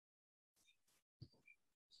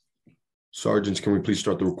Sergeants, can we please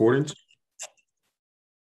start the recordings?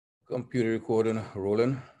 Computer recording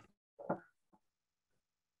rolling.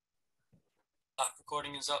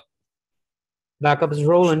 Recording is up. Backup is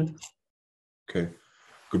rolling. Okay.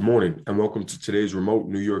 Good morning and welcome to today's remote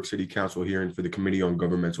New York City Council hearing for the Committee on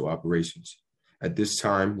Governmental Operations. At this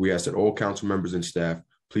time, we ask that all council members and staff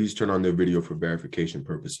please turn on their video for verification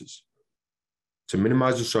purposes. To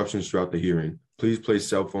minimize disruptions throughout the hearing, please place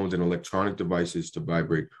cell phones and electronic devices to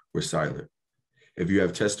vibrate or silent. If you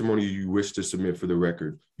have testimony you wish to submit for the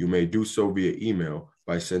record, you may do so via email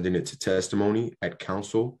by sending it to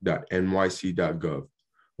testimony@council.nyc.gov.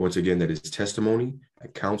 Once again, that is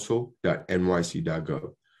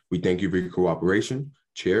testimony@council.nyc.gov. We thank you for your cooperation.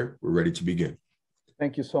 Chair, we're ready to begin.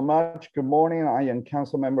 Thank you so much. Good morning. I am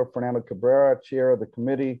Councilmember Fernando Cabrera, Chair of the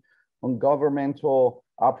Committee on Governmental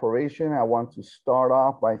Operation. I want to start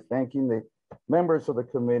off by thanking the members of the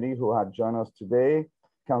committee who have joined us today.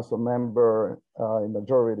 Councilmember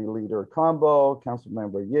Majority Leader Combo,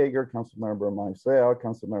 Councilmember Yeager, Councilmember Maisel,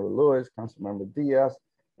 Councilmember Lewis, Councilmember Diaz,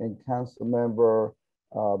 and Councilmember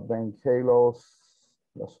Ben Kalos.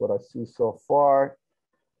 That's what I see so far.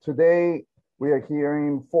 Today, we are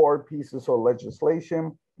hearing 4 pieces of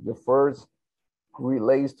legislation. The first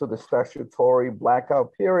relates to the statutory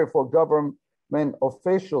blackout period for government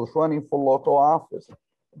officials running for local office.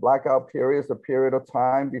 Blackout period is a period of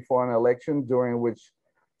time before an election during which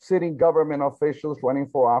city government officials running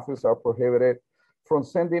for office are prohibited from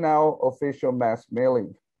sending out official mass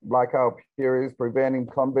mailing. Blackout periods prevent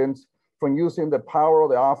incumbents from using the power of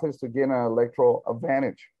the office to gain an electoral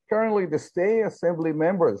advantage. Currently, the state assembly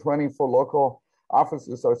members running for local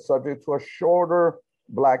offices are subject to a shorter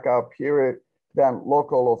blackout period than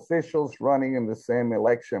local officials running in the same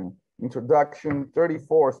election. Introduction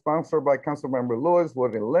 34, sponsored by Councilmember Lewis,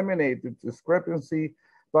 would eliminate the discrepancy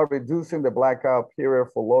by reducing the blackout period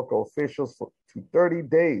for local officials to 30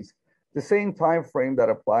 days, the same time frame that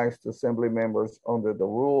applies to assembly members under the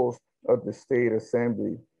rules of the state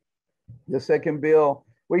assembly. The second bill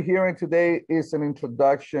we're hearing today is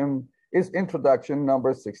introduction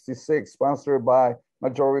number 66, sponsored by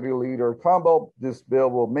Majority Leader Combo. This bill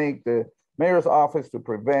will make the Mayor's Office to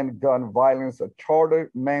Prevent Gun Violence a charter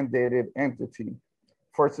mandated entity.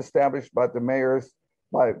 First established by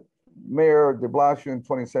Mayor de Blasio in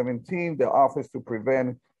 2017, the Office to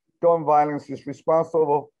Prevent Gun Violence is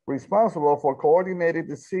responsible for coordinating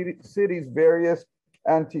the city's various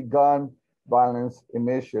anti-gun violence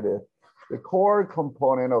initiatives. The core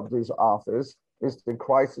component of this office is the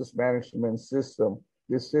crisis management system.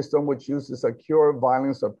 This system, which uses a cure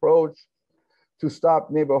violence approach to stop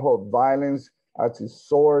neighborhood violence at its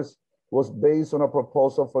source, was based on a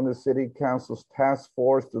proposal from the City Council's task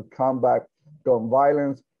force to combat gun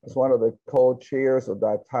violence. As one of the co-chairs of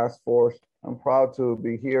that task force, I'm proud to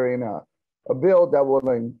be hearing a bill that will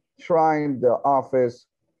enshrine the Office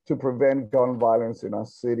to Prevent Gun Violence in our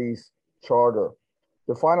city's charter.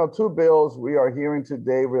 The final 2 bills we are hearing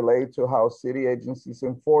today relate to how city agencies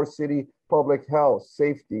enforce city public health,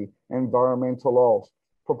 safety, and environmental laws.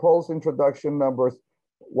 Proposed introduction numbers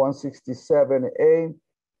 167A,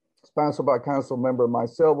 sponsored by Councilmember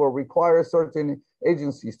Maisel, will require certain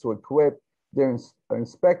agencies to equip their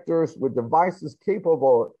inspectors with devices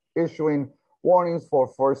capable of issuing warnings for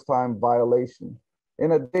first-time violation.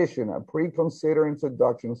 In addition, a pre-considered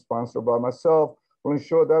introduction sponsored by myself will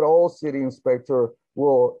ensure that all city inspector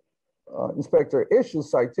issue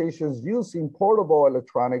citations using portable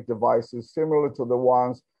electronic devices similar to the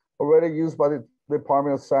ones already used by the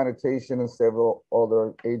Department of Sanitation and several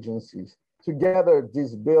other agencies. Together,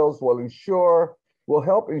 these bills will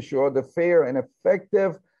help ensure the fair and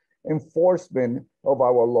effective enforcement of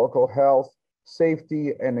our local health,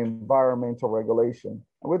 safety, and environmental regulation.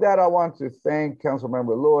 And with that, I want to thank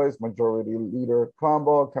Councilmember Lewis, Majority Leader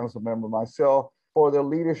Combo, Councilmember Maisel for their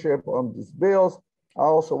leadership on these bills. I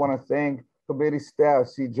also want to thank committee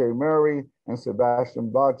staff, CJ Murray and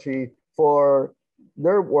Sebastian Bacci, for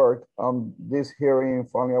their work on this hearing.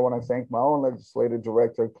 Finally, I want to thank my own legislative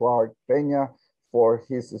director, Clark Peña, for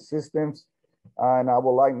his assistance. And I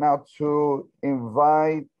would like now to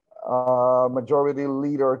invite Majority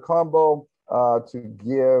Leader Combo to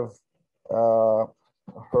give her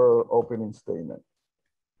opening statement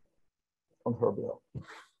on her bill.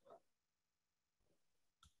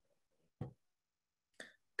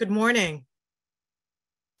 Good morning.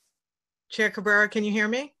 Chair Cabrera, can you hear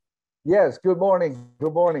me? Yes, good morning.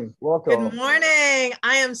 Good morning. Welcome. Good morning.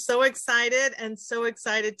 I am so excited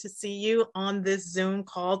to see you on this Zoom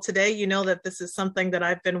call today. You know that this is something that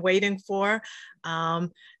I've been waiting for.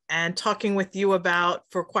 and talking with you about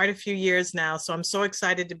for quite a few years now. So I'm so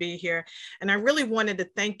excited to be here. And I really wanted to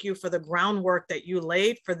thank you for the groundwork that you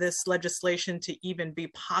laid for this legislation to even be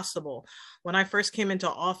possible. When I first came into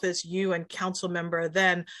office, you and council member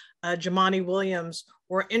then, Jamani Williams,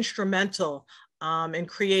 were instrumental in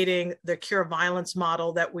creating the cure violence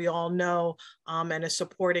model that we all know and is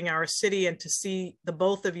supporting our city. And to see the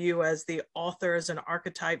both of you as the authors and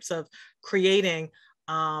archetypes of creating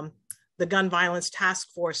the gun violence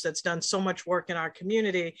task force that's done so much work in our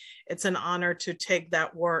community, it's an honor to take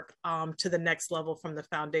that work to the next level from the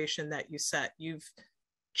foundation that you set. You've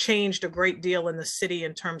changed a great deal in the city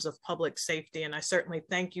in terms of public safety, and I certainly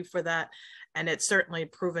thank you for that. And it's certainly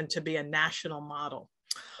proven to be a national model.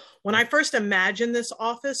 When I first imagined this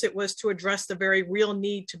office, it was to address the very real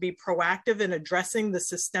need to be proactive in addressing the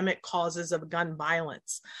systemic causes of gun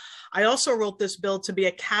violence. I also wrote this bill to be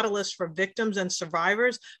a catalyst for victims and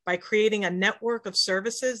survivors by creating a network of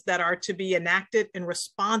services that are to be enacted in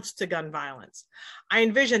response to gun violence. I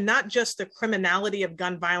envision not just the criminality of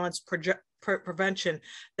gun violence prevention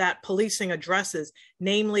that policing addresses,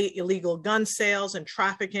 namely illegal gun sales and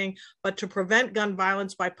trafficking, but to prevent gun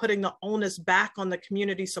violence by putting the onus back on the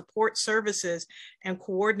community support services and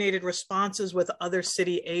coordinated responses with other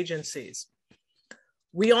city agencies.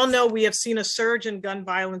 We all know we have seen a surge in gun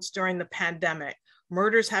violence during the pandemic.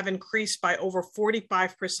 Murders have increased by over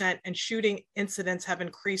 45% and shooting incidents have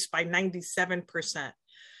increased by 97%.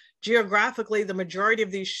 Geographically, the majority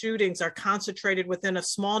of these shootings are concentrated within a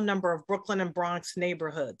small number of Brooklyn and Bronx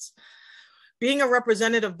neighborhoods. Being a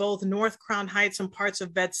representative of both North Crown Heights and parts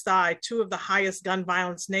of Bed-Stuy, two of the highest gun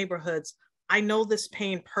violence neighborhoods, I know this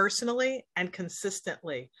pain personally and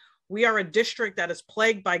consistently. We are a district that is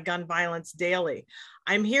plagued by gun violence daily.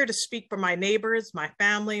 I'm here to speak for my neighbors, my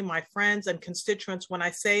family, my friends, and constituents when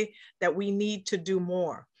I say that we need to do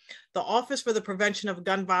more. The Office for the Prevention of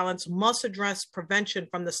Gun Violence must address prevention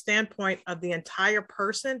from the standpoint of the entire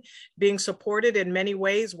person being supported in many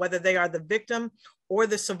ways, whether they are the victim or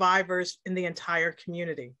the survivors in the entire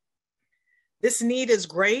community. This need is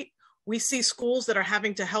great. We see schools that are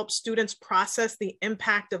having to help students process the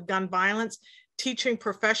impact of gun violence, teaching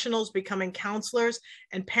professionals becoming counselors,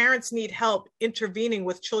 and parents need help intervening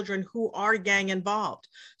with children who are gang involved.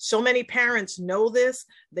 So many parents know this,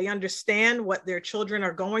 they understand what their children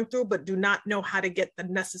are going through, but do not know how to get the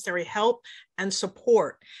necessary help and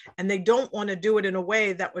support. And they don't want to do it in a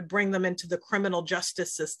way that would bring them into the criminal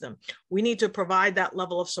justice system. We need to provide that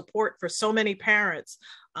level of support for so many parents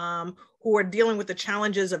who are dealing with the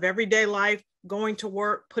challenges of everyday life, going to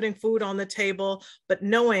work, putting food on the table, but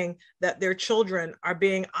knowing that their children are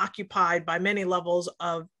being occupied by many levels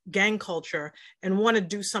of gang culture and want to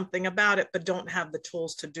do something about it, but don't have the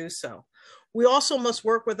tools to do so. We also must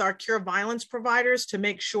work with our cure violence providers to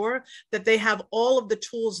make sure that they have all of the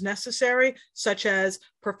tools necessary, such as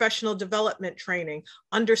professional development training,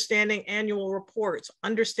 understanding annual reports,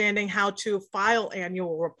 understanding how to file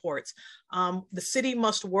annual reports. The city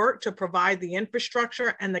must work to provide the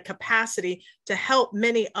infrastructure and the capacity to help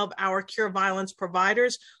many of our cure violence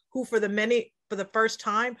providers who for the first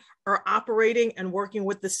time are operating and working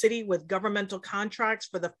with the city with governmental contracts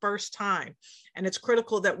for the first time. And it's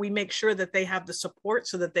critical that we make sure that they have the support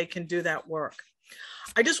so that they can do that work.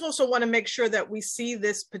 I just also want to make sure that we see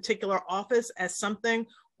this particular office as something.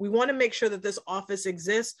 We want to make sure that this office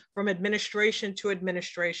exists from administration to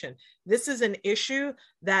administration. This is an issue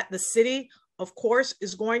that the city, of course,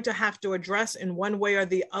 is going to have to address in one way or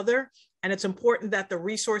the other. And it's important that the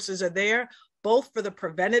resources are there, both for the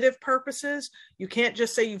preventative purposes. You can't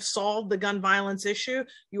just say you've solved the gun violence issue.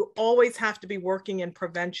 You always have to be working in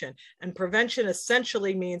prevention. And prevention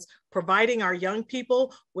essentially means providing our young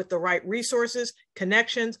people with the right resources,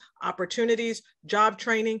 connections, opportunities, job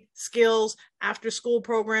training, skills, after-school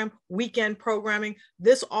program, weekend programming.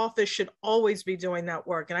 This office should always be doing that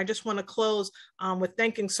work. And I just want to close with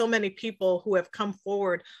thanking so many people who have come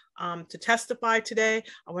forward to testify today.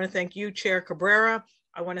 I want to thank you, Chair Cabrera.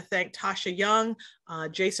 I want to thank Tasha Young,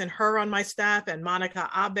 Jason Herr on my staff, and Monica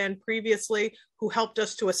Aben previously, who helped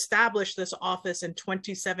us to establish this office in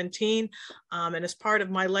 2017. And as part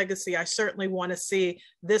of my legacy, I certainly want to see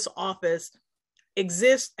this office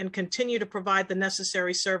exist and continue to provide the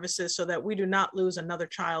necessary services so that we do not lose another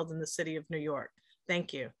child in the city of New York.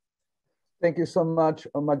 Thank you. Thank you so much,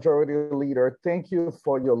 Majority Leader. Thank you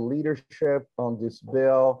for your leadership on this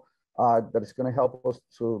bill that is going to help us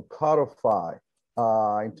to codify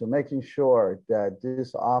into making sure that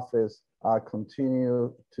this office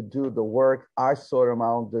continue to do the work. I saw it in my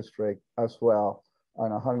own district as well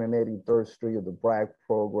on 183rd Street of the Bragg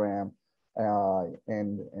program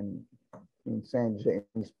and in St.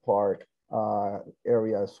 James Park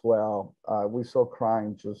area as well. We saw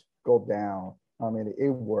crime just go down. I mean, it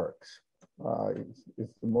works.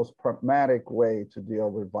 It's the most pragmatic way to deal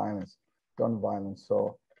with violence, gun violence.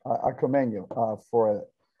 So I commend you for it.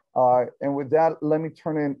 And with that, let me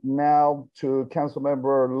turn it now to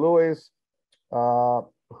Councilmember Lewis,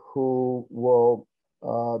 who will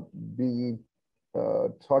be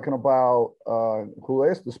talking about, who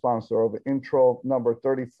is the sponsor of intro number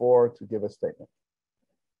 34 to give a statement.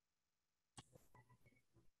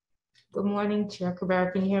 Good morning, Chair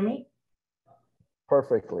Cabrera. Can you hear me?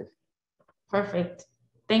 Perfectly. Perfect.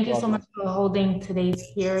 Thank you so much for holding today's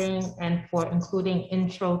hearing and for including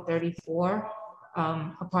intro 34,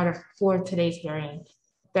 a part of for today's hearing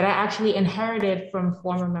that I actually inherited from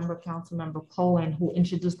former Councilmember Cohen, who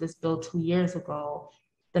introduced this bill 2 years ago.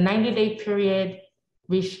 The 90-day period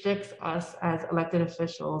restricts us as elected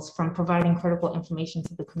officials from providing critical information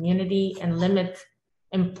to the community and limits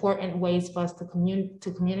important ways for us to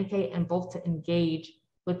communicate and both to engage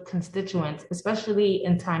with constituents, especially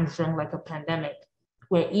in times during like a pandemic,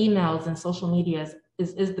 where emails and social media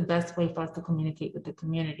is the best way for us to communicate with the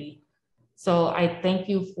community. So I thank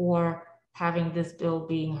you for having this bill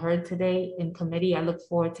being heard today in committee. I look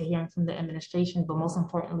forward to hearing from the administration, but most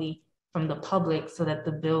importantly, from the public, so that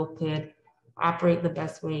the bill could operate the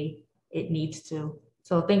best way it needs to.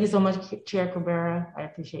 So thank you so much, Chair Cabrera. I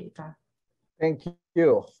appreciate your time. Thank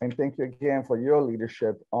you. And thank you again for your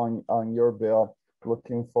leadership on your bill.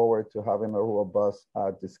 Looking forward to having a robust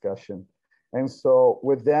discussion. And so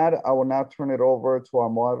with that, I will now turn it over to our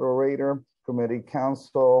moderator, Committee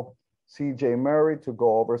Counsel CJ Murray, to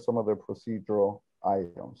go over some of the procedural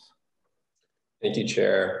items. Thank you,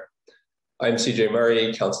 Chair. I'm CJ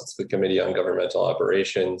Murray, Counsel to the Committee on Governmental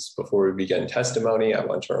Operations. Before we begin testimony, I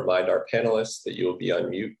want to remind our panelists that you will be on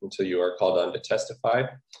mute until you are called on to testify,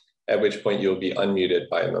 at which point you will be unmuted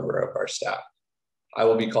by a member of our staff. I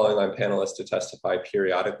will be calling on panelists to testify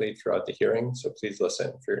periodically throughout the hearing, so please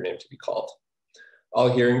listen for your name to be called. All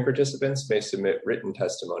hearing participants may submit written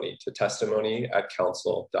testimony to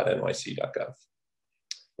testimony@council.nyc.gov.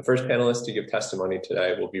 The first panelist to give testimony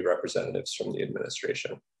today will be representatives from the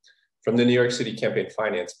administration. From the New York City Campaign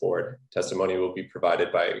Finance Board, testimony will be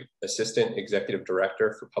provided by Assistant Executive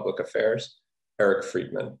Director for Public Affairs, Eric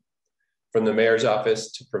Friedman. From the Mayor's Office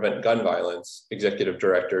to Prevent Gun Violence, Executive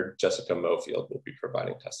Director Jessica Mofield will be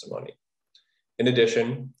providing testimony. In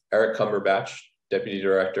addition, Eric Cumberbatch, Deputy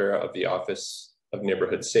Director of the Office of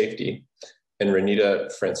Neighborhood Safety, and Renita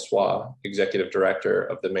Francois, Executive Director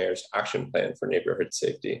of the Mayor's Action Plan for Neighborhood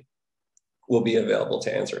Safety, will be available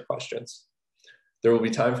to answer questions. There will be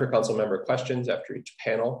time for council member questions after each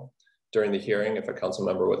panel. During the hearing, if a council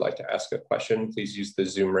member would like to ask a question, please use the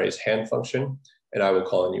Zoom raise hand function, and I will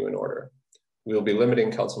call on you in order. We will be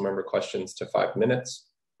limiting council member questions to 5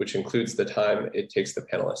 minutes, which includes the time it takes the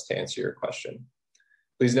panelists to answer your question.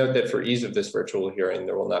 Please note that for ease of this virtual hearing,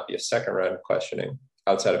 there will not be a second round of questioning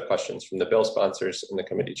outside of questions from the bill sponsors and the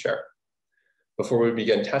committee chair. Before we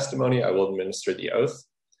begin testimony, I will administer the oath.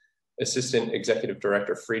 Assistant Executive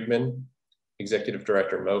Director Friedman, Executive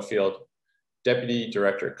Director Mofield, Deputy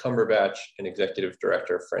Director Cumberbatch, and Executive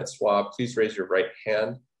Director Francois, please raise your right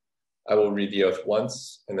hand. I will read the oath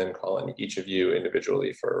once and then call on each of you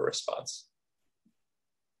individually for a response.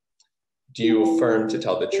 Do you affirm to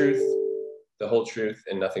tell the truth, the whole truth,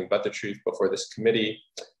 and nothing but the truth before this committee,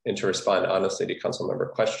 and to respond honestly to council member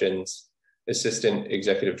questions? Assistant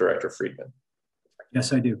Executive Director Friedman.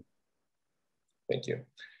 Yes, I do. Thank you.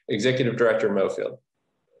 Executive Director Mofield.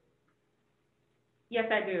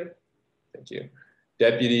 Yes, I do. Thank you.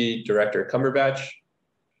 Deputy Director Cumberbatch.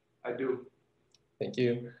 I do. Thank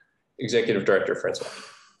you. Executive Director Francois.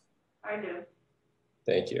 I do.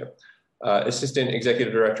 Thank you. Assistant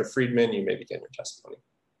Executive Director Friedman, you may begin your testimony.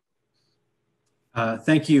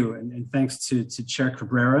 Thank you, and thanks to Chair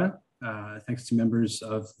Cabrera. Thanks to members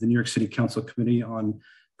of the New York City Council Committee on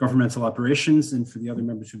Governmental Operations and for the other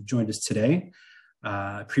members who've joined us today.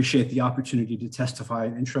 Appreciate the opportunity to testify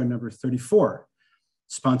in intro number 34,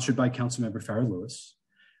 sponsored by Councilmember Farrah Lewis,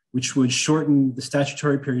 which would shorten the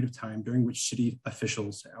statutory period of time during which city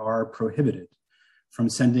officials are prohibited from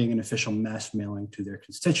sending an official mass mailing to their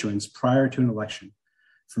constituents prior to an election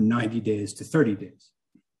from 90 days to 30 days.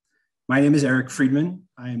 My name is Eric Friedman.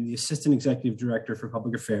 I am the Assistant Executive Director for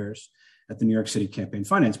Public Affairs at the New York City Campaign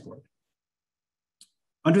Finance Board.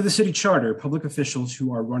 Under the city charter, public officials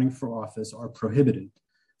who are running for office are prohibited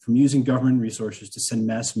from using government resources to send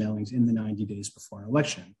mass mailings in the 90 days before an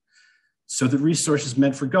election, so the resources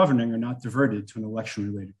meant for governing are not diverted to an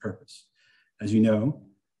election-related purpose. As you know,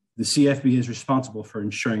 the CFB is responsible for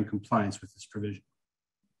ensuring compliance with this provision.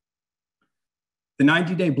 The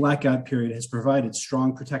 90-day blackout period has provided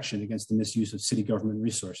strong protection against the misuse of city government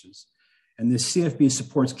resources, and this CFB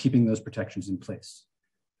supports keeping those protections in place.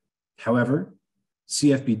 However,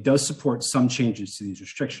 CFB does support some changes to these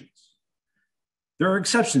restrictions. There are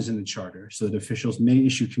exceptions in the charter so that officials may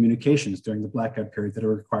issue communications during the blackout period that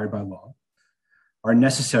are required by law, are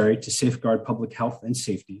necessary to safeguard public health and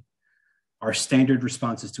safety, are standard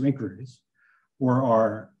responses to inquiries, or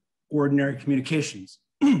are ordinary communications,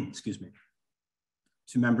 excuse me,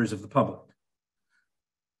 to members of the public.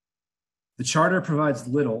 The charter provides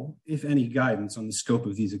little, if any, guidance on the scope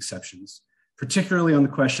of these exceptions, particularly on the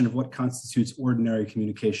question of what constitutes ordinary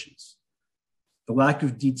communications. The lack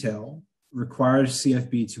of detail requires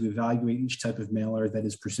CFB to evaluate each type of mailer that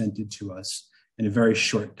is presented to us in a very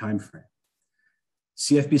short time frame.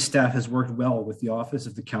 CFB staff has worked well with the Office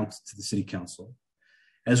of the Council to the City Council,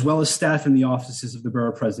 as well as staff in the offices of the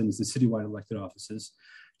borough presidents and citywide elected offices,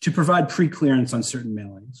 to provide pre-clearance on certain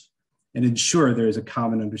mailings and ensure there is a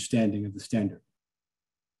common understanding of the standard.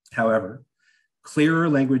 However, clearer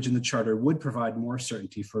language in the charter would provide more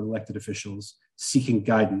certainty for elected officials seeking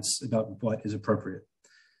guidance about what is appropriate.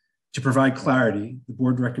 To provide clarity, the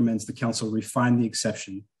board recommends the council refine the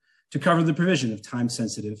exception to cover the provision of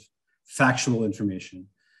time-sensitive, factual information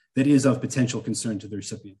that is of potential concern to the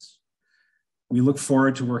recipients. We look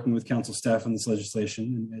forward to working with council staff on this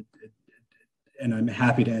legislation, and I'm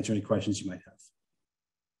happy to answer any questions you might have.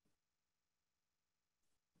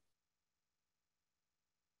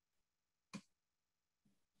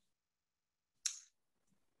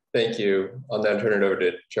 Thank you. I'll now turn it over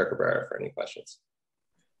to Chair Cabrera for any questions.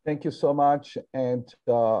 Thank you so much. And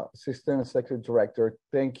Assistant Executive Director,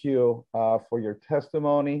 thank you for your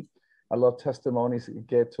testimony. I love testimonies that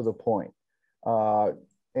get to the point.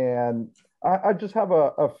 And I just have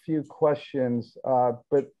a few questions,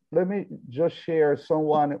 but let me just share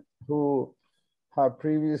someone who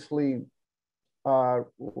previously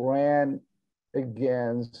ran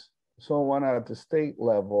against someone at the state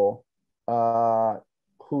level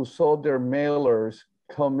who saw their mailers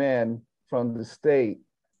come in from the state.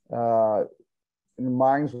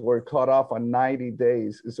 Mines were cut off on 90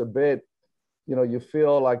 days. It's a bit, you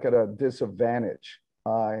feel like at a disadvantage.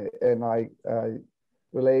 And I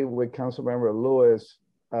relate with Councilmember Lewis'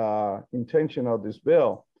 intention of this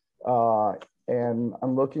bill. And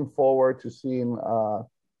I'm looking forward to seeing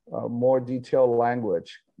more detailed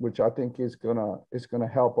language, which I think is gonna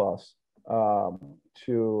help us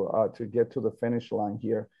to get to the finish line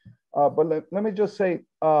here. But let me just say,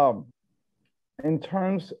 in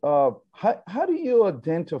terms of how do you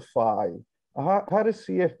identify, how does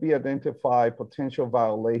CFB identify potential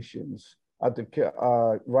violations at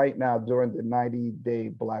the right now during the 90-day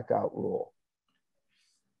blackout rule?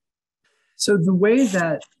 So the way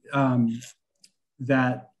that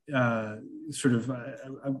sort of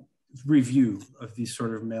a review of these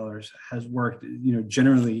sort of mailers has worked,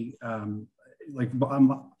 generally,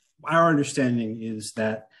 our understanding is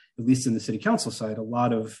that, at least in the city council side, a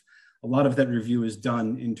lot of that review is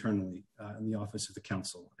done internally in the office of the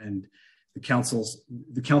council, and the councils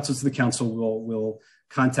of the council will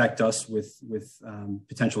contact us with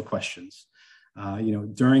potential questions.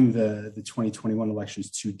 During the 2021 elections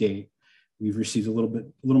to date, we've received a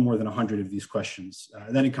little more than 100 of these questions.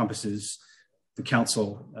 That encompasses the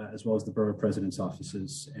council as well as the borough president's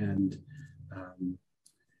offices and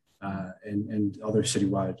other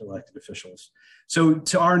citywide elected officials. So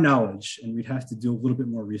to our knowledge, and we'd have to do a little bit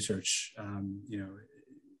more research,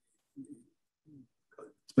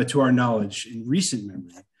 but to our knowledge, in recent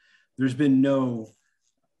memory, there's been no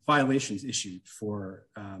violations issued for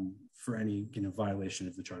any violation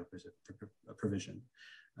of the charter provision.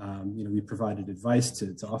 We provided advice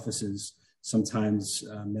to offices. Sometimes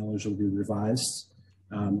mailers will be revised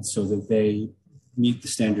so that they meet the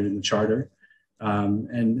standard in the charter. And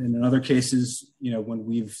in other cases, when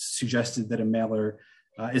we've suggested that a mailer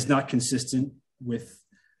is not consistent with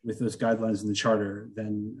those guidelines in the charter,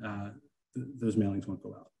 then those mailings won't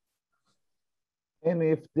go out. And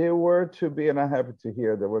if there were to be, and I'm happy to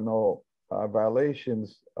hear there were no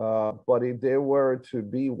violations, but if there were to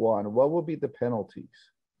be one, what would be the penalties?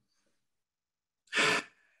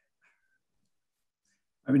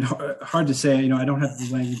 I mean, hard to say. I don't have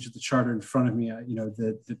the language of the charter in front of me.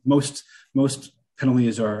 The most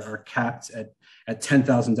penalties are capped at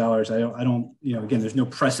 $10,000. I don't. Again, there's no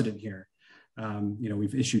precedent here.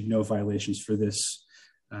 We've issued no violations for this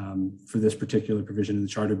particular provision in the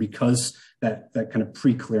charter because that kind of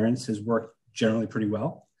pre-clearance has worked generally pretty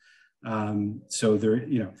well. So there,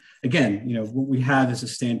 again, what we have is a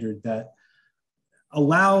standard that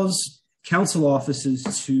allows council offices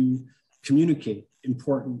to communicate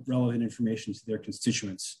important, relevant information to their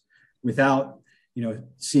constituents without,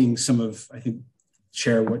 seeing some of, I think,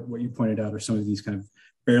 Chair, what you pointed out are some of these kind of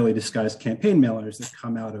barely disguised campaign mailers that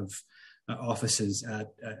come out of offices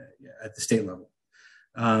at the state level.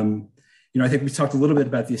 I think we talked a little bit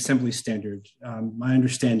about the assembly standard. My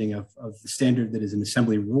understanding of the standard that is in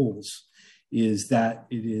assembly rules is that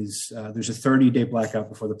it is, there's a 30-day blackout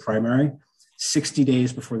before the primary, 60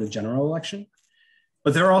 days before the general election,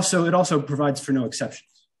 but it also provides for no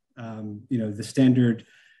exceptions. The standard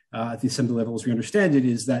at the assembly level, as we understand it,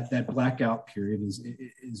 is that blackout period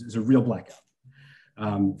is a real blackout.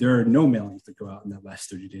 There are no mailings that go out in that last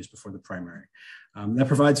 30 days before the primary. That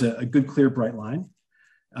provides a good, clear, bright line.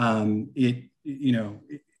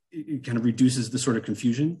 It kind of reduces the sort of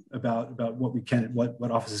confusion about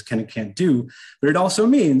what offices can and can't do, but it also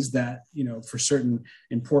means that, for certain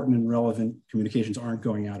important and relevant communications aren't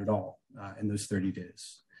going out at all in those 30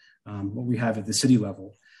 days. What we have at the city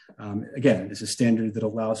level, again, is a standard that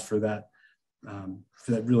allows for that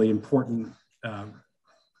really important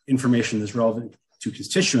information that's relevant to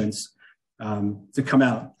constituents to come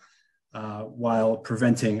out while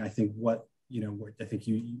preventing, I think, what I think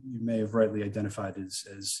you may have rightly identified as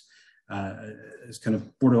kind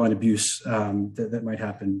of borderline abuse that might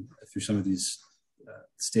happen through some of these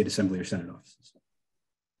state assembly or Senate offices.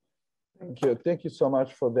 Thank you. Thank you so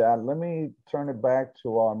much for that. Let me turn it back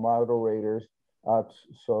to our moderators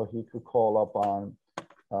so he could call up on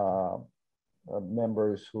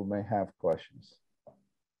members who may have questions.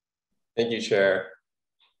 Thank you, Chair.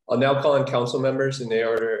 I'll now call on council members in the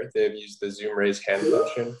order they've used the Zoom raise hand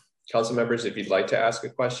function. Council members, if you'd like to ask a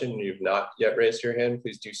question and you've not yet raised your hand,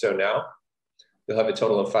 please do so now. You'll have a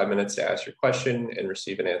total of 5 minutes to ask your question and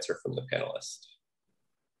receive an answer from the panelist.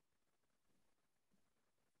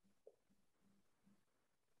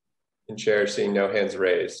 And Chair, seeing no hands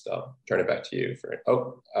raised, I'll turn it back to you for,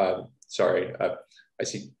 sorry. I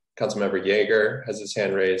see Councilmember Yeager has his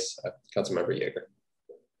hand raised. Councilmember Yeager.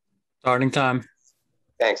 Starting time.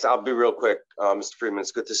 Thanks. I'll be real quick, Mr. Friedman.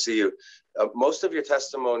 It's good to see you. Most of your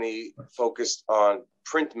testimony focused on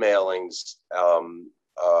print mailings and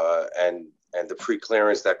the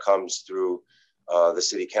pre-clearance that comes through the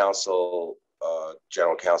City Council,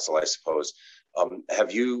 General Counsel, I suppose.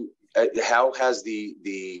 How has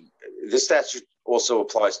this statute also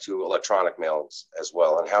applies to electronic mailings as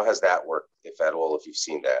well, and how has that worked, if at all, if you've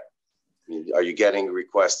seen that? I mean, are you getting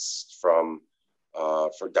requests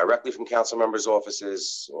directly from council members'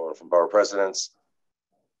 offices or from borough presidents?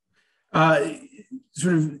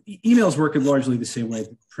 Sort of emails work largely the same way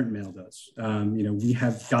that print mail does. We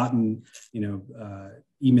have gotten,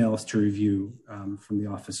 emails to review from the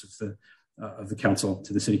office of the council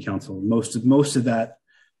to the city council. Most of that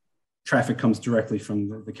traffic comes directly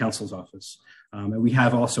from the council's office. And we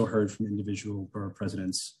have also heard from individual borough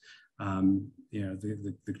presidents.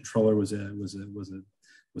 The controller was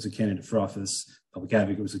a candidate for office. Public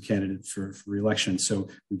advocate was a candidate for re-election. So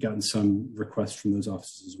we've gotten some requests from those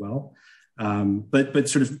offices as well. But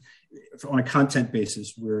sort of on a content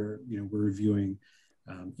basis, we're reviewing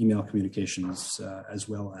email communications as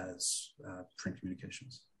well as print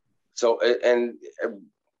communications. So, and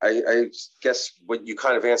I guess what you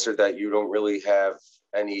kind of answered that you don't really have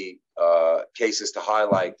any cases to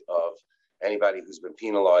highlight of anybody who's been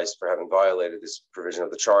penalized for having violated this provision of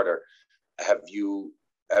the charter. Have you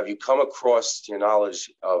come across, to your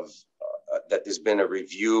knowledge, of that there's been a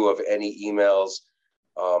review of any emails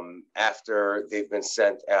after they've been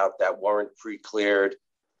sent out that weren't pre-cleared,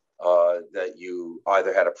 that you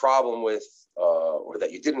either had a problem with or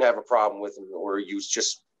that you didn't have a problem with, or you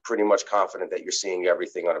just pretty much confident that you're seeing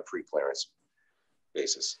everything on a pre-clearance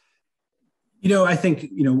basis? I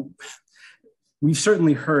think, we've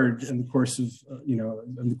certainly heard in the course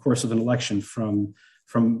of an election from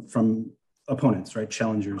opponents, right?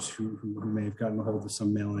 Challengers who may have gotten a hold of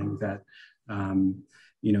some mailing that,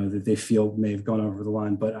 that they feel may have gone over the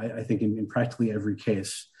line. But I think in practically every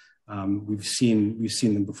case, we've seen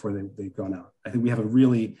them before they've gone out. I think we have a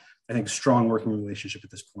really, strong working relationship at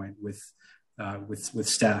this point with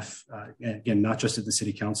staff, again, not just at the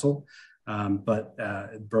city council, but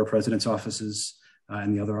borough president's offices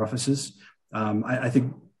and the other offices. I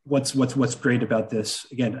think what's great about this,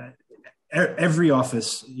 again, every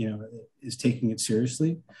office, is taking it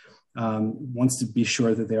seriously, wants to be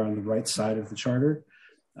sure that they're on the right side of the charter.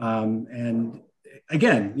 And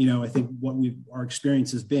again, I think our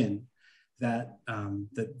experience has been that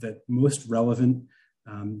that most relevant,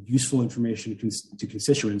 useful information to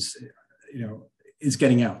constituents, is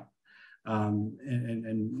getting out.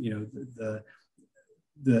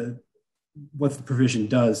 What the provision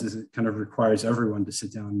does is it kind of requires everyone to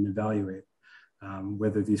sit down and evaluate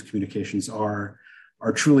whether these communications are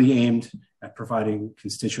truly aimed at providing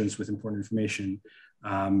constituents with important information,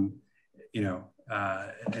 and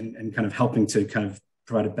kind of helping to kind of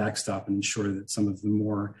provide a backstop and ensure that some of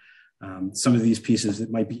these pieces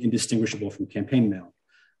that might be indistinguishable from campaign mail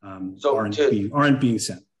aren't being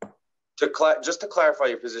sent. Just to clarify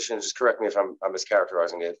your position, just correct me if I'm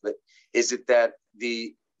mischaracterizing it, but is it that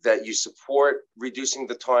you support reducing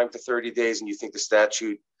the time to 30 days and you think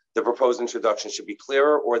the proposed introduction should be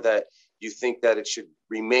clearer, or that you think that it should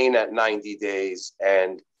remain at 90 days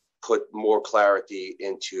and put more clarity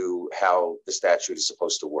into how the statute is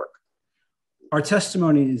supposed to work? Our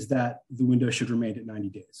testimony is that the window should remain at 90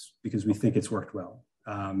 days because we think it's worked well.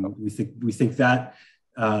 We think that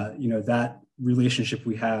that relationship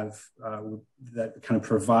we have that kind of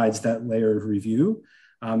provides that layer of review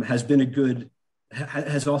has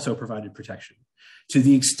also provided protection to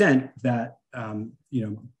the extent that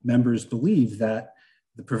members believe that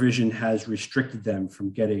the provision has restricted them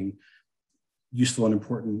from getting useful and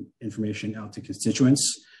important information out to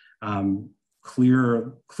constituents.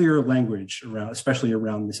 Clear language especially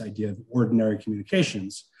around this idea of ordinary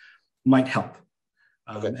communications might help.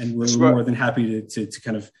 And we're more than happy to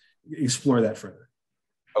kind of explore that further.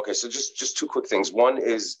 Okay, so just two quick things. One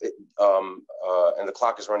is, and the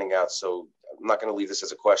clock is running out, so I'm not going to leave this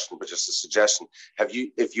as a question, but just a suggestion.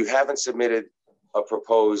 If you haven't submitted a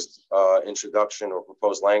proposed introduction or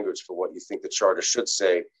proposed language for what you think the charter should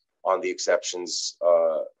say on the exceptions,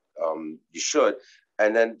 you should.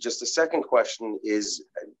 And then just the second question is,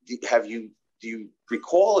 do you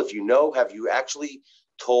recall, if you know, have you actually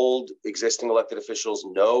told existing elected officials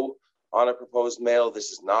no on a proposed mail?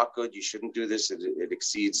 This is not good. You shouldn't do this. It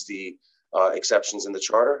exceeds the exceptions in the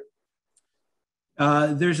charter.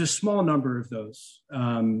 There's a small number of those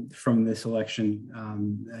from this election.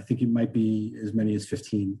 I think it might be as many as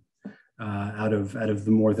 15 out of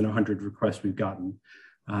the more than 100 requests we've gotten.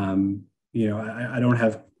 I don't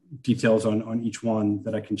have details on each one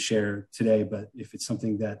that I can share today, but if it's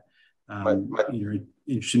something that you're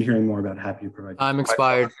interested in hearing more about, happy to provide. I'm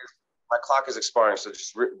expired. My clock is expiring, so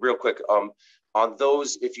just real quick. On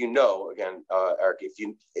those, if you know, again, Eric,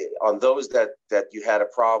 on those that you had a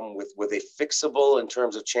problem with, were they fixable in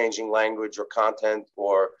terms of changing language or content,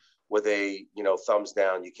 or were they, thumbs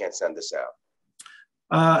down, you can't send this out?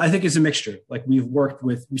 I think it's a mixture. Like we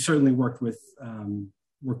certainly worked with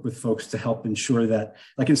folks to help ensure that,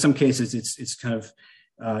 like in some cases, it's kind of,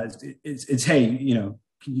 it's hey,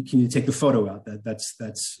 can you take the photo out? That's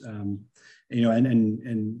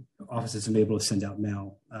and offices have been able to send out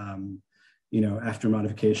mail. After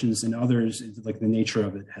modifications, and others, like the nature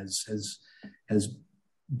of it has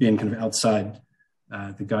been kind of outside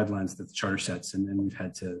the guidelines that the charter sets, and we've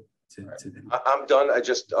had to. I'm done. I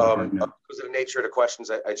just because of the nature of the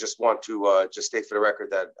questions, I just want to just state for the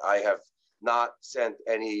record that I have not sent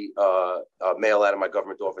any mail out of my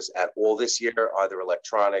government office at all this year, either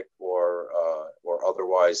electronic or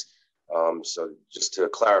otherwise. So just to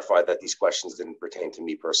clarify that these questions didn't pertain to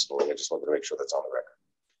me personally, I just wanted to make sure that's on the record.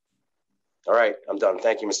 All right, I'm done.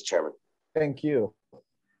 Thank you, Mr. Chairman. Thank you.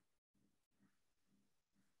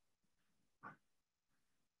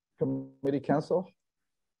 Committee counsel?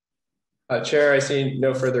 Chair, I see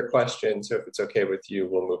no further questions. So if it's okay with you,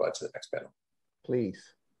 we'll move on to the next panel. Please.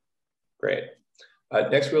 Great.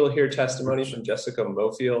 Next, we'll hear testimony from Jessica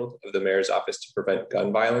Mofield of the Mayor's Office to Prevent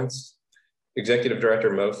Gun Violence. Executive Director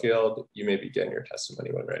Mofield, you may begin your testimony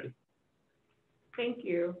when ready. Thank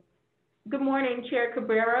you. Good morning, Chair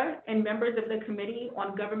Cabrera and members of the Committee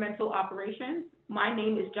on Governmental Operations. My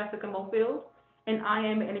name is Jessica Mofield, and I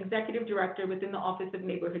am an Executive Director within the Office of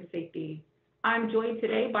Neighborhood Safety. I'm joined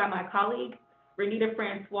today by my colleague, Renita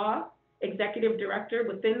Francois, Executive Director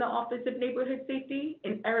within the Office of Neighborhood Safety,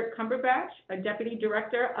 and Eric Cumberbatch, a Deputy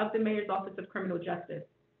Director of the Mayor's Office of Criminal Justice.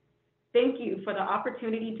 Thank you for the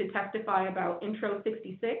opportunity to testify about Intro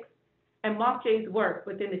 66 and MOCJ's work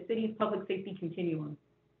within the city's public safety continuum.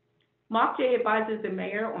 MOCJ advises the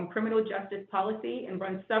mayor on criminal justice policy and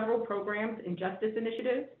runs several programs and justice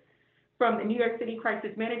initiatives, from the New York City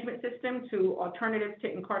Crisis Management System to alternatives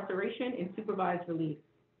to incarceration and supervised release.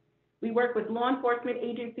 We work with law enforcement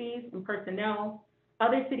agencies and personnel,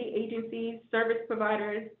 other city agencies, service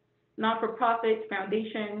providers, not-for-profits,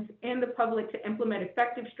 foundations, and the public to implement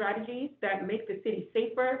effective strategies that make the city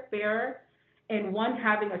safer, fairer, and one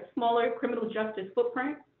having a smaller criminal justice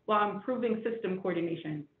footprint while improving system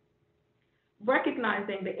coordination.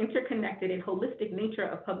 Recognizing the interconnected and holistic nature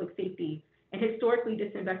of public safety and historically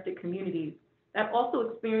disinvested communities that also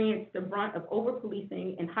experience the brunt of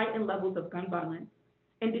over-policing and heightened levels of gun violence,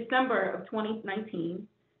 in December of 2019,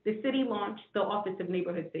 the city launched the Office of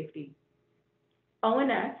Neighborhood Safety.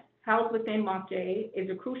 ONS, housed within MOPJ, is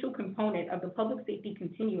a crucial component of the public safety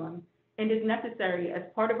continuum and is necessary as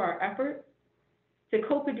part of our efforts to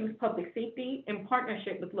co-produce public safety in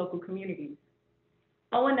partnership with local communities.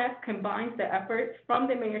 ONS combines the efforts from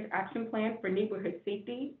the Mayor's Action Plan for Neighborhood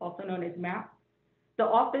Safety, also known as MAP, the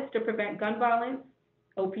Office to Prevent Gun Violence,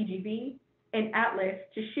 OPGV, and Atlas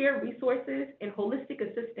to share resources and holistic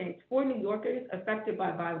assistance for New Yorkers affected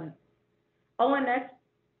by violence. ONS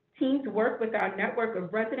teams work with our network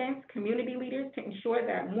of residents, community leaders to ensure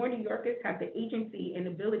that more New Yorkers have the agency and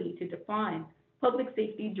ability to define public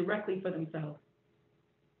safety directly for themselves.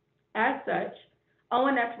 As such,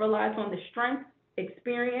 ONS relies on the strength,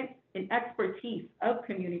 experience, and expertise of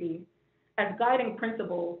communities as guiding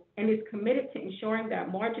principles and is committed to ensuring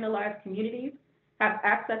that marginalized communities have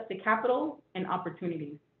access to capital and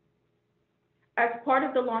opportunities. As part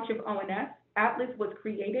of the launch of ONS, Atlas was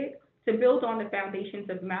created to build on the foundations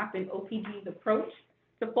of MAP and OPG's approach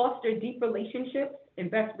to foster deep relationships,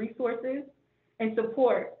 invest resources, and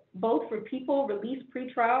support both for people released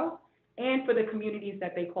pre-trial and for the communities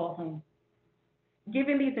that they call home.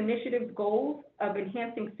 Given these initiatives' goals of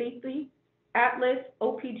enhancing safety, Atlas,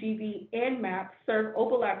 OPGV, and MAP serve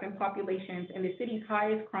overlapping populations in the city's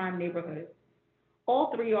highest crime neighborhoods.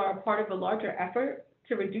 All three are a part of a larger effort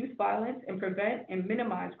to reduce violence and prevent and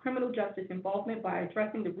minimize criminal justice involvement by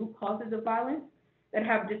addressing the root causes of violence that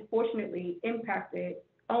have disproportionately impacted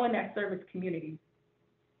ONS service communities.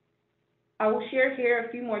 I will share here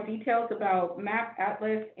a few more details about MAP,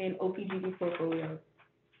 Atlas, and OPGV portfolios.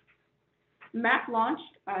 MAP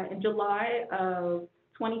launched in July of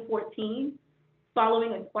 2014,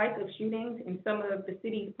 following a spike of shootings in some of the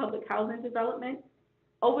city's public housing developments.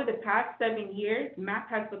 Over the past 7 years, MAP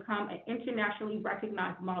has become an internationally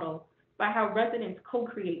recognized model by how residents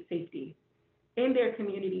co-create safety in their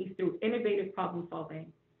communities through innovative problem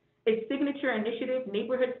solving. Its signature initiative,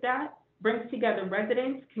 Neighborhood Stat, brings together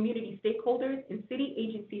residents, community stakeholders, and city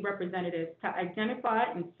agency representatives to identify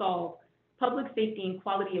and solve public safety and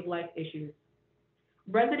quality of life issues.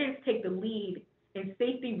 Residents take the lead in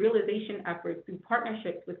safety realization efforts through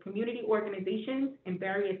partnerships with community organizations and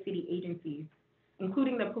various city agencies,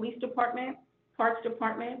 including the Police Department, Parks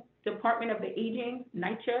Department, Department of the Aging,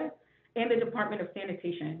 NYCC, and the Department of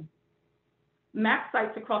Sanitation. MAP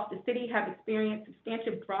sites across the city have experienced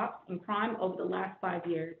substantial drops in crime over the last 5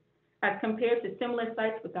 years, as compared to similar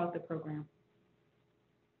sites without the program.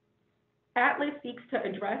 Atlas seeks to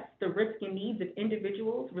address the risk and needs of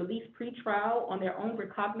individuals released pre-trial on their own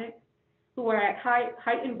recognizance who are at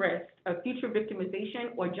heightened risk of future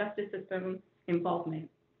victimization or justice system involvement.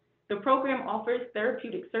 The program offers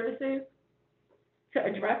therapeutic services to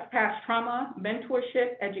address past trauma,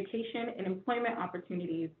 mentorship, education, and employment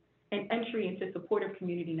opportunities, and entry into supportive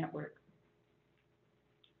community networks.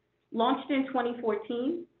 Launched in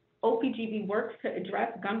 2014, OPGV works to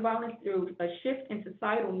address gun violence through a shift in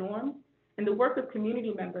societal norms and the work of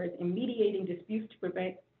community members in mediating disputes to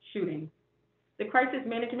prevent shootings. The crisis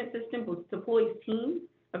management system deploys teams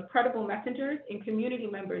of credible messengers and community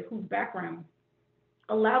members whose backgrounds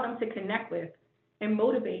allow them to connect with and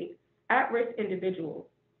motivate at-risk individuals.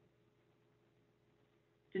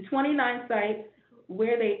 The 29 sites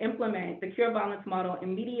where they implement the Cure Violence model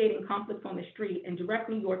in mediating conflicts on the street and direct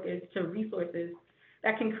New Yorkers to resources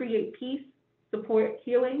that can create peace, support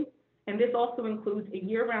healing, and this also includes a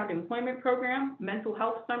year-round employment program, mental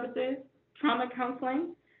health services, trauma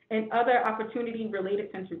counseling, and other opportunity-related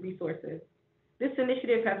centered resources. This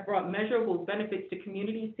initiative has brought measurable benefits to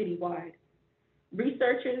communities citywide.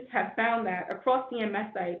 Researchers have found that across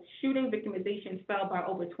CMS sites, shooting victimizations fell by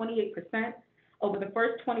over 28% over the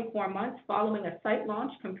first 24 months following a site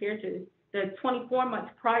launch compared to the 24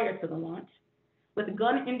 months prior to the launch. With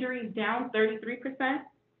gun injuries down 33%,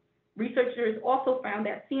 researchers also found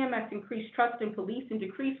that CMS increased trust in police and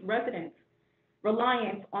decreased residents'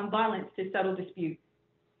 reliance on violence to settle disputes.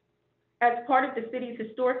 As part of the city's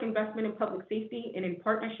historic investment in public safety and in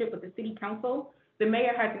partnership with the City Council, the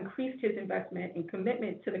mayor has increased his investment and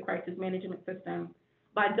commitment to the crisis management system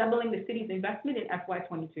by doubling the city's investment in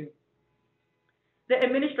FY22. The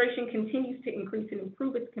administration continues to increase and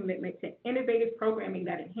improve its commitment to innovative programming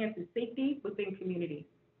that enhances safety within communities.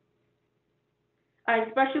 I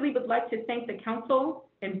especially would like to thank the council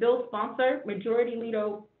and bill sponsor, Majority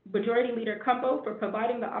Leader Cumbo, for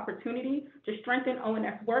providing the opportunity to strengthen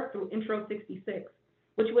ONS work through Intro 66,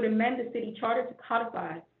 which would amend the city charter to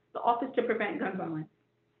codify the Office to Prevent Gun Violence.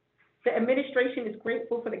 The administration is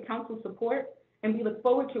grateful for the council's support, and we look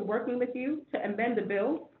forward to working with you to amend the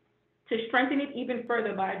bill to strengthen it even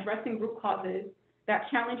further by addressing root causes that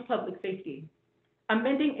challenge public safety.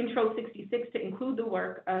 Amending Intro 66 to include the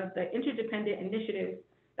work of the interdependent initiatives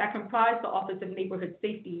that comprise the Office of Neighborhood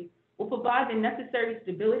Safety will provide the necessary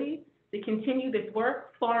stability to continue this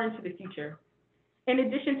work far into the future. In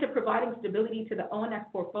addition to providing stability to the ONS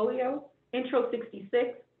portfolio, Intro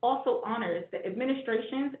 66 also honors the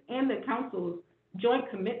administration's and the council's joint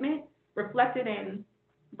commitment reflected in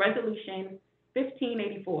Resolution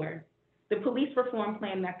 1584, the police reform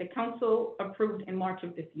plan that the council approved in March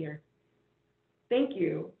of this year. Thank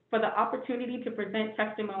you for the opportunity to present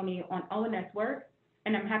testimony on ONS work,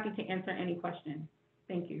 and I'm happy to answer any questions.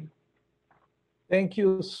 Thank you. Thank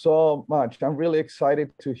you so much. I'm really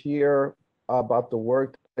excited to hear about the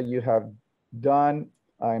work that you have done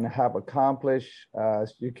and have accomplished.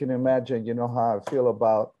 As you can imagine, you know how I feel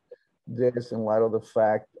about this in light of the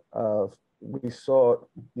fact of we saw,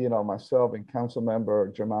 you know, myself and Council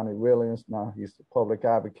Member Jermani Williams, now he's the public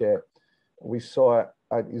advocate. We saw it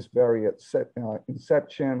at its very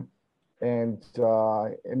inception, and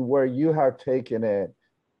where you have taken it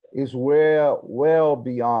is well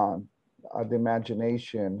beyond the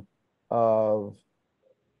imagination of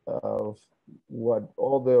what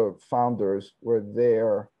all the founders were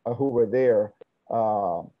there, who were there,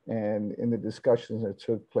 and in the discussions that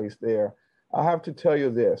took place there. I have to tell you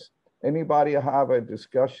this, anybody have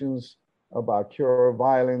discussions about cure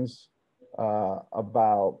violence,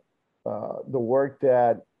 about the work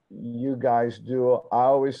that you guys do, I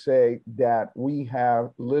always say that we have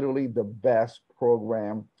literally the best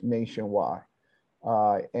program nationwide.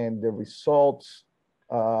 And the results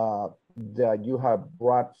that you have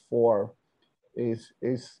brought forth is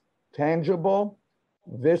tangible,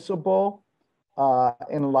 visible,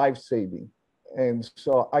 and life-saving. And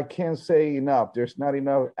so I can't say enough. There's not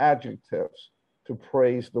enough adjectives to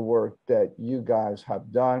praise the work that you guys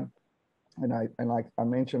have done. And like I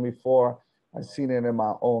mentioned before, I've seen it in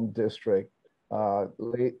my own district,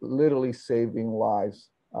 literally saving lives.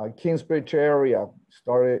 Kingsbridge area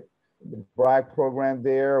started the BRAC program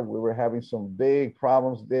there. We were having some big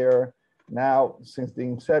problems there. Now, since the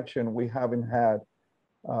inception, we haven't had,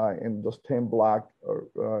 in those 10 block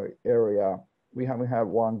area, we haven't had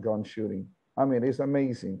one gun shooting. I mean, it's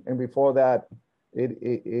amazing. And before that,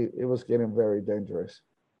 it was getting very dangerous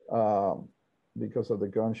because of the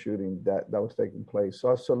gun shooting that was taking place.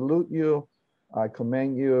 So I salute you, I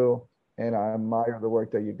commend you, and I admire the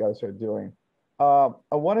work that you guys are doing. I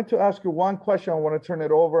wanted to ask you one question. I want to turn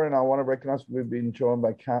it over, and I want to recognize we've been joined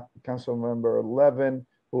by Council Member Levin,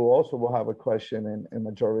 who also will have a question, and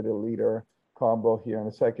Majority Leader combo here in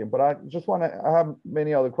a second. But I just want to, I have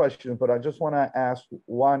many other questions, but I just want to ask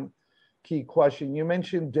one key question. You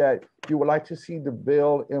mentioned that you would like to see the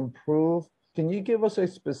bill improve. Can you give us a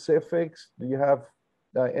specifics? Do you have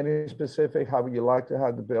any specific how would you like to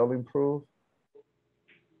have the bill improve?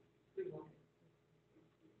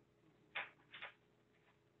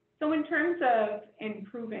 So in terms of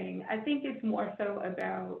improving, I think it's more so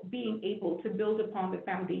about being able to build upon the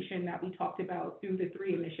foundation that we talked about through the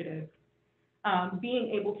 3 initiatives.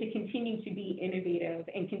 Being able to continue to be innovative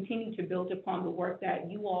and continue to build upon the work that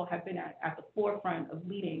you all have been at the forefront of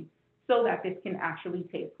leading so that this can actually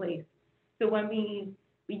take place. So when we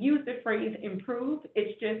use the phrase improve,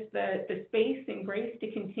 it's just the space and grace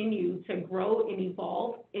to continue to grow and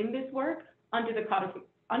evolve in this work under the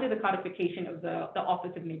codification of the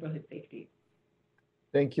Office of Neighborhood Safety.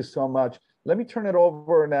 Thank you so much. Let me turn it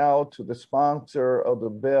over now to the sponsor of the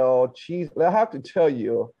bill. I have to tell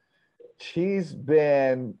you, she's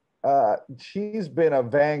been a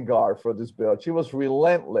vanguard for this bill. She was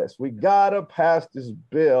relentless. We gotta pass this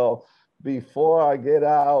bill before I get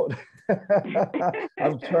out.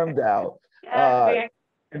 I'm termed out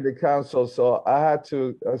in the council, so I had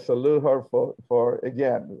to salute her for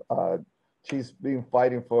again. She's been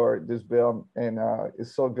fighting for this bill, and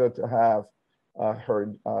it's so good to have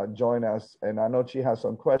her join us. And I know she has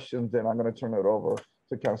some questions, then I'm going to turn it over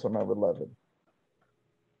to Councilmember Levin.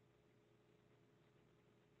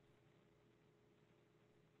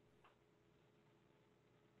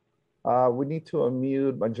 We need to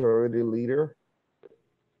unmute Majority Leader.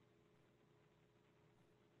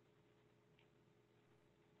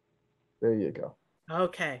 There you go.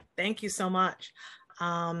 Okay, thank you so much.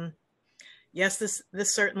 Yes, this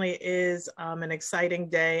certainly is an exciting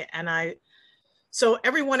day. And so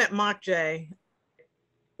everyone at Mock J,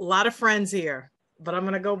 a lot of friends here, but I'm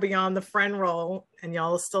gonna go beyond the friend role and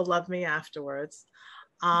y'all will still love me afterwards.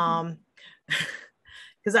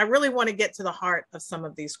 because I really want to get to the heart of some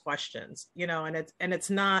of these questions, you know, and it's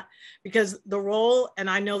not because the role, and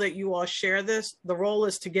I know that you all share this, the role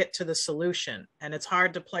is to get to the solution, and it's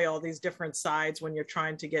hard to play all these different sides when you're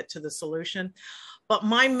trying to get to the solution. But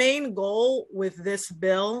my main goal with this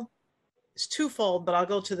bill is twofold, but I'll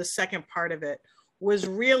go to the second part of it, was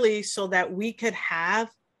really so that we could have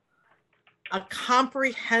a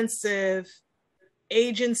comprehensive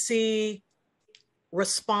agency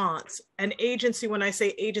response. An agency, when I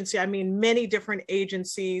say agency, I mean many different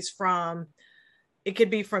agencies, from, it could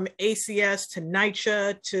be from ACS to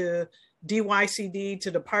NYCHA to DYCD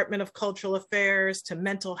to Department of Cultural Affairs to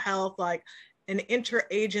mental health, like an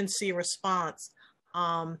interagency response,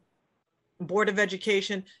 Board of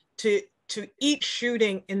Education, to each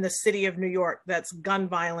shooting in the city of New York that's gun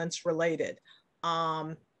violence related.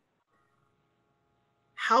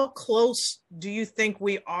 How close do you think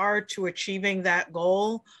we are to achieving that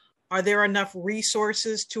goal? Are there enough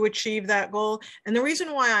resources to achieve that goal? And the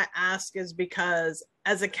reason why I ask is because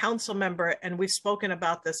as a council member, and we've spoken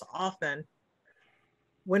about this often,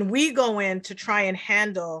 when we go in to try and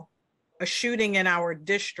handle a shooting in our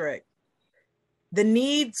district, the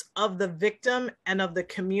needs of the victim and of the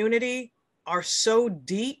community are so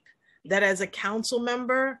deep that as a council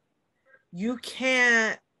member, you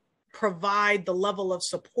can't provide the level of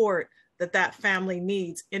support that that family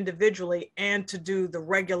needs individually and to do the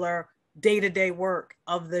regular day-to-day work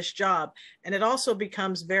of this job. And it also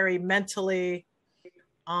becomes very mentally,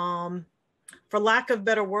 for lack of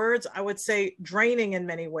better words, I would say draining in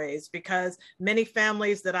many ways, because many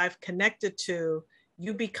families that I've connected to,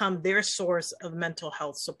 you become their source of mental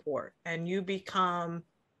health support, and you become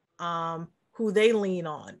who they lean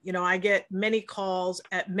on. You know, I get many calls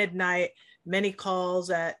at midnight, many calls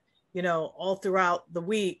at, you know, all throughout the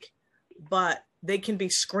week, but they can be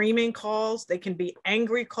screaming calls, they can be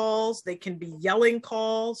angry calls, they can be yelling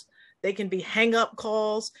calls, they can be hang up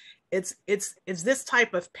calls. It's this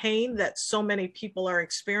type of pain that so many people are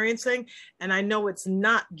experiencing. And I know it's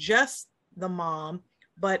not just the mom,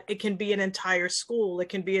 but it can be an entire school, it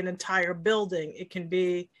can be an entire building, it can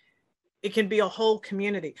be a whole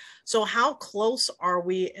community. So how close are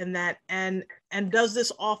we in that? And does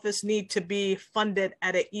this office need to be funded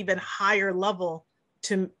at an even higher level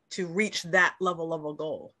to reach that level of a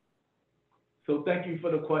goal? So thank you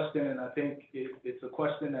for the question. And I think it's a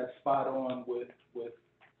question that's spot on with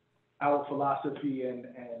our philosophy and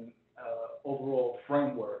overall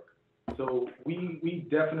framework. So we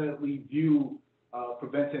definitely view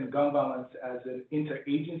preventing gun violence as an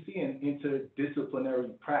interagency and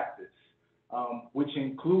interdisciplinary practice, which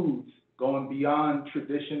includes going beyond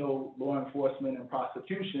traditional law enforcement and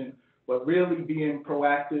prosecution, but really being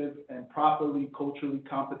proactive and properly culturally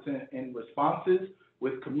competent in responses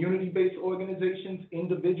with community-based organizations,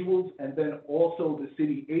 individuals, and then also the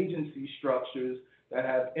city agency structures that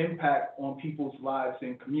have impact on people's lives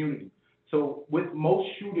and community. So with most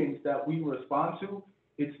shootings that we respond to,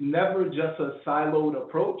 it's never just a siloed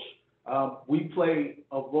approach. We play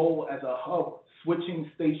a role as a hub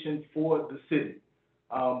switching station for the city.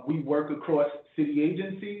 We work across city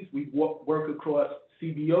agencies, we work across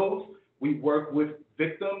CBOs, we work with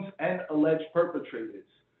victims and alleged perpetrators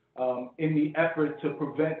in the effort to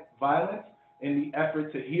prevent violence, in the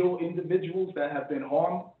effort to heal individuals that have been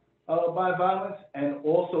harmed by violence, and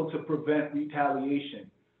also to prevent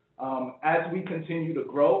retaliation. As we continue to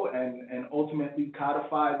grow and ultimately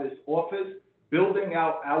codify this office, building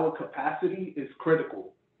out our capacity is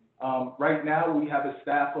critical. Right now, we have a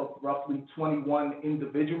staff of roughly 21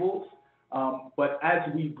 individuals, but as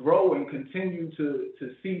we grow and continue to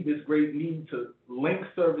see this great need to link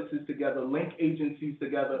services together, link agencies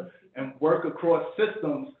together, and work across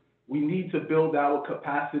systems, we need to build our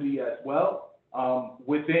capacity as well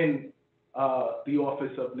within the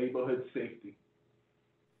Office of Neighborhood Safety.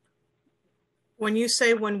 When you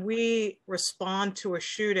say when we respond to a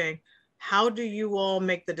shooting, how do you all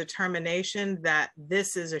make the determination that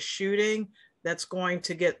this is a shooting that's going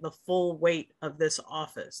to get the full weight of this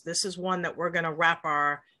office? This is one that we're going to wrap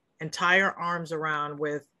our entire arms around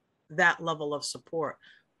with that level of support.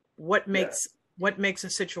 What makes a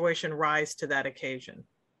situation rise to that occasion?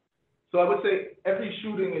 So I would say every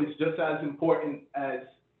shooting is just as important as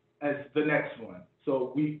the next one.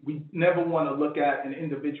 So we never want to look at an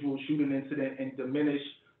individual shooting incident and diminish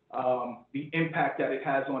the impact that it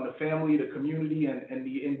has on the family, the community, and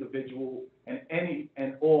the individual,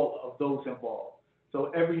 and all of those involved.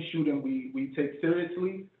 So every shooting we take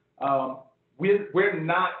seriously. We're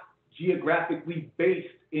not geographically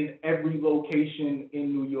based in every location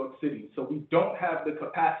in New York City. So we don't have the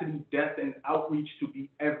capacity, depth, and outreach to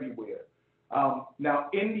be everywhere. Now,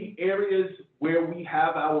 in the areas where we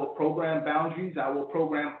have our program boundaries, our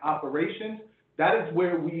program operations, that is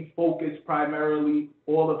where we focus primarily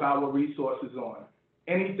all of our resources on.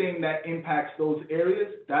 Anything that impacts those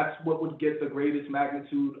areas, that's what would get the greatest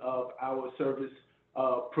magnitude of our service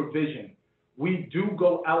provision. We do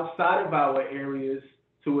go outside of our areas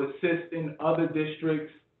to assist in other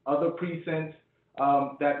districts, other precincts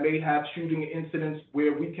that may have shooting incidents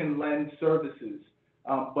where we can lend services.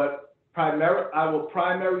 But our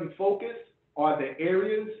primary focus are the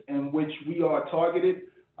areas in which we are targeted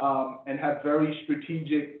and have very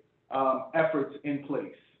strategic efforts in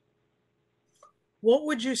place. What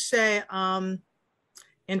would you say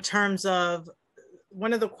in terms of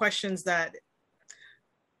one of the questions that,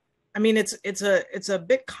 I mean, it's a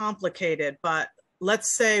bit complicated, but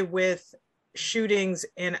let's say with shootings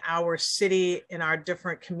in our city, in our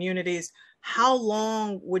different communities, how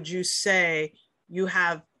long would you say you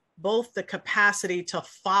have both the capacity to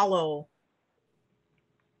follow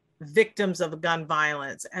victims of gun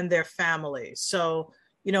violence and their families? So,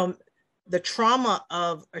 you know, the trauma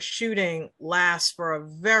of a shooting lasts for a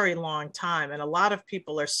very long time, and a lot of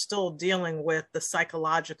people are still dealing with the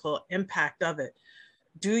psychological impact of it.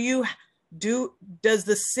 Does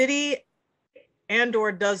the city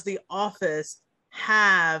and/or does the office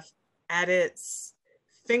have at its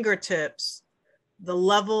fingertips the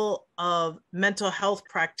level of mental health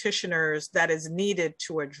practitioners that is needed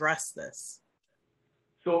to address this?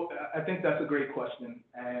 So I think that's a great question.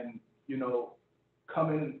 And, you know,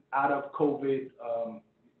 coming out of COVID,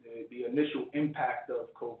 the initial impact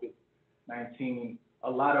of COVID-19,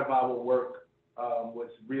 a lot of our work was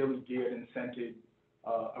really geared and centered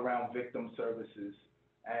around victim services.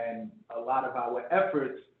 And a lot of our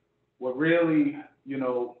efforts were really, you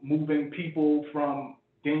know, moving people from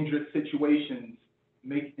dangerous situations,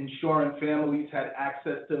 ensuring families had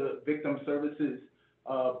access to victim services,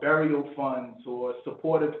 burial funds or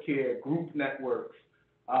supportive care, group networks,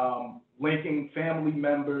 linking family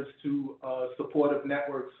members to supportive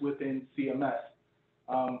networks within CMS.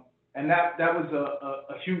 And that was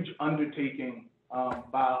a huge undertaking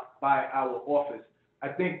by our office. I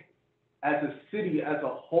think as a city as a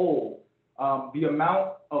whole, the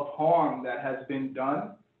amount of harm that has been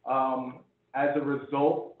done as a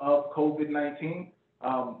result of COVID-19,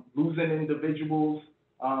 losing individuals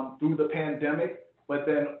through the pandemic, but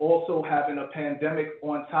then also having a pandemic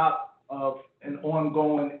on top of an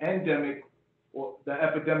ongoing endemic, or the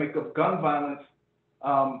epidemic of gun violence,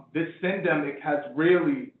 this syndemic has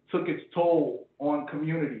really took its toll on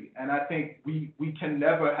community. And I think we can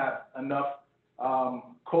never have enough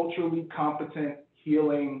culturally competent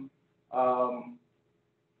healing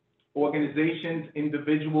organizations,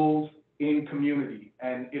 individuals in community.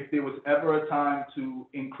 And if there was ever a time to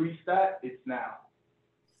increase that, it's now.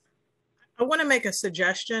 I want to make a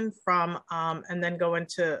suggestion from, and then go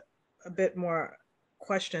into a bit more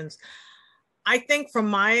questions. I think from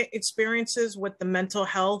my experiences with the mental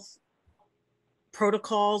health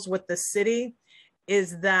protocols with the city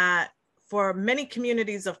is that for many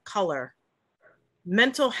communities of color,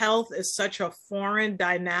 mental health is such a foreign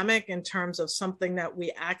dynamic in terms of something that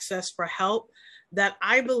we access for help, that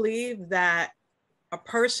I believe that a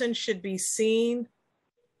person should be seen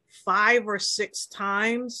 5 or 6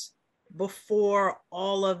 times before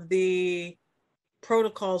all of the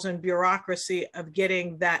protocols and bureaucracy of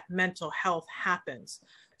getting that mental health happens.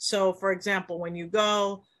 So for example, when you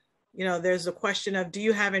go, you know, there's a question of, do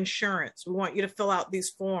you have insurance? We want you to fill out these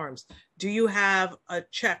forms. Do you have a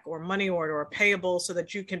check or money order or payable so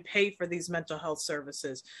that you can pay for these mental health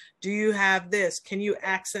services? Do you have this? Can you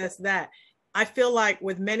access that? I feel like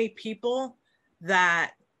with many people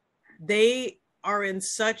that they are in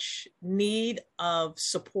such need of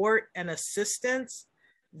support and assistance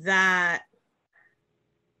that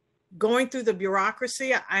going through the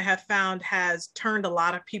bureaucracy, I have found, has turned a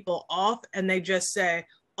lot of people off, and they just say,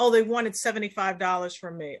 oh, they wanted $75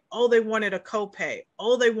 from me. Oh, they wanted a copay.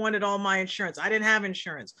 Oh, they wanted all my insurance. I didn't have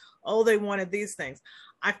insurance. Oh, they wanted these things.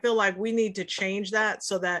 I feel like we need to change that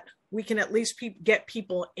so that we can at least get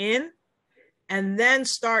people in, and then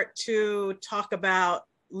start to talk about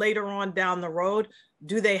later on down the road,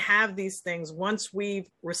 do they have these things once we've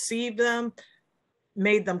received them,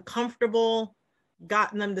 made them comfortable,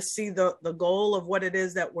 gotten them to see the goal of what it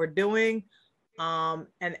is that we're doing,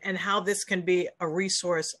 and how this can be a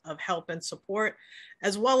resource of help and support,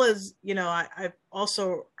 as well as, you know, I've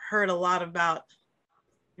also heard a lot about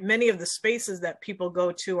many of the spaces that people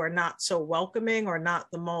go to are not so welcoming or not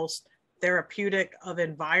the most therapeutic of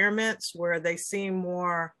environments, where they seem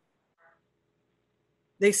more,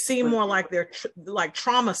 they seem more like they're like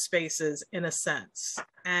trauma spaces in a sense.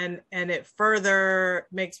 And it further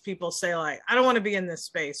makes people say like, I don't want to be in this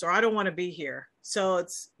space, or I don't want to be here. So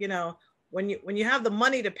it's, you know, when you have the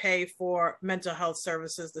money to pay for mental health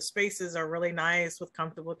services, the spaces are really nice with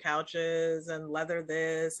comfortable couches and leather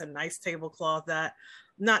this and nice tablecloth that.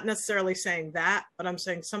 Not necessarily saying that, but I'm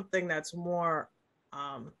saying something that's more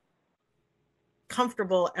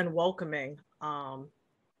comfortable and welcoming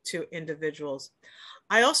to individuals.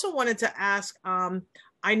 I also wanted to ask,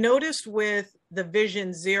 I noticed with the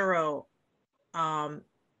Vision Zero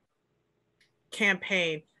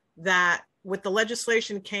campaign that with the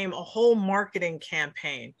legislation came a whole marketing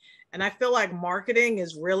campaign. And I feel like marketing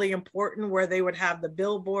is really important, where they would have the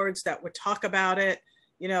billboards that would talk about it.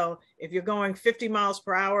 You know, if you're going 50 miles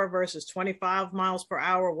per hour versus 25 miles per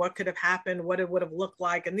hour, what could have happened, what it would have looked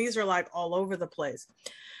like. And these are like all over the place.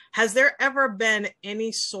 Has there ever been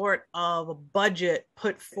any sort of budget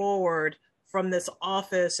put forward from this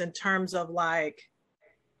office in terms of like,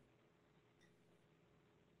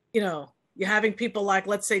 you know, you're having people like,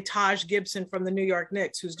 let's say Taj Gibson from the New York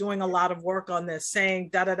Knicks, who's doing a lot of work on this, saying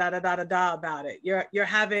da da da da da da da about it. You're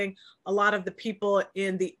having a lot of the people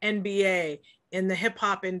in the NBA, in the hip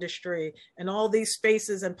hop industry, and all these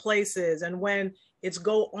spaces and places. And when it's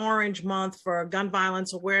Go Orange Month for Gun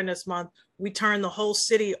Violence Awareness Month, we turn the whole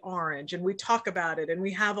city orange and we talk about it. And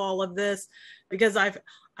we have all of this because I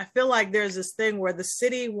feel like there's this thing where the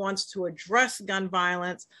city wants to address gun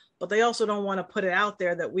violence, but they also don't want to put it out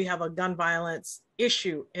there that we have a gun violence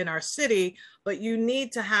issue in our city. But you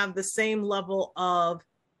need to have the same level of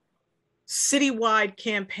citywide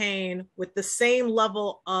campaign with the same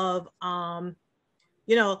level of,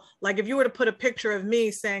 you know, like if you were to put a picture of me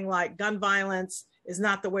saying like gun violence is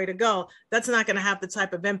not the way to go, that's not going to have the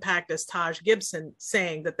type of impact as Taj Gibson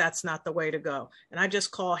saying that that's not the way to go. And I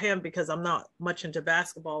just call him because I'm not much into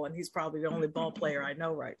basketball and he's probably the only ball player I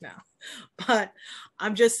know right now. But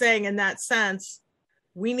I'm just saying in that sense,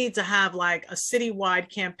 we need to have like a citywide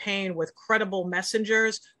campaign with credible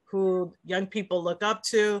messengers who young people look up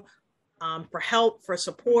to for help, for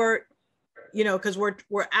support, you know, because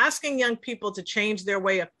we're asking young people to change their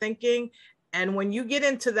way of thinking. And when you get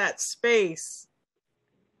into that space,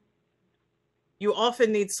 you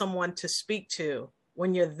often need someone to speak to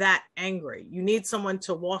when you're that angry. You need someone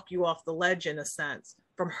to walk you off the ledge, in a sense,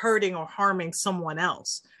 from hurting or harming someone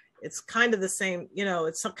else. It's kind of the same, you know,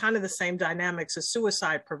 it's kind of the same dynamics as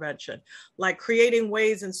suicide prevention, like creating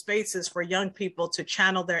ways and spaces for young people to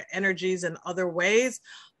channel their energies in other ways,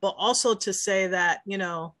 but also to say that, you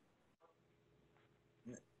know,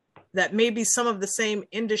 that maybe some of the same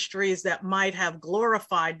industries that might have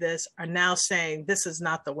glorified this are now saying this is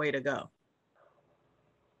not the way to go.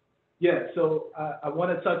 Yeah, so I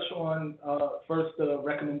want to touch on first the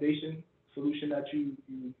recommendation solution that you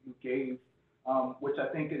gave, which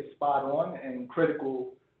I think is spot on and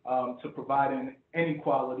critical to providing any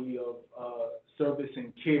quality of service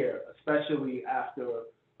and care, especially after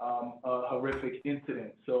a horrific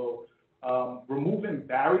incident. So removing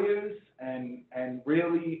barriers and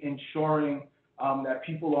really ensuring that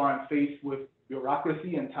people aren't faced with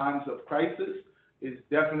bureaucracy in times of crisis is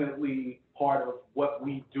definitely part of what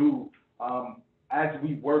we do as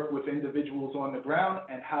we work with individuals on the ground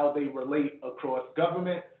and how they relate across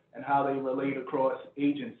government and how they relate across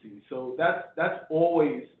agencies. So that's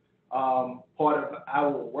always part of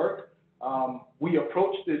our work. We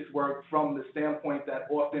approach this work from the standpoint that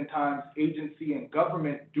oftentimes agency and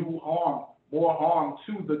government do more harm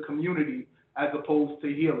to the community as opposed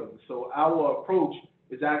to healing. So our approach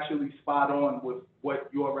is actually spot on with what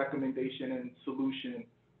your recommendation and solution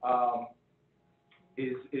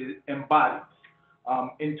is embodies.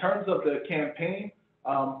 In terms of the campaign,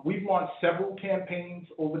 we've launched several campaigns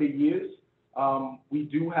over the years. We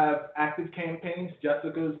do have active campaigns.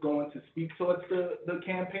 Jessica is going to speak towards the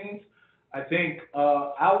campaigns. I think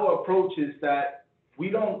our approach is that we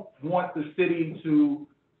don't want the city to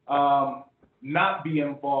not be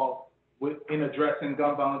involved in addressing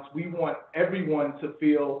gun violence. We want everyone to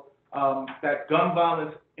feel that gun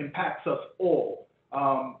violence impacts us all.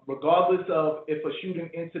 Regardless of if a shooting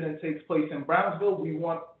incident takes place in Brownsville, we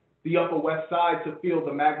want the Upper West Side to feel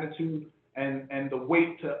the magnitude and the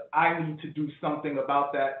weight to, I need to do something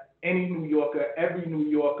about that. Any New Yorker, every New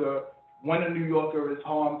Yorker, when a New Yorker is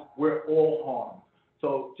harmed, we're all harmed.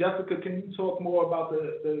 So Jessica, can you talk more about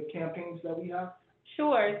the campaigns that we have?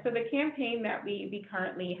 Sure. So the campaign that we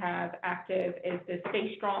currently have active is the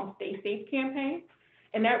Stay Strong, Stay Safe campaign.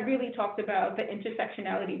 And that really talks about the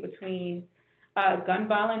intersectionality between gun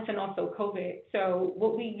violence and also COVID. So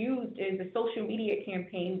what we used is a social media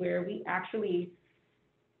campaign where we actually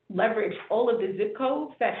leverage all of the zip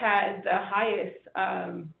codes that has the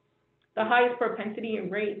highest propensity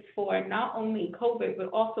and rates for not only COVID, but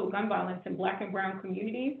also gun violence in Black and brown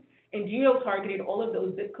communities, and geo-targeted all of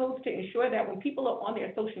those zip codes to ensure that when people are on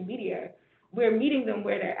their social media, we're meeting them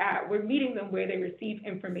where they're at. We're meeting them where they receive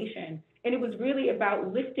information. And it was really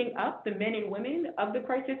about lifting up the men and women of the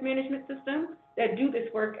crisis management system that do this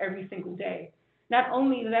work every single day. Not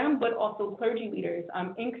only them, but also clergy leaders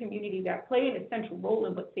in community that play an essential role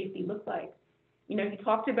in what safety looks like. You know, you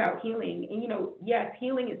talked about healing, and yes,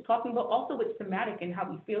 healing is talking, but also it's somatic and how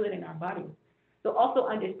we feel it in our bodies. So also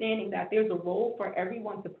understanding that there's a role for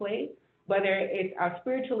everyone to play, whether it's our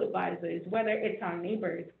spiritual advisors, whether it's our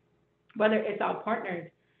neighbors, whether it's our partners,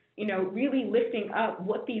 really lifting up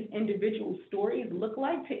what these individual stories look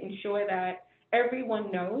like to ensure that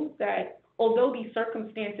everyone knows that although these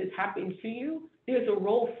circumstances happen to you, there's a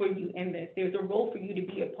role for you in this. There's a role for you to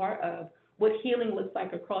be a part of what healing looks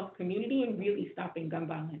like across community and really stopping gun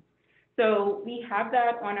violence. So we have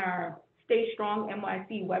that on our Stay Strong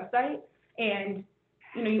NYC website. And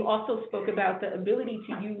you also spoke about the ability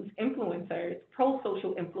to use influencers,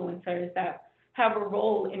 pro-social influencers that have a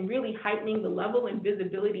role in really heightening the level and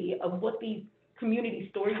visibility of what these community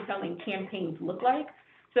storytelling campaigns look like.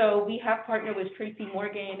 So we have partnered with Tracy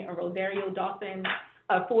Morgan and Rosario Dawson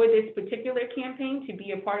for this particular campaign to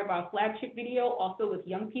be a part of our flagship video, also with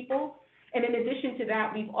young people. And in addition to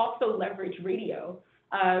that, we've also leveraged radio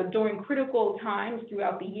during critical times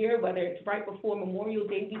throughout the year, whether it's right before Memorial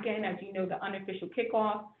Day weekend, as you know, the unofficial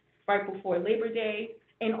kickoff, right before Labor Day,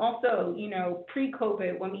 and also,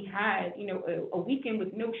 pre-COVID, when we had, a weekend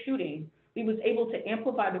with no shooting, we was able to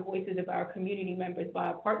amplify the voices of our community members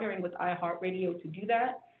by partnering with iHeartRadio to do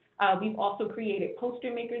that. We've also created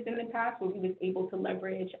poster makers in the past where we was able to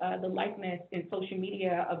leverage the likeness in social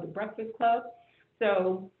media of the Breakfast Club.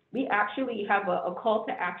 So we actually have a call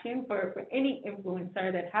to action for any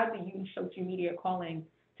influencer that has a huge social media calling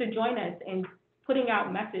to join us in putting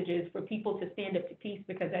out messages for people to stand up to peace,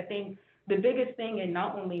 because I think the biggest thing in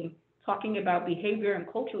not only talking about behavior and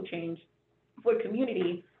cultural change for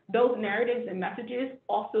community, those narratives and messages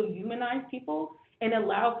also humanize people and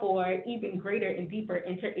allow for even greater and deeper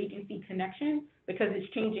interagency connection, because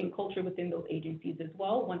it's changing culture within those agencies as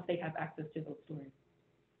well once they have access to those stories.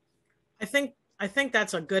 I think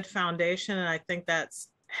that's a good foundation, and I think that's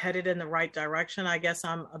headed in the right direction. I guess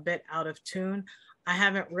I'm a bit out of tune. I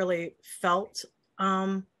haven't really felt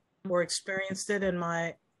or experienced it in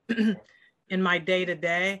my in my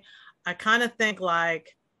day-to-day. I kind of think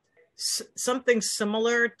like something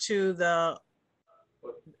similar to the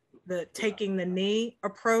taking the knee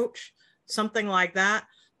approach, something like that.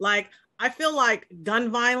 Like, I feel like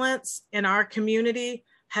gun violence in our community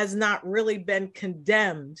has not really been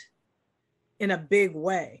condemned in a big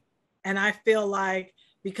way. And I feel like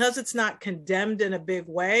because it's not condemned in a big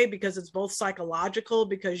way, because it's both psychological,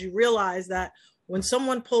 because you realize that when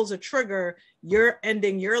someone pulls a trigger, you're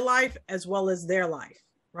ending your life as well as their life,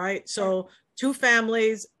 right? So two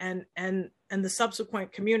families and the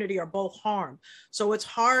subsequent community are both harmed. So it's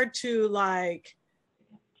hard to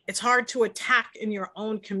attack in your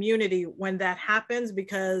own community when that happens,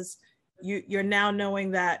 because you're now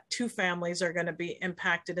knowing that two families are going to be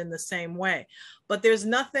impacted in the same way. But there's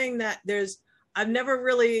nothing that I've never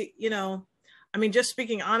really, just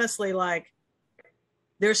speaking honestly, like,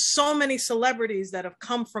 there's so many celebrities that have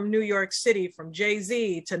come from New York City, from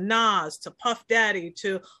Jay-Z to Nas to Puff Daddy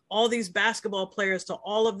to all these basketball players to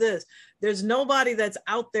all of this. There's nobody that's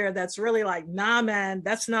out there that's really like, nah, man,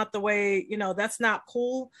 that's not the way, that's not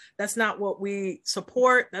cool. That's not what we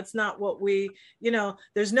support. That's not what we,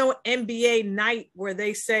 there's no NBA night where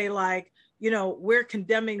they say like, we're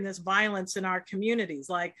condemning this violence in our communities.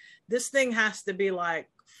 Like, this thing has to be like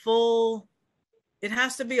it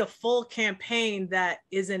has to be a full campaign that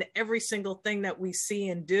is in every single thing that we see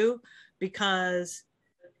and do, because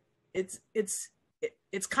it's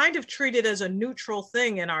kind of treated as a neutral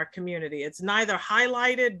thing in our community. It's neither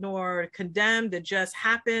highlighted nor condemned. It just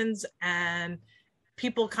happens, and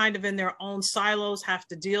people kind of in their own silos have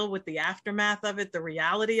to deal with the aftermath of it, the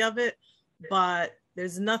reality of it. But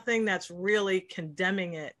there's nothing that's really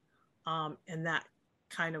condemning it in that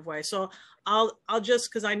kind of way. So I'll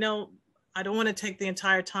just, because I know I don't want to take the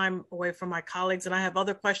entire time away from my colleagues, and I have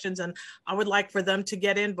other questions, and I would like for them to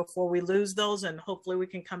get in before we lose those, and hopefully we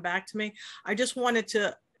can come back to me. I just wanted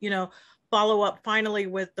to, follow up finally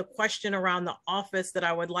with the question around the office that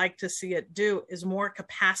I would like to see it do is more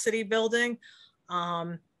capacity building.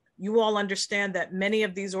 You all understand that many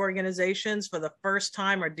of these organizations for the first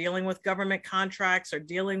time are dealing with government contracts, or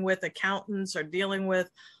dealing with accountants, or dealing with,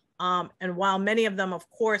 and while many of them, of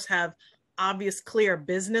course, have obvious, clear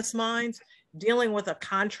business minds. Dealing with a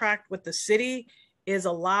contract with the city is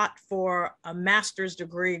a lot for a master's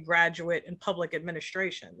degree graduate in public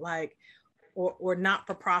administration, like, or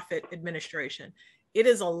not-for-profit administration. It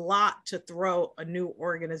is a lot to throw a new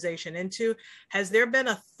organization into. Has there been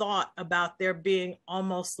a thought about there being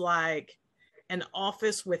almost like an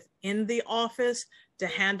office within the office to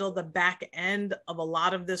handle the back end of a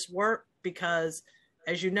lot of this work? Because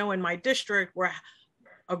as you know, in my district,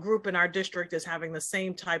 a group in our district is having the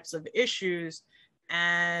same types of issues,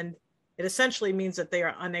 and it essentially means that they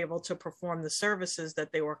are unable to perform the services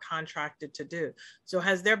that they were contracted to do. So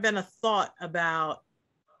has there been a thought about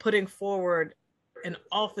putting forward an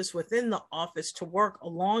office within the office to work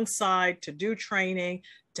alongside, to do training,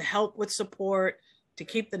 to help with support, to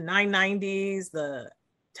keep the 990s, the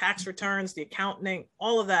tax returns, the accounting,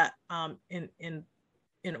 all of that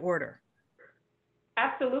in order?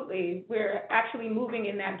 Absolutely. We're actually moving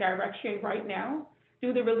in that direction right now.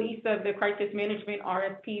 Through the release of the crisis management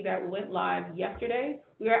RFP that went live yesterday,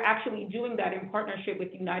 we are actually doing that in partnership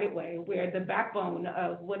with United Way, where the backbone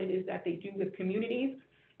of what it is that they do with communities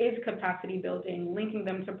is capacity building, linking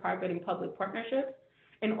them to private and public partnerships,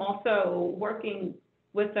 and also working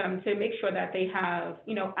with them to make sure that they have,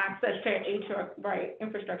 access to HR,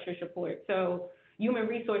 infrastructure support. So human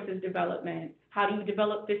resources development, how do you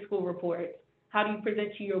develop fiscal reports? How do you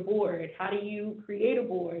present to your board? How do you create a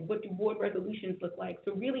board? What do board resolutions look like?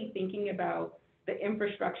 So really thinking about the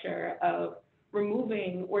infrastructure of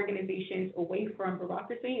removing organizations away from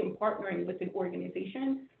bureaucracy and partnering with an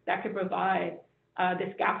organization that could provide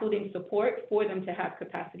the scaffolding support for them to have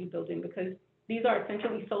capacity building, because these are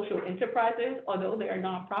essentially social enterprises, although they are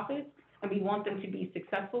nonprofits, and we want them to be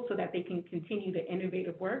successful so that they can continue the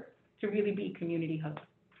innovative work to really be community hubs.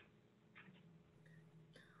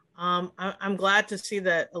 I'm glad to see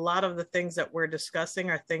that a lot of the things that we're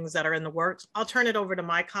discussing are things that are in the works. I'll turn it over to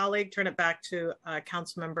my colleague, turn it back to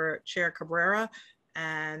Councilmember Chair Cabrera,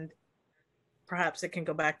 and perhaps it can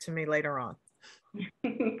go back to me later on.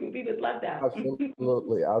 We would love that.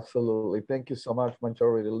 Absolutely, absolutely. Thank you so much,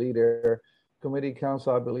 Majority Leader. Committee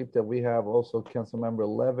Council, I believe that we have also Councilmember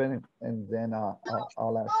Levin, and then I'll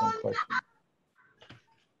ask some questions.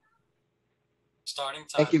 Starting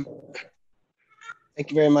time. Thank you. Thank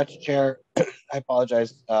you very much, Chair. I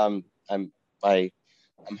apologize. I'm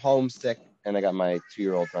homesick and I got my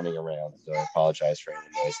 2-year-old running around, so I apologize for any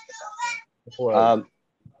noise in the background.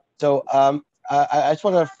 I just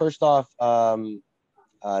want to first off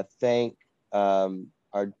thank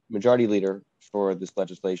our Majority Leader for this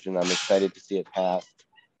legislation. I'm excited to see it passed,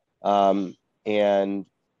 and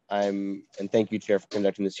thank you, Chair, for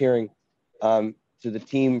conducting this hearing. To the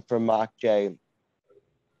team from MOCJ,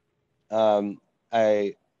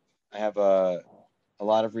 I have a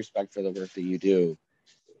lot of respect for the work that you do.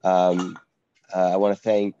 I want to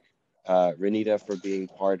thank Renita for being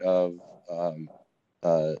part of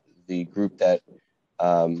the group that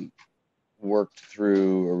worked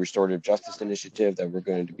through a restorative justice initiative that we're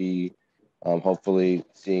going to be hopefully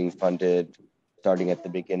seeing funded starting at the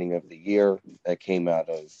beginning of the year. That came out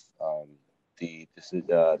of the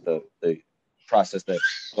process that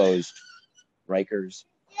closed Rikers.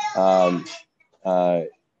 I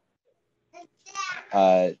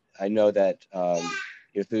know that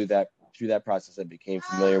through that process, I became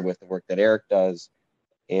familiar with the work that Eric does,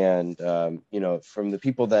 and from the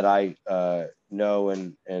people that I know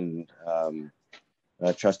and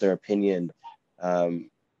trust their opinion,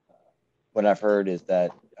 what I've heard is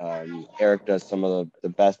that Eric does some of the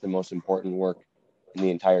best and most important work in the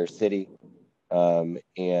entire city, and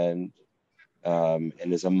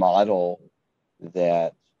is a model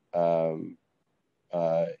that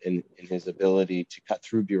in his ability to cut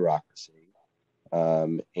through bureaucracy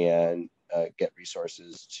and get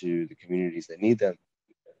resources to the communities that need them,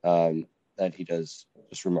 that he does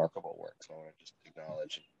just remarkable work. So I want to just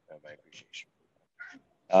acknowledge my appreciation.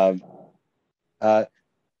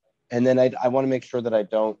 And then I want to make sure that I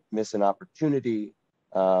don't miss an opportunity,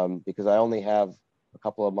 because I only have a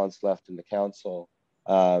couple of months left in the council,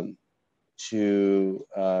 to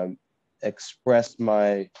express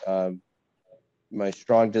my my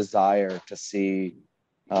strong desire to see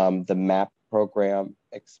the MAP program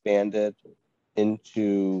expanded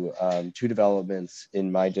into 2 developments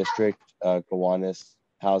in my district, Gowanus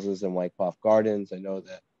Houses and Wyckoff Gardens. I know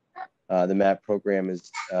that the MAP program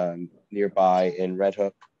is nearby in Red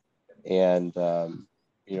Hook, and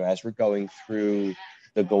as we're going through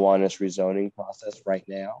the Gowanus rezoning process right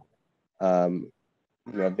now,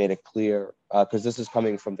 I've made it clear, because this is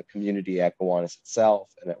coming from the community at Gowanus itself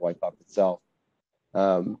and at Wyckoff itself,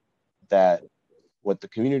 that what the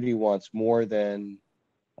community wants more than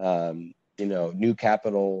new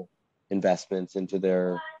capital investments into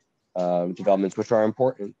their developments, which are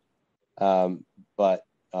important, but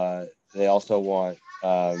they also want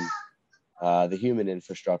the human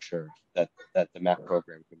infrastructure that the MAP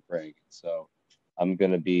program can bring. So I'm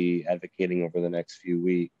going to be advocating over the next few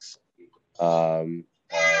weeks to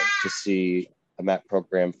see a MAP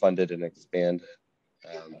program funded and expanded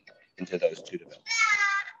into those two developments.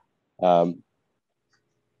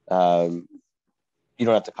 You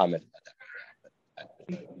don't have to comment about that, but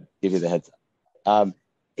I'll give you the heads up.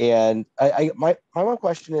 And my one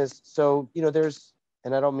question is, so, there's,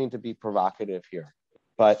 and I don't mean to be provocative here,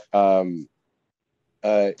 but,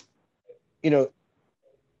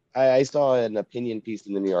 I saw an opinion piece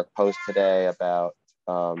in the New York Post today about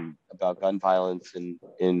gun violence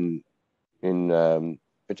in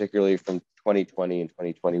particularly from 2020 and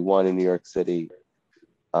 2021 in New York City,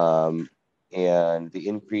 and the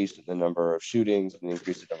increase in the number of shootings and the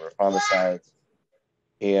increase in the number of homicides,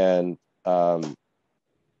 and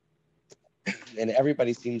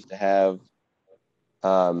everybody seems to have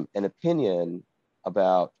an opinion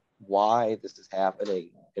about why this is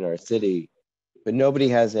happening in our city, but nobody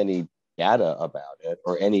has any data about it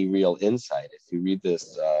or any real insight. If you read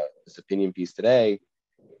this opinion piece today,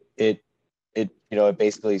 it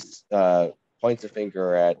basically points a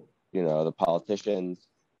finger at the politicians,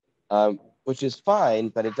 which is fine,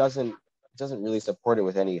 but it doesn't really support it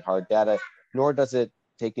with any hard data, nor does it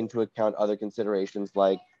take into account other considerations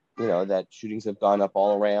like that shootings have gone up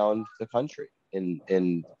all around the country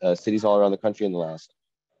in cities all around the country in the last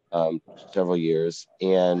several years,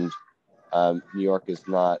 and New York is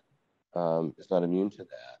not immune to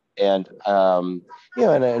that. And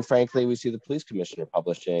and frankly, we see the police commissioner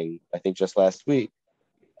publishing, I think just last week,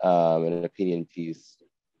 an opinion piece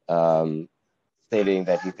stating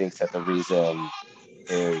that he thinks that the reason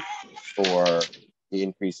is for the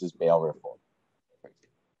increase is bail reform.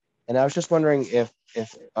 And I was just wondering if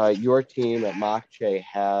your team at MOCCHE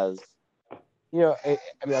has, I'm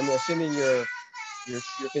assuming you're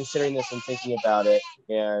considering this and thinking about it,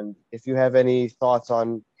 and if you have any thoughts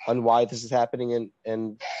on why this is happening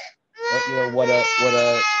and what a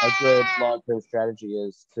good long-term strategy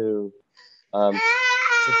is to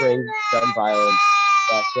bring gun violence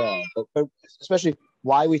back down, but especially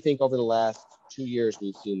why we think over the last 2 years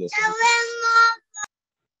we've seen this.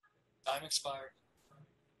 Time expired.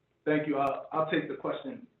 Thank you. I'll take the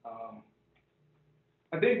question.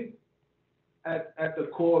 I think at the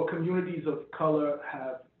core, communities of color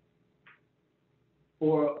have,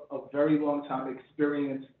 for a very long time,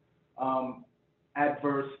 experienced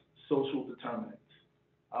adverse social determinants.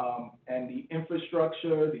 And the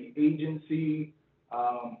infrastructure, the agency,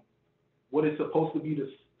 what is supposed to be the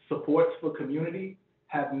supports for community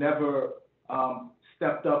have never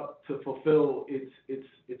stepped up to fulfill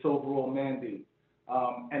its overall mandate.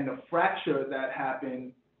 And the fracture that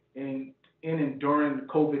happened in and during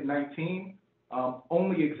COVID-19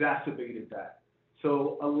 only exacerbated that.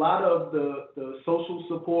 So a lot of the social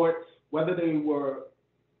supports, whether they were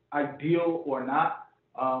ideal or not,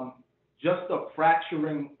 just a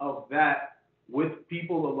fracturing of that with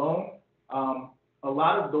people alone, a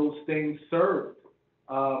lot of those things served,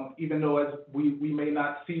 even though as we may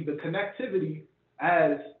not see the connectivity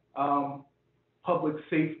as public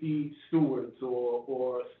safety stewards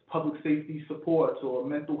or public safety supports or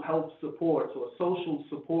mental health supports or social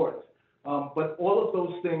supports. But all of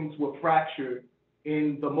those things were fractured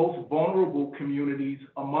in the most vulnerable communities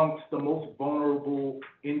amongst the most vulnerable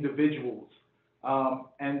individuals.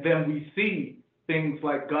 And then we see things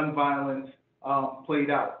like gun violence played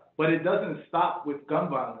out. But it doesn't stop with gun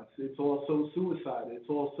violence. It's also suicide. It's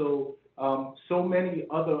also so many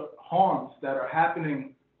other harms that are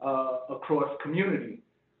happening across community.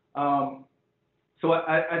 So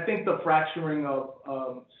I think the fracturing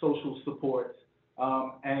of social supports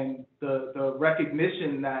and the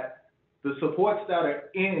recognition that the supports that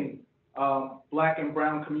are in Black and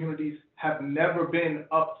brown communities have never been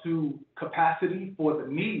up to capacity for the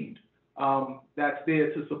need that's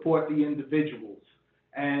there to support the individuals.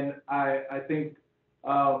 And I think,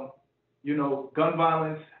 gun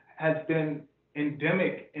violence has been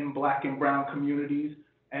endemic in Black and brown communities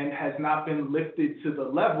and has not been lifted to the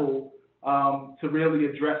level to really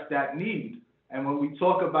address that need. And when we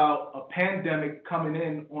talk about a pandemic coming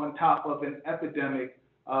in on top of an epidemic,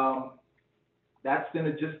 that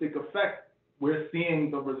synergistic effect, we're seeing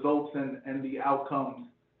the results and the outcomes,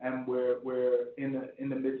 and we're in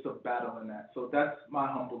the midst of battling that. So that's my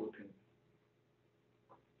humble opinion.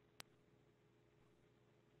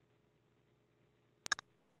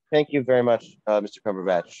 Thank you very much, Mr.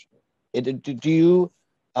 Cumberbatch. Do you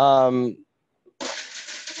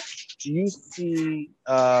do you see,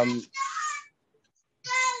 sorry,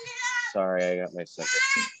 I got my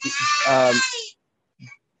second.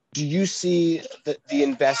 Do you see the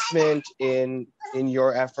investment in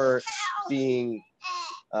your effort being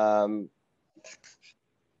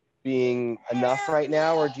enough right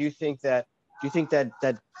now, or do you think that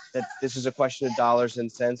this is a question of dollars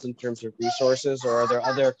and cents in terms of resources, or are there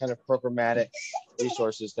other kind of programmatic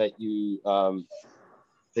resources that you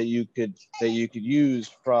could use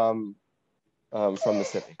from the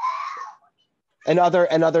city, and other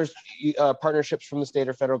partnerships from the state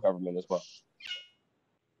or federal government as well?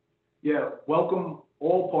 Yeah, welcome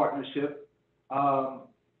all partnership.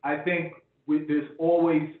 I think there's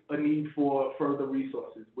always a need for further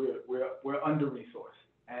resources. We're under-resourced,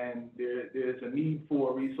 and there's a need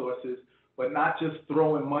for resources, but not just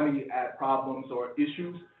throwing money at problems or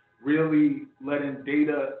issues, really letting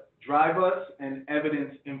data drive us and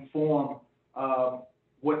evidence inform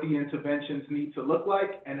what the interventions need to look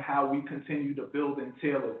like and how we continue to build and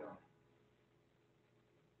tailor them.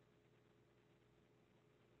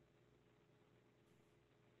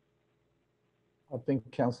 I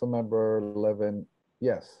think Councilmember Levin,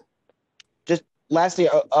 yes. Just lastly,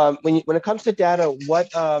 when it comes to data,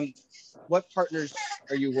 what partners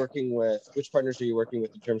are you working with? Which partners are you working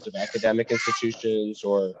with in terms of academic institutions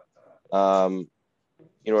or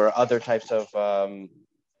or other types of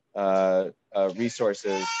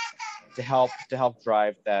resources to help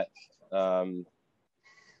drive that the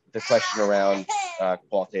question around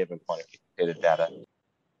qualitative and quantitative data?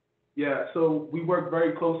 Yeah, so we work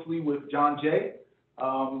very closely with John Jay.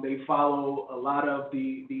 They follow a lot of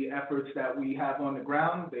the efforts that we have on the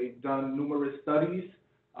ground. They've done numerous studies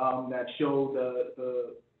that show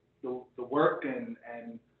the work and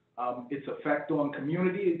its effect on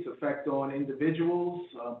community, its effect on individuals,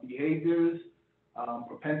 behaviors,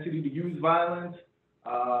 propensity to use violence,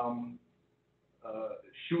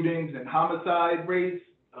 shootings and homicide rates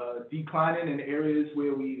declining in areas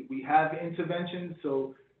where we have interventions.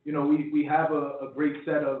 So, we have a great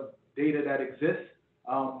set of data that exists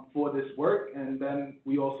for this work. And then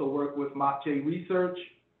we also work with MOCJ Research.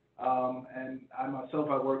 And I myself,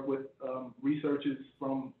 I work with researchers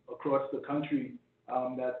from across the country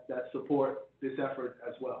that support this effort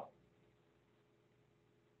as well.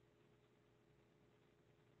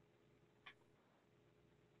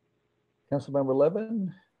 Councilmember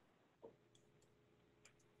Levin?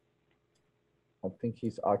 I think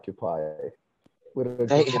he's occupied.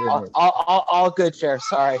 All good, Chair.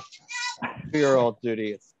 Sorry. 2-year-old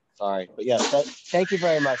duty. Sorry. But yes, thank you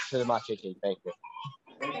very much to the MOCJ team. Thank you.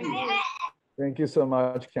 Thank you so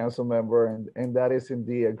much, Councilmember. And that is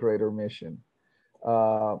indeed a greater mission.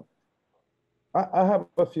 I have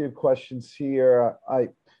a few questions here. I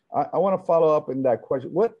want to follow up in that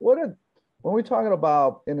question. When we're talking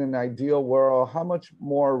about in an ideal world, how much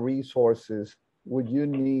more resources would you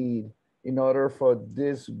need in order for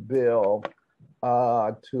this bill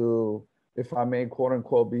to, if I may, quote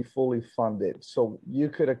unquote, be fully funded so you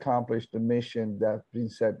could accomplish the mission that's been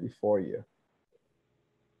set before you?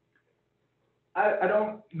 I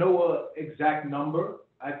don't know an exact number.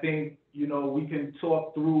 I think, we can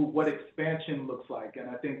talk through what expansion looks like. And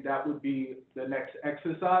I think that would be the next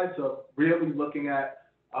exercise of really looking at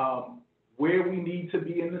where we need to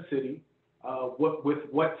be in the city, with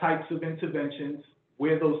what types of interventions,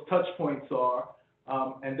 where those touch points are,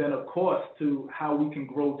 and then of course to how we can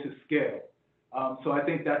grow to scale. So I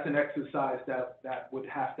think that's an exercise that would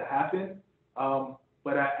have to happen.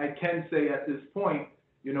 But I can say at this point,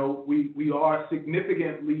 we are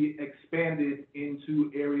significantly expanded into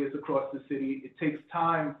areas across the city. It takes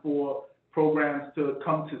time for programs to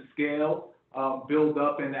come to scale, build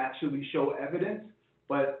up and actually show evidence.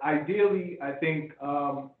 But ideally, I think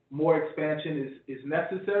more expansion is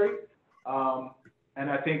necessary. And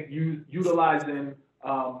I think utilizing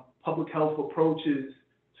public health approaches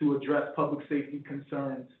to address public safety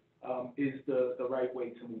concerns is the right way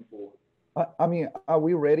to move forward. I mean, are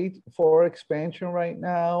we ready for expansion right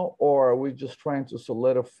now, or are we just trying to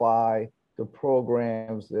solidify the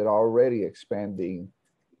programs that are already expanding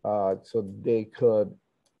so they could,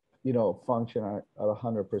 function at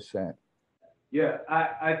 100%? Yeah,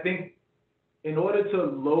 I think in order to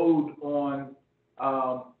load on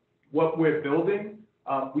what we're building,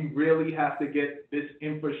 we really have to get this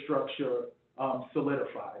infrastructure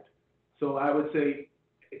solidified. So I would say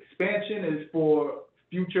expansion is for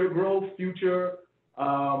future growth, future,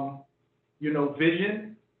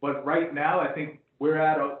 vision. But right now, I think we're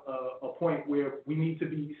at a point where we need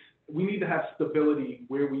to have stability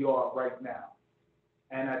where we are right now.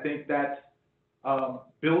 And I think that's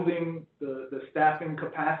building the staffing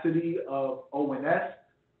capacity of ONS,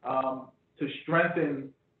 to strengthen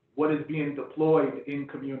what is being deployed in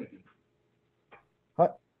community.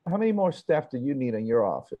 How many more staff do you need in your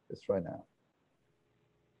office right now?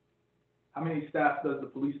 How many staff does the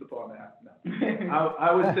police department have now?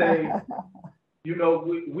 I would say, you know,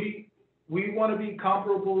 we want to be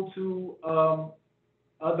comparable to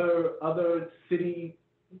other city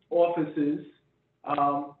offices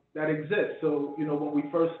that exist. So, you know, when we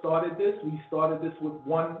first started this, we started this with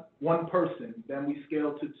one person, then we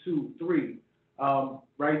scaled to 2, 3.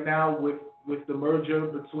 Right now, with the merger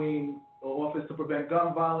between the Office to Prevent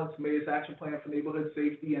Gun Violence, Mayor's Action Plan for Neighborhood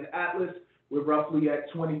Safety, and Atlas, we're roughly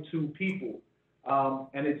at 22 people.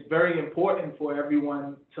 And it's very important for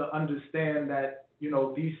everyone to understand that, you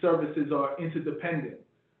know, these services are interdependent.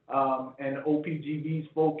 And OPGV's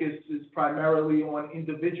focus is primarily on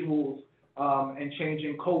individuals and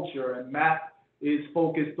changing culture. And MAP is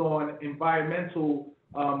focused on environmental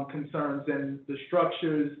concerns and the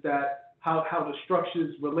structures how the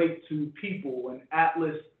structures relate to people, and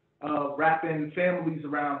Atlas wrapping families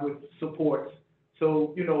around with supports.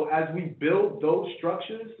 So, you know, as we build those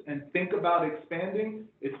structures and think about expanding,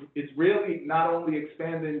 it's really not only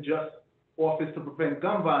expanding just Office to Prevent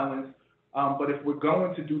Gun Violence, but if we're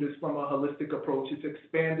going to do this from a holistic approach, it's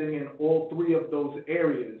expanding in all 3 of those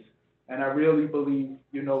areas. And I really believe,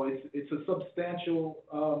 you know, it's a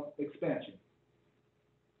substantial expansion.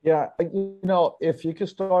 Yeah, you know, if you could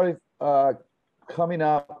start coming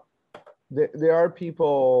up, there are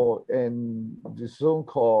people in the Zoom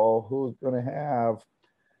call who's going to have,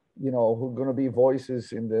 you know, who are going to be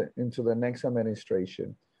voices into the next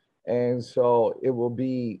administration. And so it will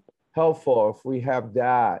be helpful if we have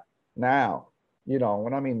that now, you know,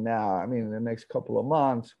 when I mean now, I mean in the next couple of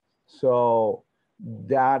months. So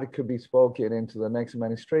that could be spoken into the next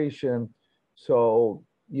administration. So,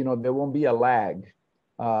 you know, there won't be a lag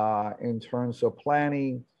in terms of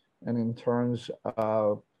planning and in terms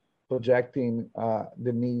of projecting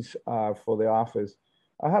the needs for the office.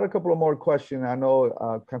 I had a couple of more questions. I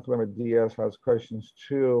know Councilmember Diaz has questions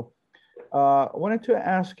too. I wanted to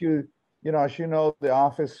ask you, you know, as you know, the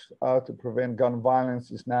Office to Prevent Gun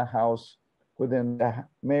Violence is now housed within the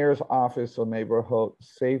Mayor's Office of Neighborhood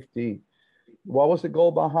Safety. What was the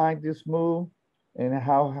goal behind this move, and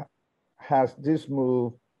how has this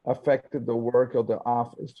move affected the work of the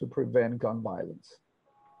Office to Prevent Gun Violence?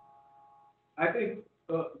 I think,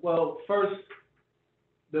 well, first,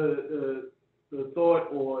 the thought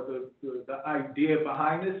or the idea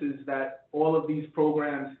behind this is that all of these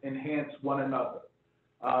programs enhance one another.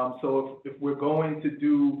 So if we're going to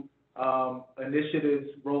do initiatives,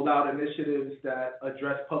 roll out initiatives that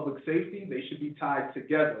address public safety, they should be tied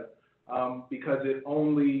together because it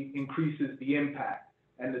only increases the impact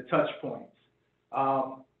and the touch points.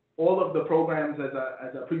 All of the programs, as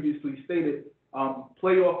I previously stated,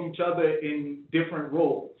 play off each other in different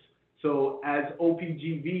roles. So as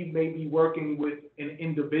OPGV may be working with an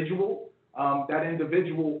individual, that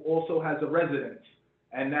individual also has a residence,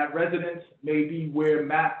 and that residence may be where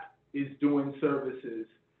MAP is doing services.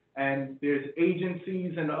 And there's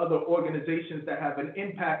agencies and other organizations that have an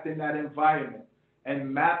impact in that environment.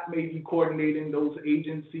 And MAP may be coordinating those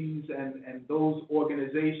agencies and those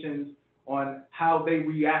organizations on how they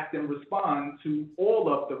react and respond to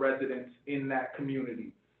all of the residents in that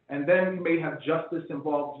community. And then we may have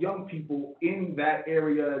justice-involved young people in that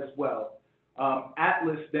area as well.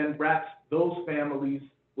 Atlas then wraps those families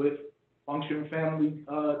with functional family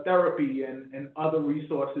therapy and other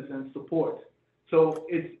resources and supports. So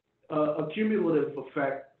it's a cumulative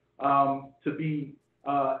effect to be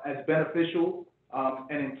as beneficial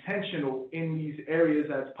and intentional in these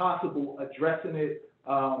areas as possible, addressing it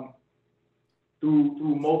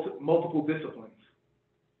through multiple disciplines.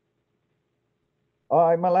 All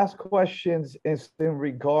right, my last question is in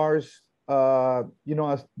regards, you know,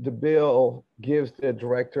 as the bill gives the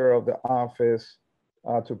director of the Office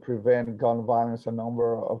to Prevent Gun Violence a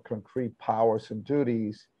number of concrete powers and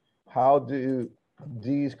duties, how do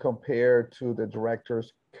these compare to the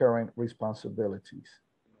director's current responsibilities?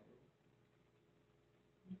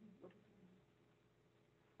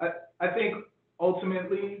 I think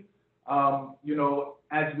ultimately, you know,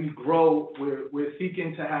 as we grow, we're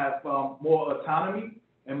seeking to have more autonomy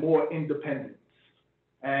and more independence.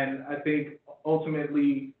 And I think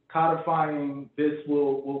ultimately codifying this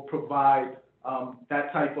will provide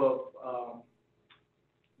that type of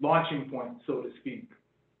launching point, so to speak,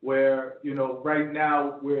 where, you know, right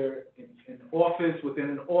now we're in office, within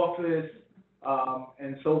an office,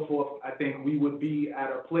 and so forth. I think we would be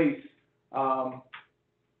at a place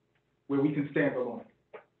where we can stand alone.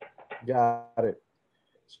 Got it.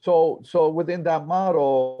 So within that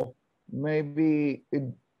model, maybe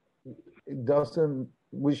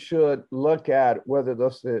we should look at whether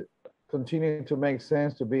does it continue to make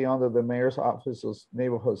sense to be under the mayor's office of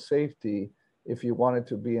neighborhood safety. If you want it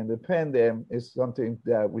to be independent, it's something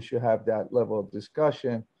that we should have that level of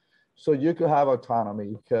discussion so you could have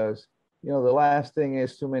autonomy, because the last thing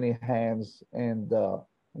is too many hands in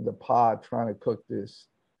the pot trying to cook this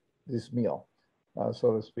meal,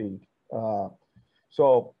 so to speak.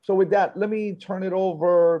 So with that, let me turn it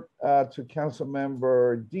over to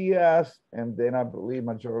Councilmember Diaz, and then I believe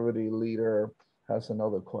Majority Leader has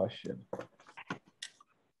another question.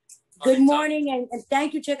 Good morning, and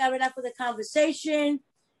thank you, Chair Cabrera, for the conversation.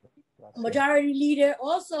 Majority Leader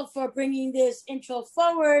also for bringing this intro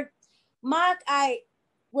forward. Mark,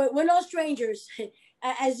 we're no strangers.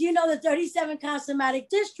 As you know, the 37 Councilmatic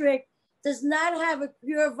District does not have a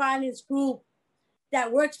pure violence group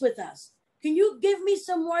that works with us. Can you give me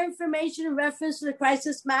some more information in reference to the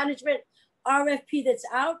crisis management RFP that's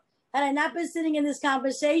out? Had I not been sitting in this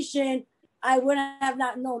conversation, I would have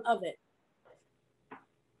not known of it.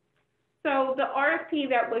 So the RFP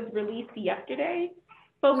that was released yesterday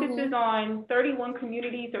focuses on 31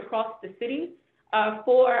 communities across the city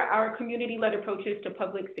for our community-led approaches to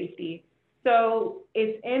public safety. So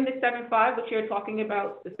it's in the 7-5, which you're talking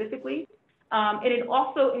about specifically. And it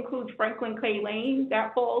also includes Franklin Clay Lane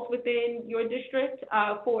that falls within your district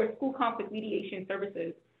for school conflict mediation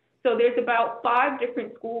services. So there's about 5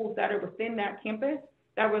 different schools that are within that campus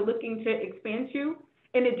that we're looking to expand to,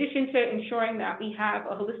 in addition to ensuring that we have a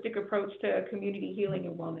holistic approach to community healing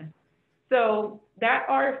and wellness. So that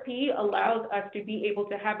RFP allows us to be able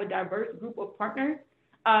to have a diverse group of partners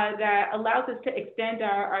that allows us to extend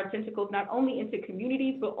our tentacles not only into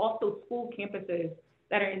communities, but also school campuses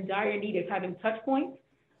that are in dire need of having touch points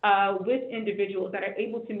with individuals that are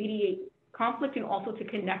able to mediate conflict and also to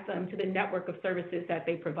connect them to the network of services that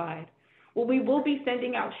they provide. What we will be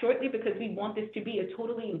sending out shortly, because we want this to be a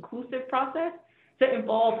totally inclusive process to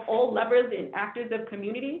involve all levers and actors of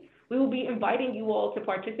community, we will be inviting you all to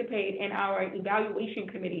participate in our evaluation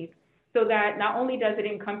committees so that not only does it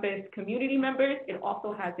encompass community members, it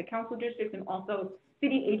also has the council districts and also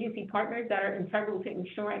city agency partners that are integral to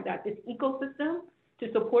ensuring that this ecosystem to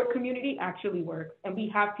support community actually works. And we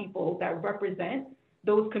have people that represent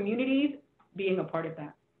those communities being a part of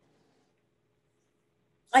that.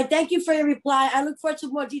 I thank you for your reply. I look forward to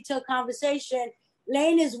more detailed conversation.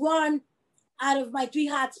 Lane is one out of my 3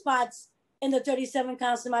 hotspots in the 37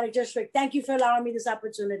 Councilmatic District. Thank you for allowing me this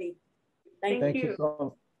opportunity. Thank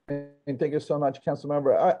you. And thank you so much,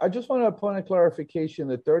 Councilmember. I just want to point a clarification.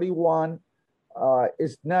 The 31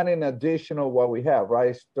 is not in addition to what we have, right?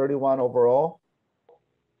 It's 31 overall.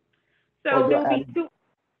 So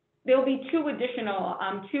there'll be 2 additional,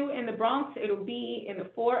 2 in the Bronx. It'll be in the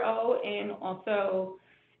 4-0 and also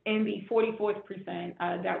in the 44th precinct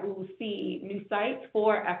that we will see new sites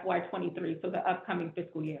for FY23, so the upcoming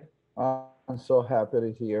fiscal year. I'm so happy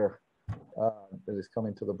to hear that it's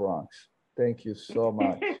coming to the Bronx. Thank you so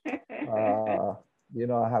much.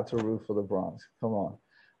 I have to root for the Bronx. Come on.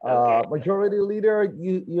 Okay. Majority Leader,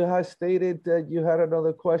 you had stated that you had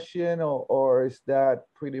another question, or is that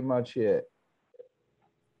pretty much it?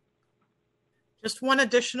 Just one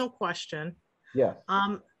additional question. Yeah.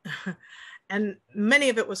 And many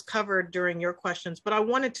of it was covered during your questions, but I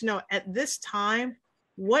wanted to know at this time,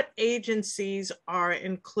 what agencies are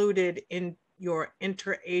included in your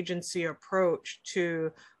interagency approach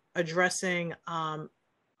to addressing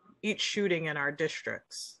each shooting in our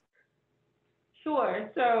districts? Sure.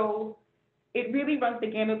 So it really runs the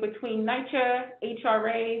gamut between NYCHA,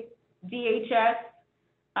 HRA, DHS,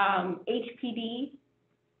 HPD,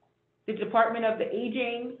 the Department of the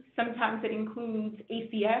Aging. Sometimes it includes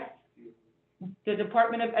ACS, the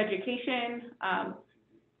Department of Education,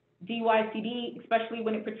 DYCD, especially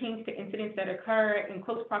when it pertains to incidents that occur in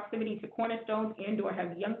close proximity to cornerstones and or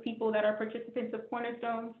have young people that are participants of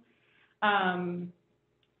cornerstones, and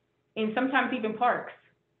sometimes even parks.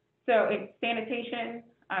 So it's sanitation.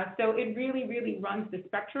 So it really, really runs the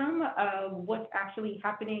spectrum of what's actually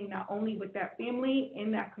happening, not only with that family,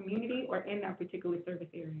 in that community, or in that particular service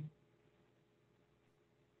area.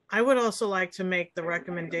 I would also like to make the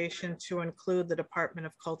recommendation to include the Department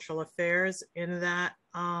of Cultural Affairs in that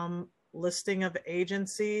listing of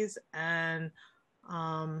agencies. And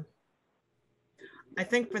I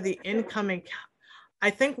think for the incoming, I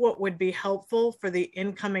think what would be helpful for the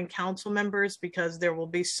incoming council members, because there will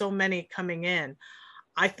be so many coming in,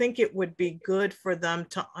 I think it would be good for them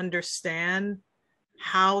to understand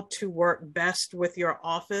how to work best with your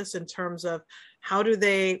office in terms of how do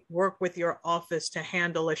they work with your office to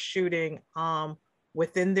handle a shooting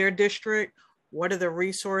within their district? What are the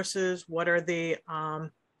resources? What are the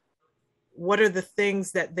what are the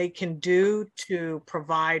things that they can do to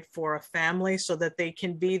provide for a family so that they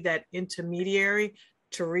can be that intermediary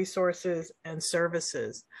to resources and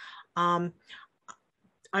services. I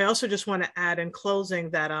also just want to add in closing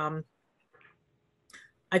that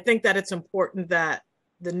I think that it's important that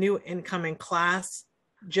the new incoming class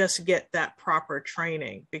just get that proper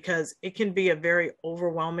training, because it can be a very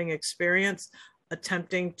overwhelming experience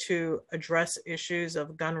attempting to address issues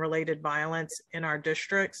of gun-related violence in our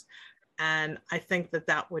districts. And I think that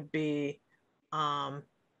that would be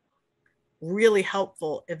really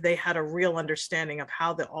helpful if they had a real understanding of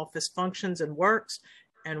how the office functions and works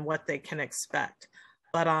and what they can expect.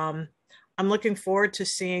 But I'm looking forward to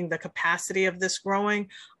seeing the capacity of this growing.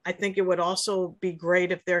 I think it would also be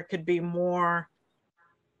great if there could be more,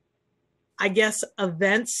 I guess,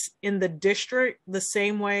 events in the district, the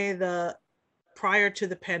same way prior to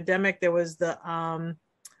the pandemic, there was the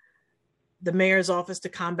Mayor's Office to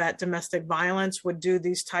Combat Domestic Violence would do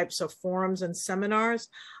these types of forums and seminars.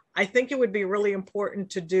 I think it would be really important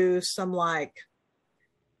to do some, like,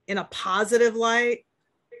 in a positive light,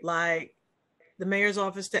 like the Mayor's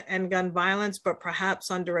Office to End Gun Violence, but perhaps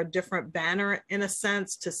under a different banner, in a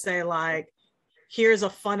sense, to say, like, here's a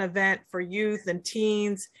fun event for youth and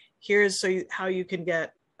teens. Here's how you can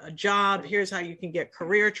get a job. Here's how you can get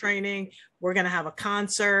career training. We're going to have a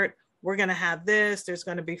concert. We're going to have this. There's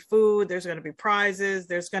going to be food. There's going to be prizes.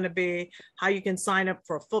 There's going to be how you can sign up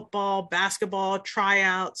for football, basketball,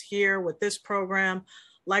 tryouts here with this program.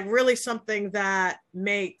 Like, really something that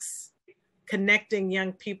makes connecting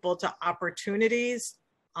young people to opportunities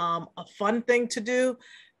a fun thing to do.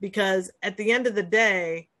 Because at the end of the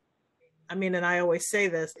day, I mean, and I always say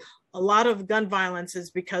this, a lot of gun violence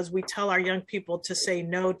is because we tell our young people to say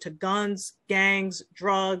no to guns, gangs,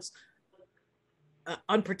 drugs,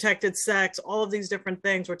 unprotected sex, all of these different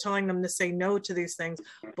things. We're telling them to say no to these things,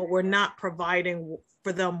 but we're not providing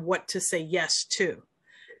for them what to say yes to.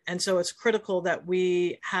 And so it's critical that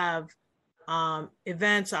we have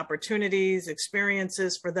events, opportunities,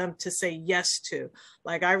 experiences for them to say yes to.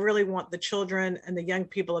 Like, I really want the children and the young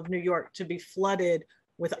people of New York to be flooded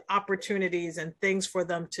with opportunities and things for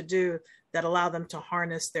them to do that allow them to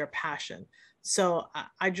harness their passion. So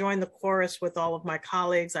I join the chorus with all of my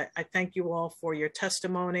colleagues. I thank you all for your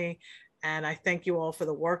testimony, and I thank you all for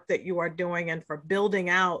the work that you are doing and for building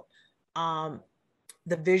out the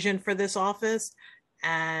vision for this office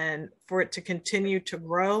and for it to continue to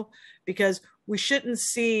grow, because we shouldn't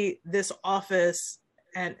see this office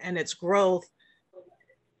and its growth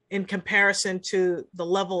in comparison to the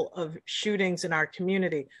level of shootings in our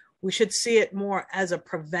community. We should see it more as a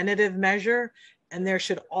preventative measure, and there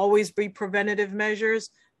should always be preventative measures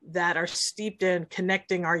that are steeped in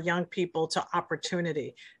connecting our young people to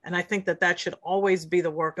opportunity. And I think that that should always be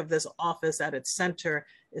the work of this office at its center,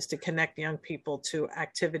 is to connect young people to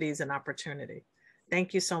activities and opportunity.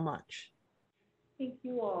 Thank you so much. Thank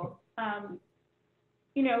you all.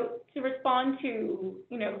 You know, to respond to,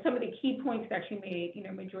 you know, some of the key points that you made, you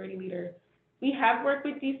know, Majority Leader, we have worked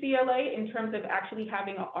with DCLA in terms of actually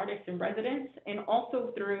having an artist in residence, and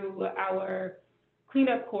also through our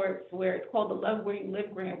cleanup courts, where it's called the Love Where You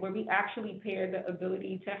Live grant, where we actually pair the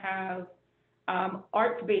ability to have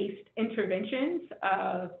arts-based interventions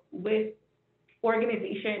with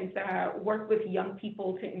organizations that work with young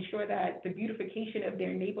people to ensure that the beautification of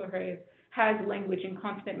their neighborhood has language and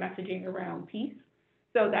constant messaging around peace.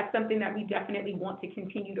 So that's something that we definitely want to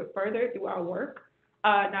continue to further through our work,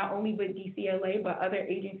 not only with DCLA, but other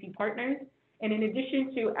agency partners. And in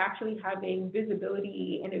addition to actually having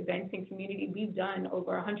visibility in events and community, we've done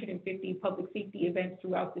over 150 public safety events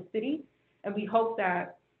throughout the city. And we hope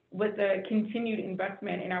that with the continued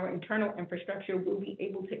investment in our internal infrastructure, we'll be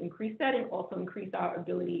able to increase that and also increase our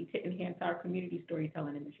ability to enhance our community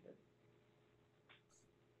storytelling initiatives.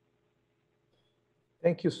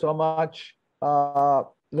 Thank you so much.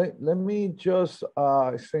 Let me just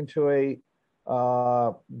accentuate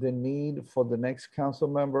the need for the next council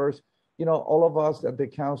members. You know, all of us at the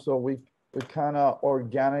council, we kind of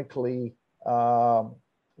organically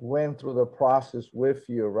went through the process with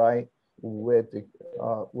you, right? With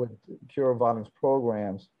Cure Violence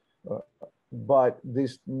programs, but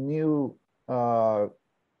this new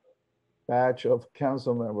batch of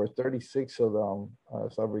council members, 36 of them,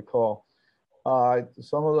 as I recall,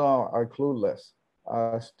 some of them are clueless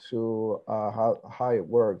as to how it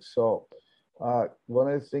works. So one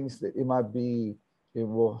of the things that it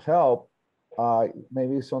will help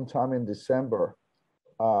maybe sometime in December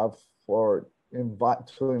to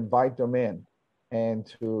invite them in and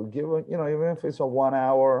to give them, you know, even if it's a 1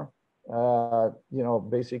 hour, you know,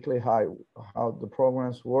 basically how the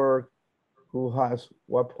programs work, who has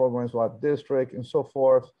what programs, what district, and so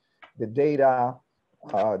forth, the data,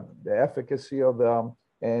 the efficacy of them,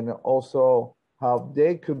 and also how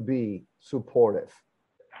they could be supportive,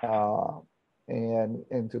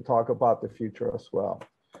 and to talk about the future as well.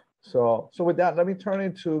 So with that, let me turn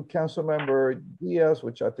it to Councilmember Diaz,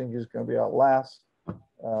 which I think is going to be our last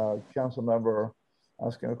council member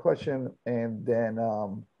asking a question, and then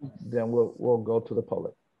we'll go to the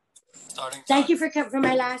public. Thank you for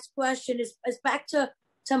my last question. It's back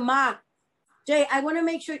to Mark. Jay, I want to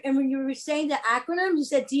make sure, and when you were saying the acronym, you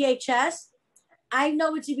said DHS. I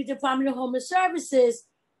know it's the Department of Homeless Services,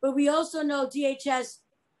 but we also know DHS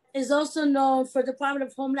is also known for Department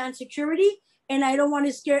of Homeland Security, and I don't want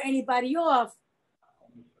to scare anybody off.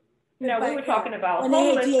 No, we were talking about when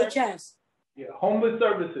they hate DHS. Yeah, homeless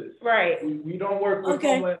services. Right. We don't work with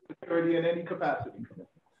Homeland Security in any capacity.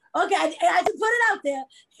 Okay, I can put it out there.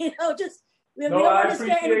 Just we don't want to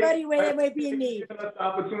scare anybody where they may be in need. Giving us the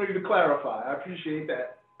opportunity to clarify. I appreciate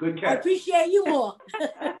that. Good catch. I appreciate you more.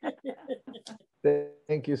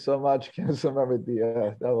 Thank you so much, Councilmember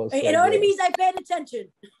Diaz. That was. It only means I paid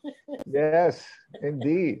attention. Yes,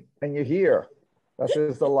 indeed, and you're here. That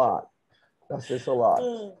says a lot. That says a lot.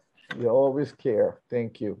 You always care.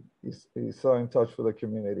 Thank you. He's so in touch with the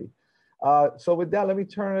community. So with that, let me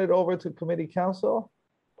turn it over to Committee Council.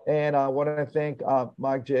 And I want to thank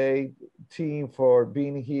Mike J. team for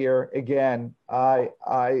being here. Again, I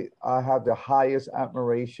have the highest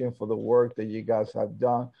admiration for the work that you guys have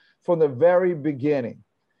done from the very beginning.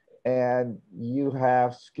 And you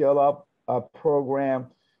have scaled up a program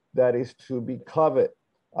that is to be covered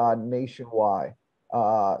nationwide.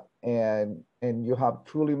 And you have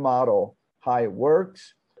truly modeled how it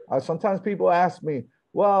works. Sometimes people ask me,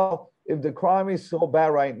 well, if the crime is so bad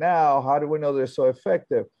right now, how do we know they're so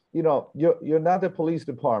effective? You're not the police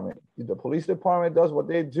department. The police department does what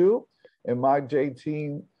they do, and Mike J.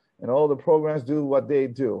 team and all the programs do what they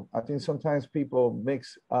do. I think sometimes people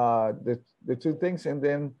mix the two things, and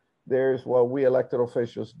then there's what we elected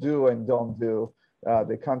officials do and don't do.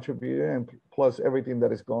 They contribute, and plus everything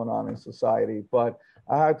that is going on in society. But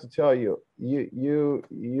I have to tell you,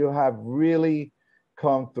 you have really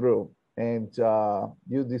come through, and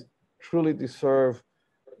you truly deserve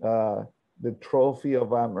the trophy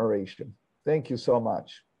of admiration. Thank you so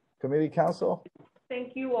much. Committee Council.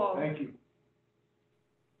 Thank you all. Thank you.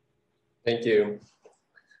 Thank you.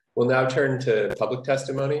 We'll now turn to public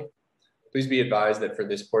testimony. Please be advised that for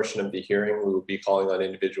this portion of the hearing, we will be calling on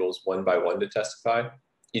individuals one by one to testify.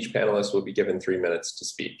 Each panelist will be given 3 minutes to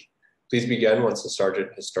speak. Please begin once the sergeant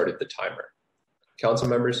has started the timer. Council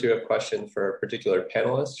members who have questions for a particular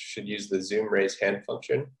panelist should use the Zoom raise hand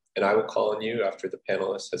function, and I will call on you after the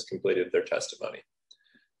panelist has completed their testimony.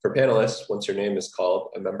 For panelists, once your name is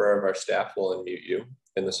called, a member of our staff will unmute you,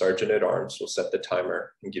 and the sergeant at arms will set the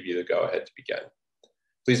timer and give you the go-ahead to begin.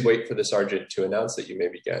 Please wait for the sergeant to announce that you may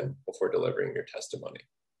begin before delivering your testimony.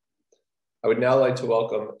 I would now like to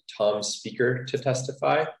welcome Tom Speaker to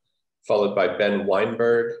testify, followed by Ben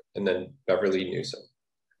Weinberg, and then Beverly Newsom.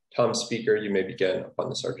 Tom Speaker, you may begin upon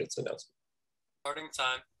the sergeant's announcement. Starting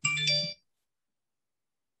time.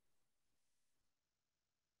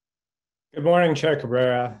 Good morning, Chair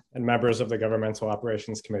Cabrera and members of the Governmental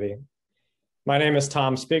Operations Committee. My name is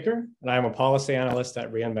Tom Speaker, and I am a policy analyst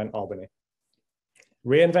at reInvent Albany.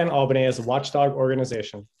 reInvent Albany is a watchdog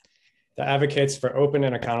organization that advocates for open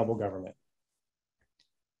and accountable government.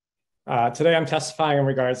 Today, I'm testifying in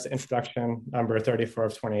regards to introduction number 34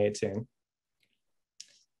 of 2018.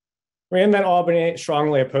 reInvent Albany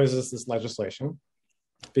strongly opposes this legislation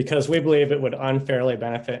because we believe it would unfairly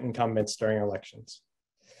benefit incumbents during elections.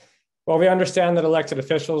 While we understand that elected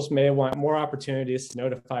officials may want more opportunities to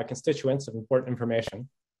notify constituents of important information,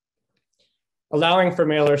 allowing for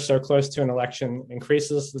mailers so close to an election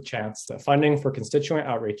increases the chance that funding for constituent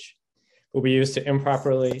outreach will be used to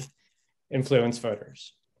improperly influence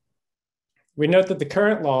voters. We note that the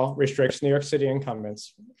current law restricts New York City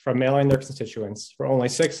incumbents from mailing their constituents for only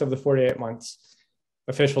 6 of the 48 months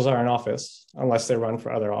officials are in office, unless they run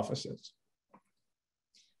for other offices.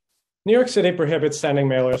 New York City prohibits sending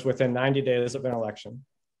mailers within 90 days of an election,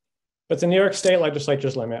 but the New York State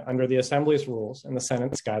Legislature's limit under the Assembly's rules and the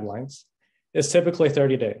Senate's guidelines is typically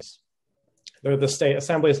 30 days, though the State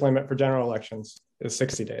Assembly's limit for general elections is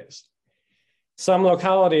 60 days. Some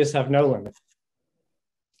localities have no limit.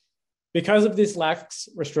 Because of these lax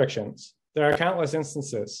restrictions, there are countless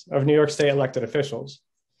instances of New York State elected officials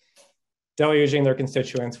deluging their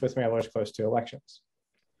constituents with mailers close to elections.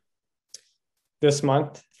 This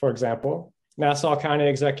month, for example, Nassau County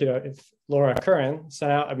Executive Laura Curran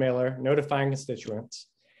sent out a mailer notifying constituents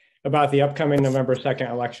about the upcoming November 2nd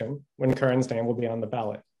election, when Curran's name will be on the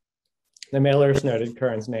ballot. The mailers noted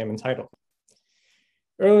Curran's name and title.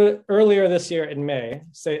 Earlier this year in May,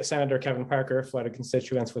 State Senator Kevin Parker flooded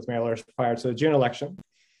constituents with mailers prior to the June election,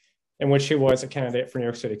 in which he was a candidate for New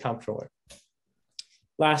York City Comptroller.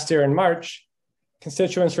 Last year in March,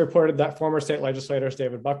 constituents reported that former state legislators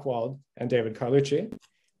David Buchwald and David Carlucci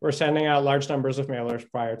were sending out large numbers of mailers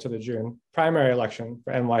prior to the June primary election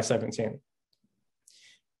for NY17.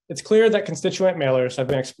 It's clear that constituent mailers have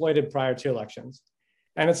been exploited prior to elections,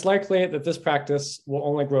 and it's likely that this practice will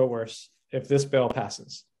only grow worse if this bill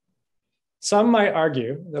passes. Some might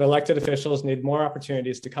argue that elected officials need more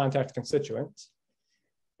opportunities to contact constituents,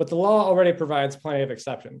 but the law already provides plenty of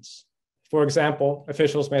exceptions. For example,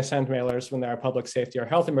 officials may send mailers when there are public safety or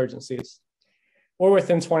health emergencies, or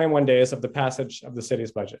within 21 days of the passage of the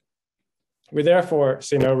city's budget. We therefore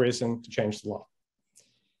see no reason to change the law.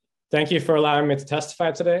 Thank you for allowing me to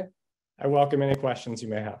testify today. I welcome any questions you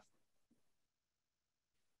may have.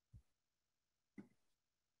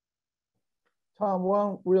 Tom,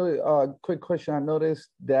 one really quick question. I noticed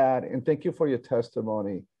that, and thank you for your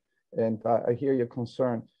testimony, and I hear your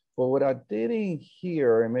concern. But what I didn't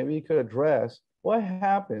hear, and maybe you could address, what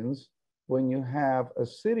happens when you have a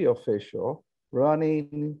city official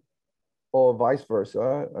running, or vice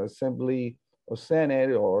versa, Assembly or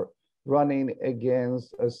Senate, or running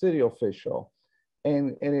against a city official,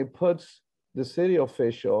 and it puts the city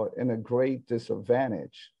official in a great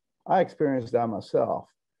disadvantage. I experienced that myself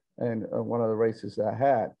in one of the races I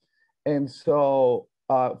had. And so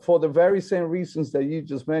for the very same reasons that you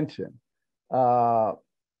just mentioned,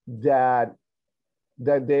 that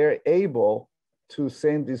they're able to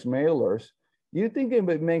send these mailers, you think it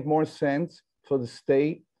would make more sense for the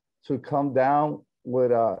state to come down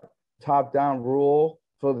with a top-down rule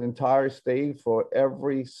for the entire state, for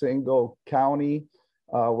every single county,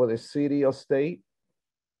 whether city or state?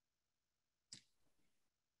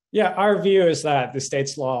 Yeah, our view is that the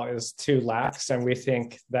state's law is too lax, and we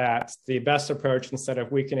think that the best approach, instead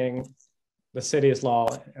of weakening the city's law,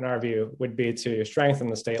 in our view, would be to strengthen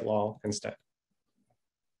the state law instead.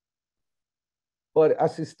 But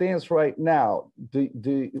as it stands right now,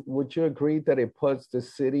 would you agree that it puts the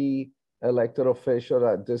city elected official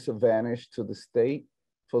at disadvantage to the state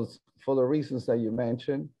for the reasons that you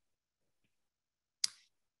mentioned?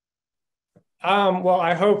 Well,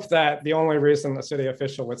 I hope that the only reason the city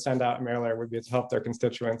official would send out a mailer would be to help their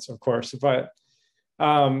constituents, of course. But,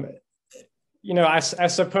 you know, I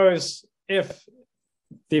suppose if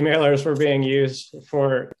the mailers were being used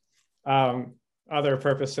for other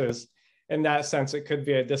purposes, in that sense, it could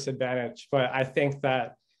be a disadvantage. But I think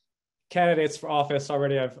that candidates for office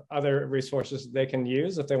already have other resources they can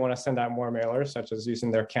use if they want to send out more mailers, such as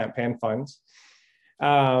using their campaign funds.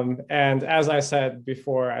 And as I said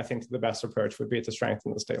before, I think the best approach would be to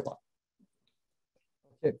strengthen the state law.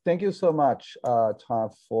 Okay, thank you so much, Tom,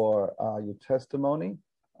 for your testimony.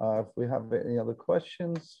 If we have any other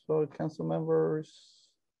questions for council members,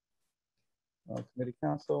 committee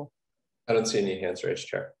council? I don't see any hands raised,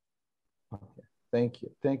 Chair. Okay, thank you.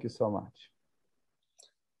 Thank you so much.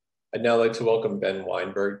 I'd now like to welcome Ben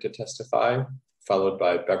Weinberg to testify, followed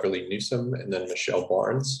by Beverly Newsom and then Michelle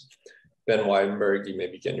Barnes. Ben Weinberg, you may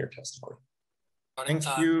begin your testimony. Thank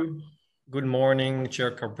you. Good morning,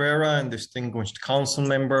 Chair Cabrera and distinguished council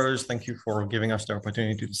members. Thank you for giving us the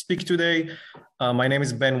opportunity to speak today. My name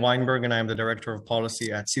is Ben Weinberg and I am the Director of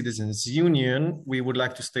Policy at Citizens Union. We would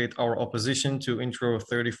like to state our opposition to Intro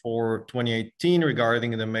 34-2018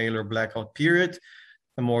 regarding the mailer blackout period.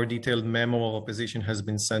 A more detailed memo of opposition has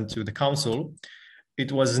been sent to the council.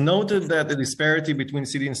 It was noted that the disparity between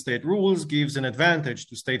city and state rules gives an advantage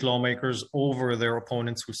to state lawmakers over their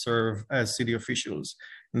opponents who serve as city officials.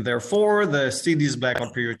 And therefore, the city's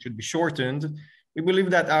blackout period should be shortened. We believe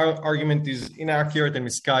that our argument is inaccurate and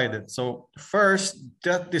misguided. So first,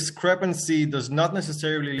 that discrepancy does not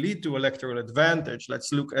necessarily lead to electoral advantage.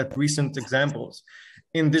 Let's look at recent examples.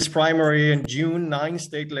 In this primary in June, 9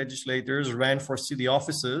 state legislators ran for city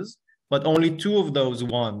offices, but only 2 of those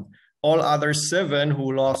won. All other 7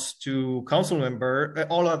 who lost to council members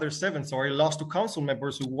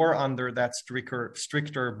who were under that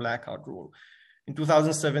stricter blackout rule. In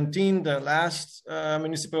 2017, the last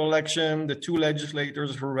municipal election, the 2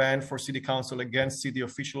 legislators who ran for city council against city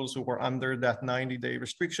officials who were under that 90-day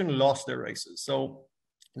restriction lost their races. So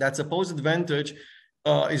that supposed advantage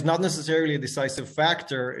is not necessarily a decisive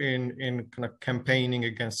factor in kind of campaigning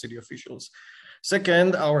against city officials.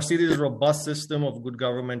 Second, our city's robust system of good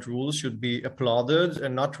government rules should be applauded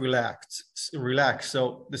and not relaxed.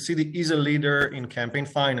 So the city is a leader in campaign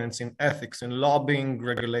finance, in ethics, in lobbying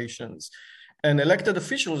regulations. And elected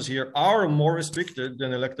officials here are more restricted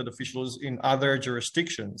than elected officials in other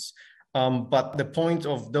jurisdictions. But the point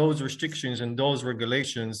of those restrictions and those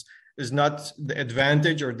regulations is not the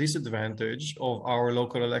advantage or disadvantage of our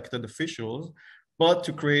local elected officials, but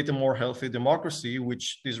to create a more healthy democracy,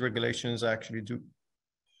 which these regulations actually do.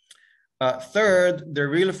 Third, the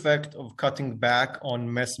real effect of cutting back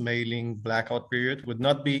on mass mailing blackout period would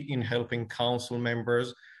not be in helping council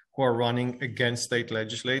members who are running against state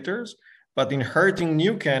legislators, but in hurting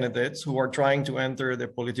new candidates who are trying to enter the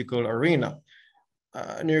political arena.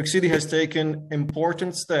 New York City has taken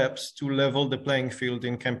important steps to level the playing field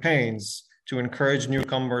in campaigns, to encourage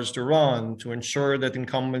newcomers to run, to ensure that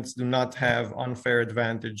incumbents do not have unfair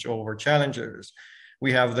advantage over challengers.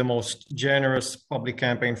 We have the most generous public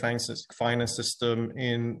campaign finance system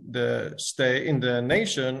in the state, in the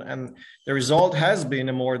nation, and the result has been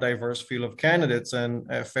a more diverse field of candidates and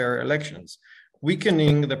fair elections.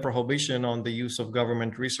 Weakening the prohibition on the use of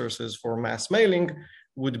government resources for mass mailing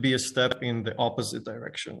would be a step in the opposite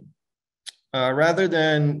direction. Rather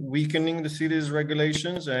than weakening the city's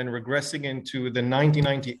regulations and regressing into the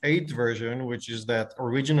 1998 version, which is that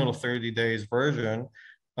original 30 days version,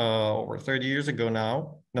 or 30 years ago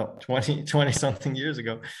now, no, 20 something years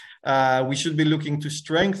ago, we should be looking to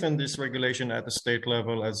strengthen this regulation at the state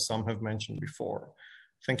level, as some have mentioned before.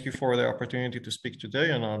 Thank you for the opportunity to speak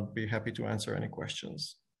today, and I'll be happy to answer any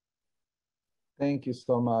questions. Thank you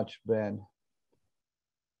so much, Ben.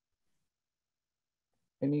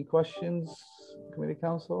 Any questions, Committee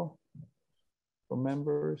Council, from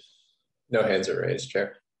members? No hands are raised,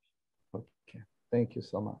 Chair. Okay, thank you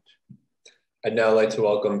so much. I'd now like to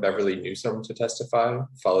welcome Beverly Newsom to testify,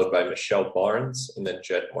 followed by Michelle Barnes and then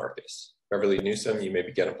Jed Marcus. Beverly Newsom, you may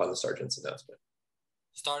begin upon the sergeant's announcement.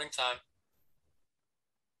 Starting time.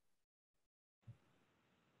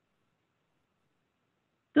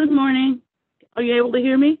 Good morning. Are you able to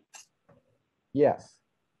hear me? Yes.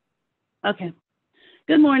 Okay.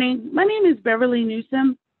 Good morning. My name is Beverly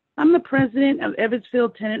Newsom. I'm the president of Evansville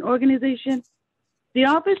Tenant Organization. The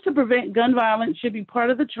Office to Prevent Gun Violence should be part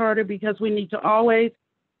of the charter because we need to always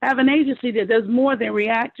have an agency that does more than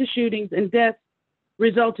react to shootings and deaths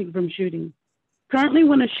resulting from shootings. Currently,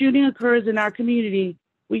 when a shooting occurs in our community,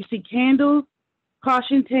 we see candles,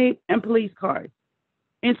 caution tape, and police cars.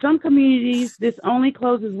 In some communities, this only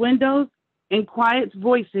closes windows and quiets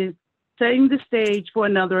voices, setting the stage for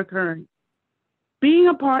another occurrence. Being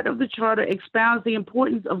a part of the charter expounds the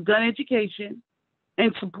importance of gun education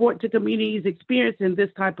and support to communities experiencing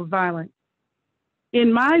this type of violence.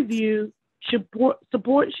 In my view,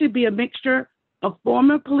 support should be a mixture of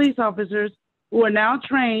former police officers who are now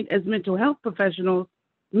trained as mental health professionals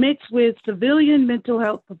mixed with civilian mental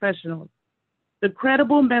health professionals. The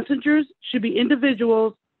credible messengers should be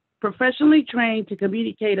individuals professionally trained to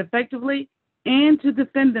communicate effectively and to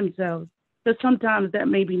defend themselves, because sometimes that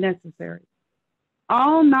may be necessary.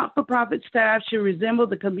 All not-for-profit staff should resemble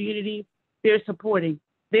the community they're supporting,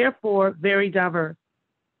 therefore very diverse.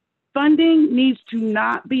 Funding needs to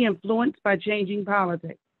not be influenced by changing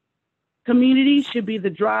politics. Communities should be the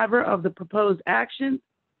driver of the proposed actions,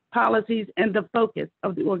 policies, and the focus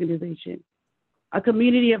of the organization. A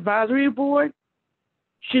community advisory board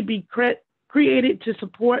should be created to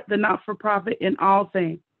support the not-for-profit in all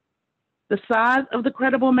things. The size of the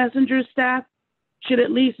credible messenger staff should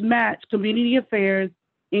at least match community affairs,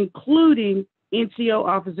 including NCO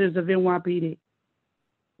officers of NYPD.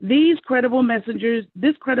 This credible messengers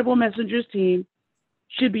team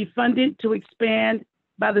should be funded to expand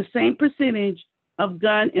by the same percentage of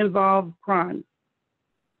gun-involved crimes.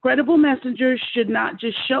 Credible messengers should not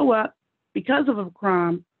just show up because of a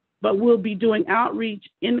crime, but will be doing outreach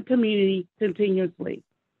in the community continuously.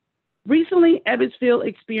 Recently, Evansville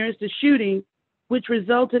experienced a shooting which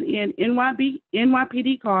resulted in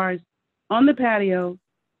NYPD cars on the patio,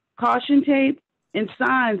 caution tape, and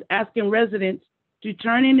signs asking residents to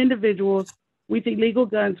turn in individuals with illegal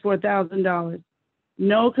guns for $1,000.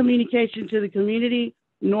 No communication to the community,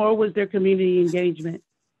 nor was there community engagement.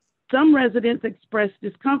 Some residents expressed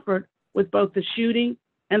discomfort with both the shooting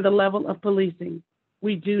and the level of policing.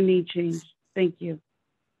 We do need change. Thank you.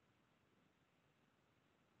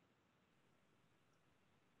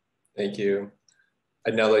 Thank you.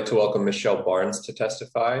 I'd now like to welcome Michelle Barnes to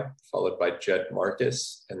testify, followed by Jed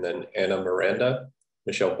Marcus and then Anna Miranda.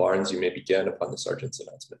 Michelle Barnes, you may begin upon the sergeant's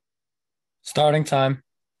announcement. Starting time.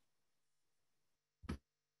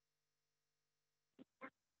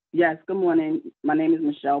 Yes, good morning. My name is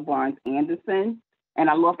Michelle Barnes Anderson, and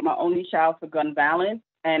I lost my only child for gun violence.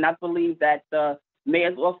 And I believe that the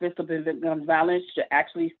Mayor's Office to Prevent Gun Violence should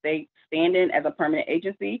actually stay standing as a permanent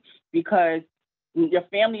agency, because your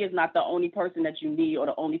family is not the only person that you need or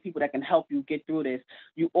the only people that can help you get through this.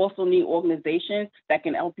 You also need organizations that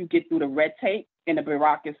can help you get through the red tape and the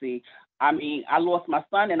bureaucracy. I mean, I lost my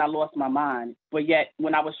son and I lost my mind, but yet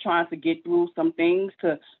when I was trying to get through some things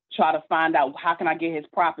to try to find out how can I get his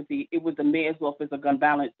property, it was the mayor's office of gun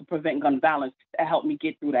violence to prevent gun violence that helped me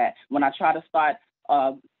get through that. When I tried to start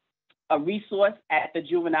a resource at the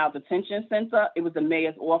juvenile detention center, it was the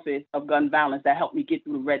mayor's office of gun violence that helped me get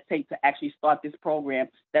through the red tape to actually start this program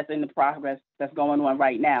that's in the progress that's going on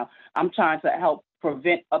right now. I'm trying to help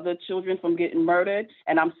prevent other children from getting murdered,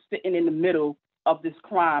 and I'm sitting in the middle of this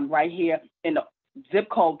crime right here in the zip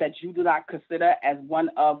code that you do not consider as one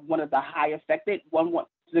of the high affected,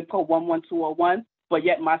 zip code 11201, but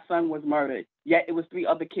yet my son was murdered. Yet it was 3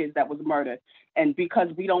 other kids that was murdered. And because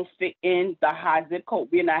we don't fit in the high zip code,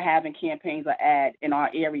 we're not having campaigns or ads in our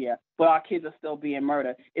area, but our kids are still being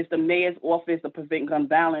murdered. It's the mayor's office of preventing gun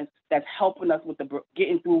violence that's helping us with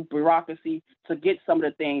getting through bureaucracy to get some of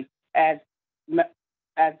the things. As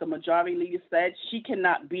the majority leader said, she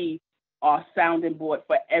cannot be our sounding board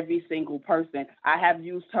for every single person. I have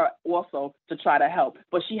used her also to try to help,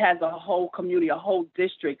 but she has a whole community, a whole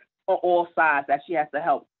district on all sides that she has to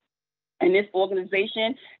help. And this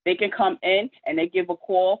organization, they can come in and they give a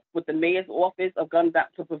call with the mayor's office of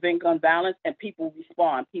to prevent gun violence, and people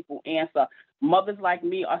respond, people answer. Mothers like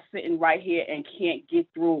me are sitting right here and can't get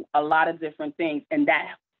through a lot of different things, and that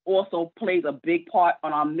also plays a big part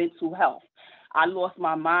on our mental health. I lost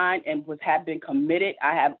my mind and have been committed.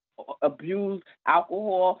 I have abused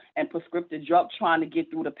alcohol and prescriptive drugs trying to get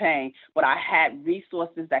through the pain, but I had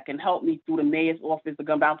resources that can help me through the mayor's office of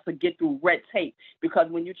gun violence to get through red tape, because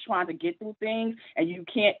when you're trying to get through things and you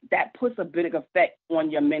can't, that puts a big effect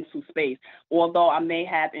on your mental space. Although I may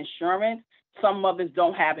have insurance, some mothers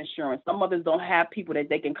don't have insurance. Some mothers don't have people that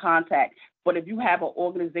they can contact. But if you have an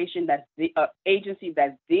organization that's an agency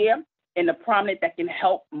that's there and the prominent that can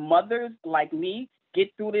help mothers like me get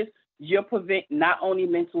through this, you'll prevent not only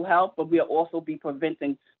mental health, but we'll also be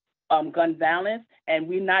preventing gun violence. And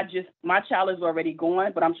we're not just, my child is already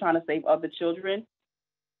gone, but I'm trying to save other children.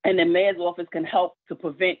 And the mayor's office can help to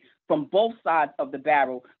prevent from both sides of the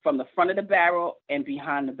barrel, from the front of the barrel and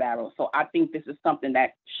behind the barrel. So I think this is something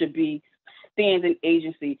that should be standing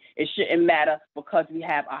agency. It shouldn't matter because we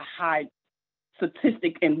have a high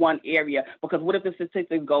statistic in one area, because what if the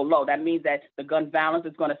statistics go low? That means that the gun violence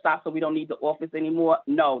is going to stop, so we don't need the office anymore.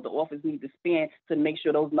 No, the office needs to spend to make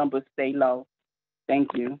sure those numbers stay low. Thank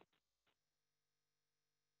you.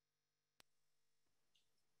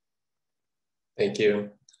 Thank you.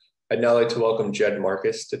 I'd now like to welcome Jed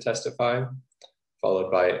Marcus to testify, followed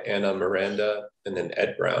by Anna Miranda and then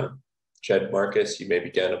Ed Brown. Jed Marcus, you may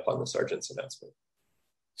begin upon the sergeant's announcement.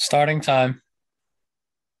 Starting time.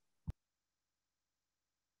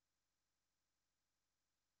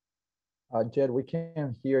 Jed, we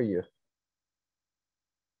can't hear you.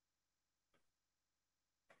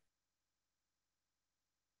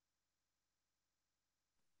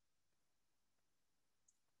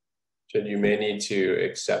 Jed, you may need to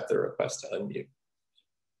accept the request to unmute.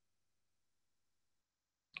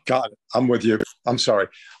 Got it. I'm with you. I'm sorry.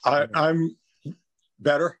 I'm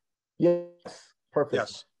better? Yes, perfect.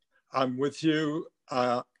 Yes, I'm with you,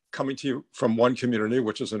 coming to you from One Community,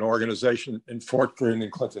 which is an organization in Fort Greene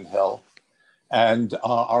and Clinton Hill. And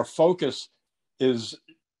our focus is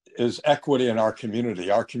equity in our community.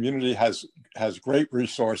 Our community has great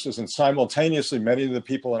resources, and simultaneously, many of the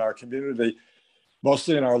people in our community,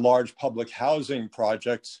 mostly in our large public housing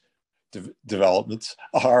projects, developments,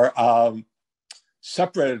 are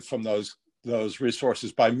separated from those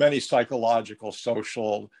resources by many psychological,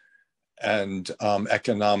 social, and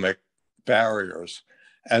economic barriers.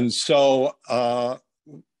 And so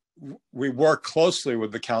we work closely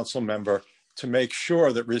with the council member to make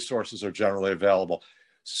sure that resources are generally available.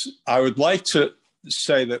 I would like to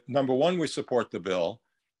say that, number one, we support the bill.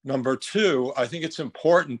 Number two, I think it's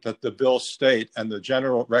important that the bill state and the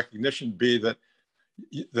general recognition be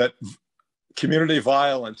that community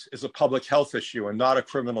violence is a public health issue and not a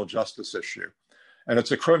criminal justice issue. And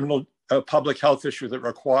it's a public health issue that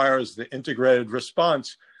requires the integrated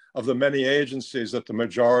response of the many agencies that the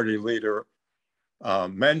majority leader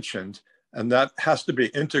mentioned. And that has to be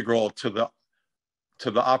integral to the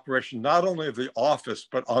operation, not only of the office,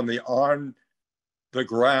 but on the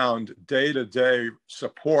ground, day-to-day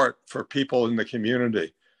support for people in the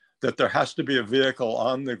community, that there has to be a vehicle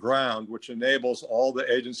on the ground which enables all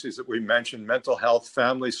the agencies that we mentioned, mental health,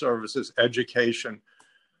 family services, education,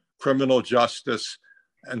 criminal justice,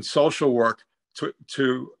 and social work,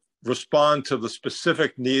 to respond to the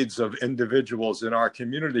specific needs of individuals in our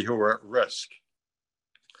community who are at risk.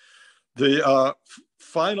 The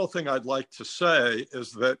final thing I'd like to say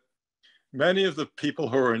is that many of the people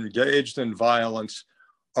who are engaged in violence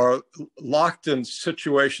are locked in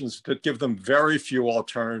situations that give them very few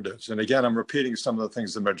alternatives. And again, I'm repeating some of the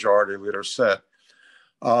things the majority leader said.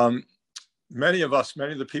 Many of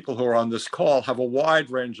the people who are on this call have a wide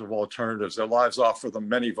range of alternatives. Their lives offer them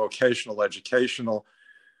many vocational, educational,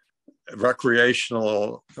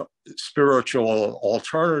 recreational, spiritual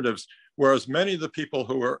alternatives, whereas many of the people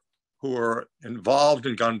who are involved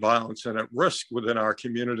in gun violence and at risk within our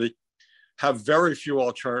community have very few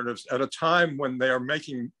alternatives at a time when they are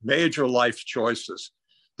making major life choices.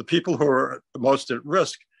 The people who are most at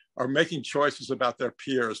risk are making choices about their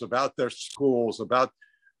peers, about their schools, about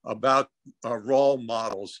role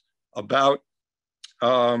models, about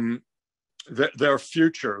their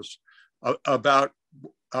futures, and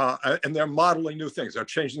they're modeling new things. They're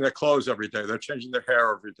changing their clothes every day. They're changing their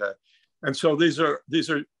hair every day. And so these are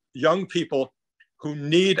young people who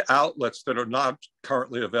need outlets that are not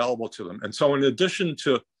currently available to them. And so in addition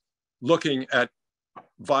to looking at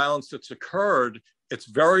violence that's occurred, it's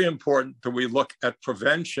very important that we look at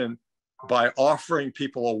prevention by offering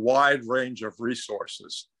people a wide range of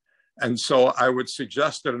resources. And so I would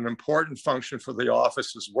suggest that an important function for the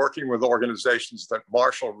office is working with organizations that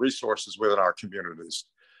marshal resources within our communities.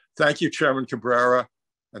 Thank you, Chairman Cabrera,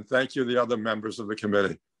 and thank you, the other members of the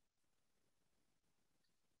committee.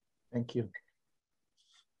 Thank you.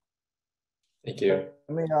 Thank you.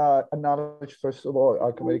 Let me acknowledge, first of all,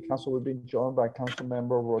 our committee council will be joined by Council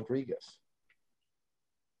Member Rodriguez.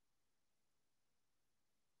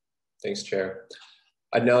 Thanks, Chair.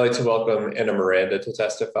 I'd now like to welcome Anna Miranda to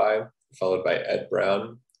testify, followed by Ed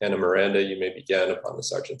Brown. Anna Miranda, you may begin upon the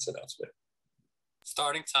sergeant's announcement.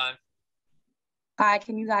 Starting time. Hi,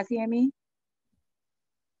 can you guys hear me?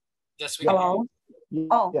 Yes, we can. Hello?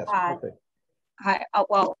 Oh, yes, hi. perfect. Hi.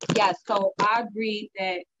 Well, yes, so I agree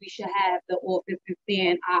that we should have the office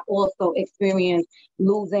and I also experienced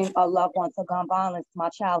losing a loved one to gun violence, my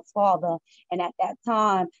child's father. And at that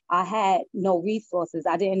time, I had no resources.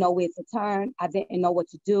 I didn't know where to turn. I didn't know what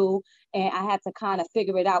to do. And I had to kind of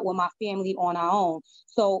figure it out with my family on our own.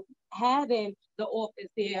 So having the office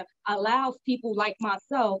there allows people like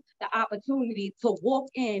myself the opportunity to walk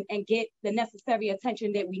in and get the necessary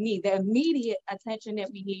attention that we need, the immediate attention that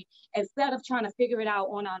we need, instead of trying to figure it out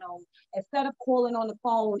on our own. Instead of calling on the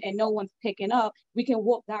phone and no one's picking up, we can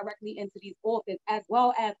walk directly into these offices, as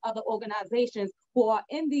well as other organizations who are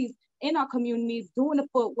in our communities doing the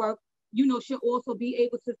footwork, should also be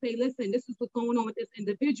able to say, listen, this is what's going on with this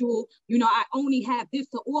individual. I only have this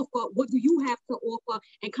to offer. What do you have to offer?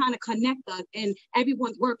 And kind of connect us. And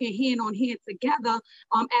everyone's working hand on hand together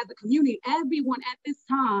as a community. Everyone at this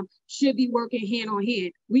time should be working hand on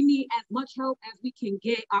hand. We need as much help as we can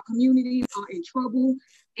get. Our communities are in trouble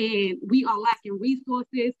and we are lacking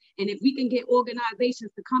resources. And if we can get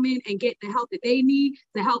organizations to come in and get the help that they need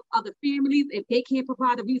to help other families, if they can't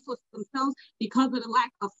provide the resources themselves because of the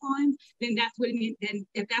lack of funds, then that's what it means. Then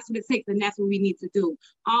if that's what it takes, then that's what we need to do.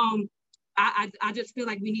 I just feel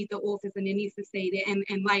like we need the office and it needs to stay there.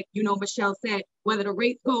 And like, Michelle said, whether the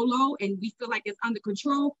rates go low and we feel like it's under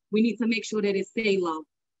control, we need to make sure that it stay low.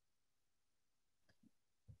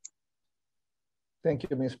 Thank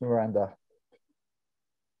you, Ms. Miranda.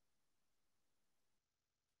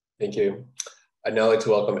 Thank you. I'd now like to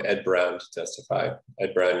welcome Ed Brown to testify.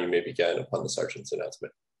 Ed Brown, you may begin upon the sergeant's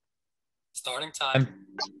announcement. Starting time.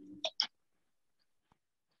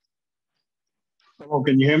 Hello,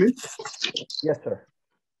 can you hear me? Yes, sir.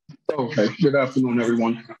 Okay, good afternoon,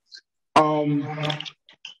 everyone.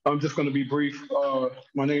 I'm just going to be brief.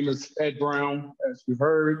 My name is Ed Brown, as you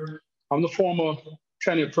heard. I'm the former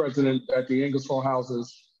tenant president at the Ingersoll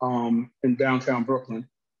Houses in downtown Brooklyn.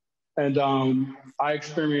 And I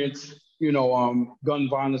experienced, gun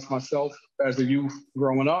violence myself as a youth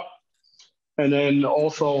growing up. And then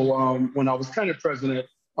also when I was tenant president,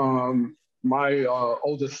 my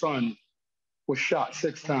oldest son was shot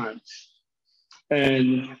 6 times.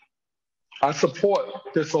 And I support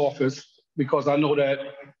this office because I know that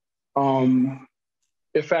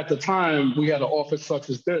if at the time we had an office such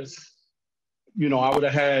as this, I would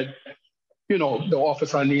have had, the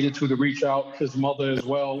office I needed to reach out, his mother as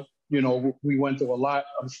well. We went through a lot.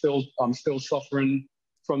 I'm still suffering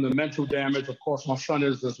from the mental damage. Of course, my son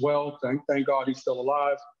is as well. Thank God he's still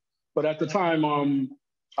alive. But at the time,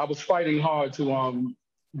 I was fighting hard to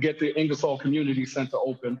get the Ingersoll Community Center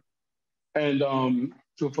open and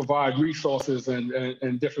to provide resources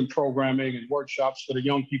and different programming and workshops for the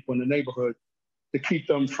young people in the neighborhood to keep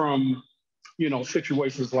them from,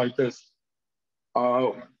 situations like this.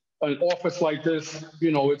 an office like this,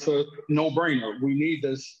 you know, it's a no-brainer. We need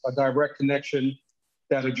a direct connection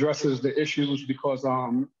that addresses the issues because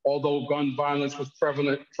although gun violence was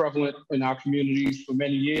prevalent in our communities for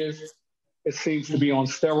many years, it seems to be on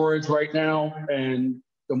steroids right now. And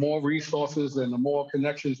the more resources and the more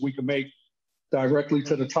connections we can make directly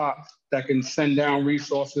to the top that can send down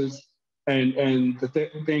resources and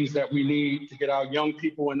things that we need to get our young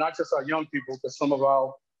people, and not just our young people, because some of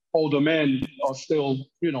our older men are still,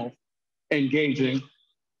 you know, engaging.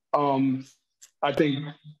 I think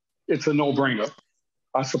it's a no-brainer.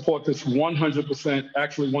 I support this 100%,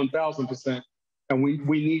 actually 1,000%, and we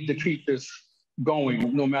need to keep this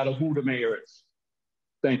going no matter who the mayor is.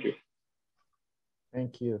 Thank you.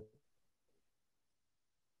 Thank you.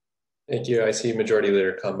 Thank you. I see Majority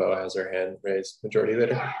Leader Combo has her hand raised. Majority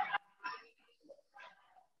Leader.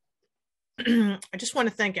 I just want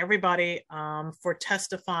to thank everybody for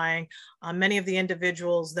testifying. Many of the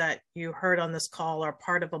individuals that you heard on this call are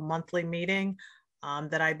part of a monthly meeting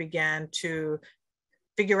that I began to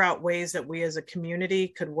figure out ways that we as a community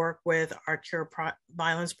could work with our cure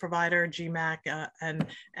violence provider, GMAC,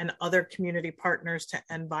 and other community partners to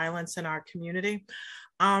end violence in our community.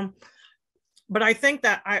 But I think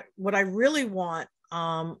that what I really want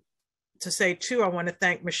to say too, I want to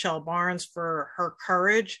thank Michelle Barnes for her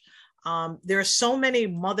courage. There are so many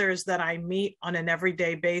mothers that I meet on an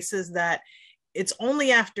everyday basis that it's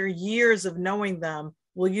only after years of knowing them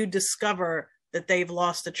will you discover that they've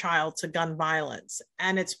lost a child to gun violence.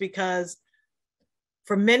 And it's because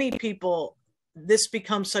for many people, this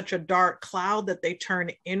becomes such a dark cloud that they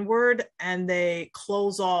turn inward and they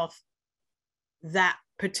close off that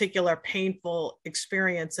particular painful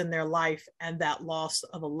experience in their life and that loss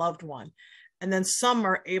of a loved one. And then some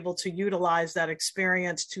are able to utilize that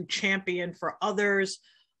experience to champion for others,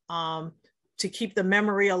 to keep the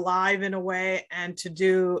memory alive in a way, and to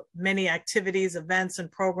do many activities, events, and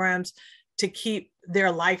programs to keep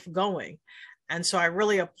their life going. And so I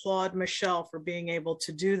really applaud Michelle for being able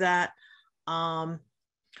to do that. But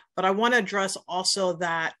I want to address also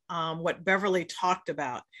that what Beverly talked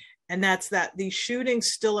about, and that's that these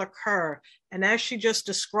shootings still occur. And as she just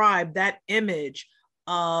described, that image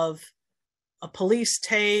of a police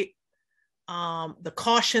tape, the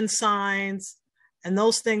caution signs, and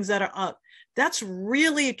those things that are up, that's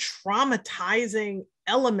really traumatizing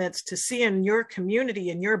elements to see in your community,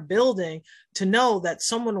 in your building, to know that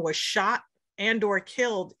someone was shot and or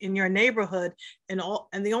killed in your neighborhood. And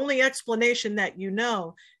the only explanation that you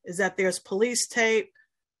know is that there's police tape,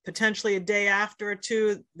 potentially a day after or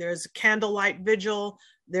two, there's a candlelight vigil,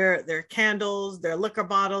 there are candles, there are liquor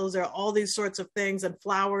bottles, there are all these sorts of things and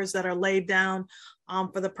flowers that are laid down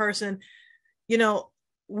for the person. You know,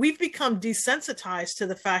 we've become desensitized to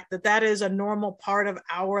the fact that that is a normal part of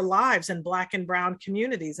our lives in Black and Brown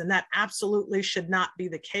communities, and that absolutely should not be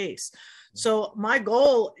the case. So my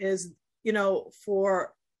goal is, you know,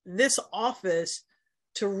 for this office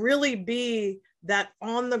to really be that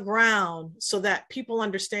on the ground so that people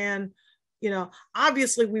understand, you know,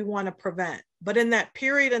 obviously we want to prevent, but in that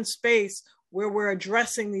period and space where we're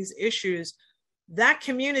addressing these issues, that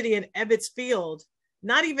community in Ebbets Field,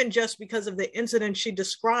 not even just because of the incident she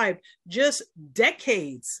described, just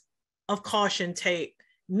decades of caution tape,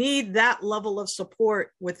 need that level of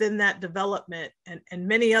support within that development and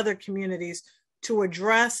many other communities to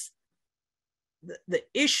address the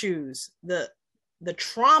issues, the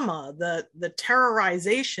trauma, the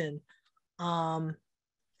terrorization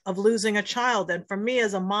of losing a child. And for me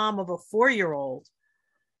as a mom of a 4-year-old,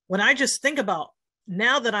 when I just think about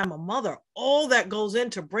now that I'm a mother, all that goes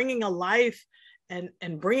into bringing a life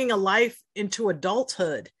and bringing a life into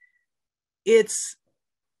adulthood, it's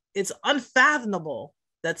unfathomable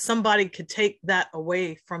that somebody could take that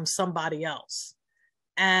away from somebody else.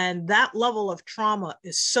 And that level of trauma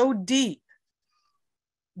is so deep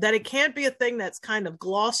that it can't be a thing that's kind of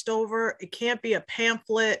glossed over. It can't be a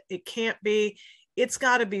pamphlet. It's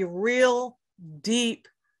got to be real, deep,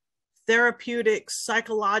 therapeutic,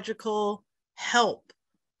 psychological help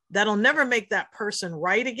that'll never make that person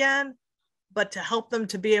right again, but to help them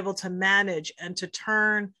to be able to manage and to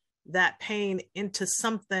turn that pain into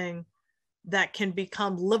something that can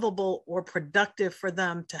become livable or productive for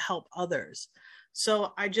them to help others.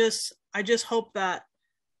 So I just hope that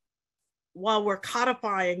while we're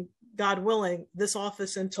codifying, God willing, this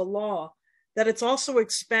office into law, that it's also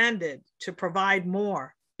expanded to provide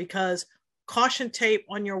more, because caution tape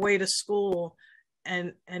on your way to school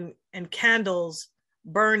and candles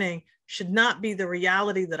burning should not be the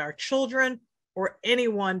reality that our children or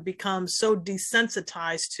anyone becomes so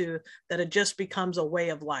desensitized to that it just becomes a way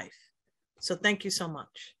of life. So thank you so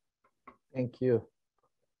much. Thank you.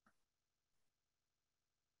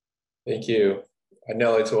 Thank you. I'd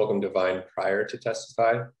now like to welcome Divine Pryor to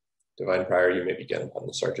testify. Divine Pryor, you may begin upon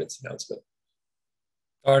the sergeant's announcement.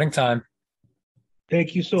 Starting time.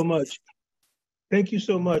 Thank you so much. Thank you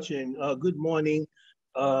so much, and good morning.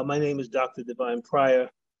 My name is Dr. Divine Pryor,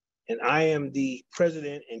 and I am the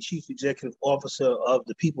President and Chief Executive Officer of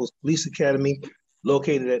the People's Police Academy,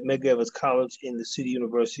 located at Medgar Evers College in the City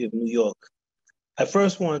University of New York. I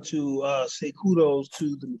first want to say kudos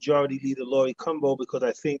to the Majority Leader, Lori Cumbo, because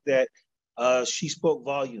I think that she spoke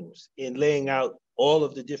volumes in laying out all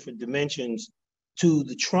of the different dimensions to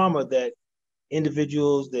the trauma that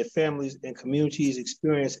individuals, their families, and communities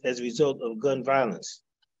experience as a result of gun violence.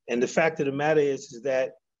 And the fact of the matter is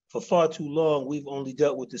that for far too long, we've only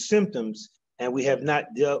dealt with the symptoms and we have not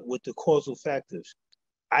dealt with the causal factors.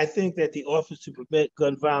 I think that the Office to Prevent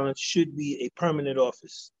Gun Violence should be a permanent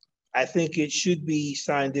office. I think it should be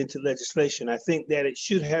signed into legislation. I think that it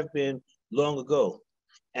should have been long ago.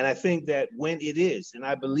 And I think that when it is, and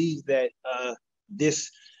I believe that this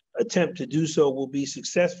attempt to do so will be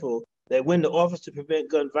successful, that when the Office to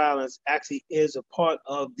Prevent Gun Violence actually is a part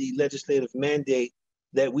of the legislative mandate,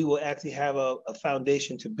 that we will actually have a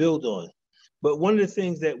foundation to build on. But one of the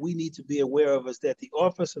things that we need to be aware of is that the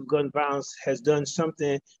Office of Gun Violence has done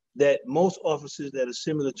something that most offices that are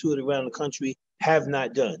similar to it around the country have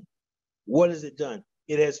not done. What has it done?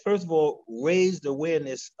 It has, first of all, raised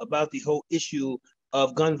awareness about the whole issue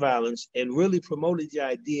of gun violence and really promoted the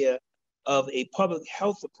idea of a public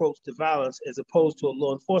health approach to violence as opposed to a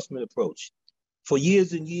law enforcement approach. For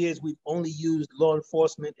years and years, we've only used law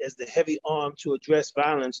enforcement as the heavy arm to address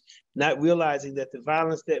violence, not realizing that the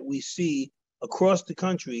violence that we see across the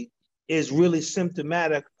country is really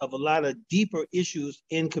symptomatic of a lot of deeper issues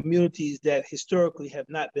in communities that historically have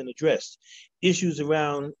not been addressed. Issues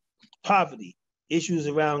around poverty, issues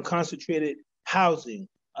around concentrated housing,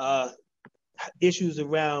 issues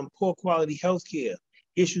around poor quality healthcare,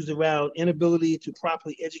 issues around inability to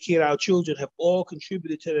properly educate our children have all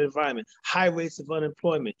contributed to the environment. High rates of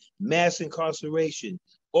unemployment, mass incarceration,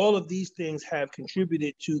 all of these things have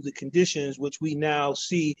contributed to the conditions which we now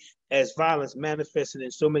see as violence manifested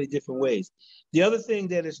in so many different ways. The other thing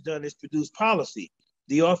that it's done is produce policy.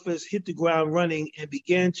 The office hit the ground running and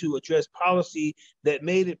began to address policy that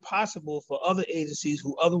made it possible for other agencies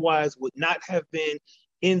who otherwise would not have been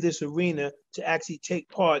in this arena to actually take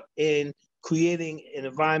part in creating an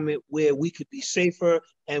environment where we could be safer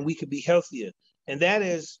and we could be healthier. And that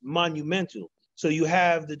is monumental. So you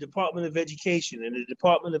have the Department of Education and the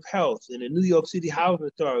Department of Health and the New York City Housing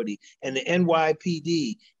Authority and the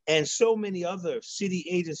NYPD and so many other city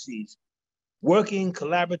agencies working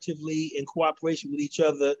collaboratively in cooperation with each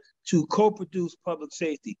other to co-produce public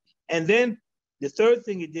safety. And then the third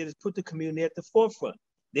thing it did is put the community at the forefront.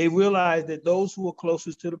 They realized that those who are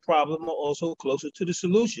closest to the problem are also closer to the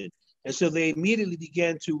solution. And so they immediately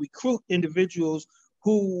began to recruit individuals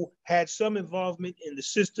who had some involvement in the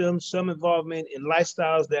system, some involvement in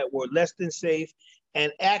lifestyles that were less than safe,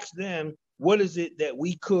 and asked them, what is it that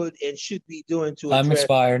we could and should be doing to address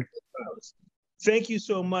expired. violence? Thank you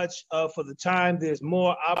so much for the time. There's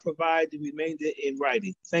more. I'll provide the remainder in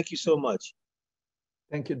writing. Thank you so much.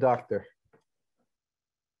 Thank you, Doctor.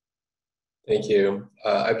 Thank you.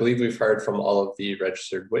 I believe we've heard from all of the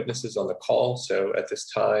registered witnesses on the call. So at this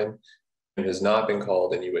time, if it has not been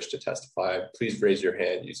called and you wish to testify, please raise your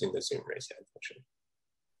hand using the Zoom raise hand function.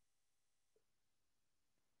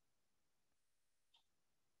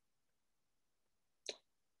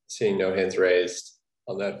 Seeing no hands raised,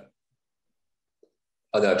 I'll now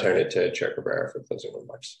turn it to Chair Cabrera for closing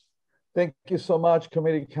remarks. Thank you so much,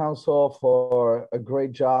 Committee Council, for a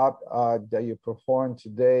great job that you performed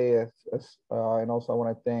today. And also I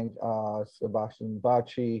want to thank Sebastian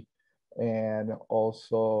Bacci and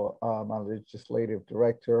also my Legislative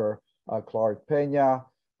Director, Clark Pena.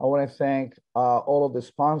 I want to thank all of the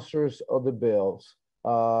sponsors of the bills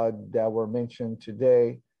that were mentioned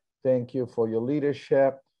today. Thank you for your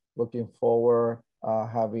leadership. Looking forward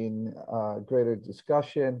having greater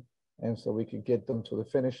discussion and so we could get them to the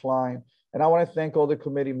finish line. And I want to thank all the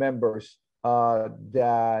committee members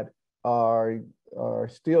that are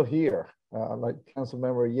still here, like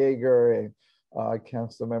Councilmember Yeager and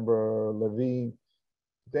Councilmember Levine.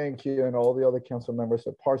 Thank you, and all the other council members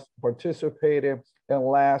that participated. And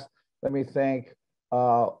last, let me thank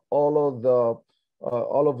all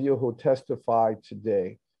of you who testified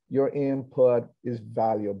today. Your input is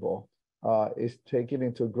valuable. It's taken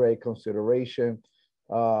into great consideration.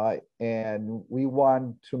 And we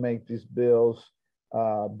want to make these bills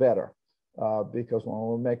better because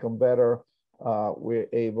when we make them better, we're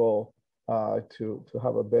able to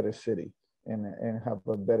have a better city and have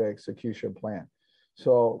a better execution plan.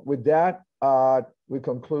 So with that, we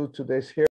conclude today's hearing.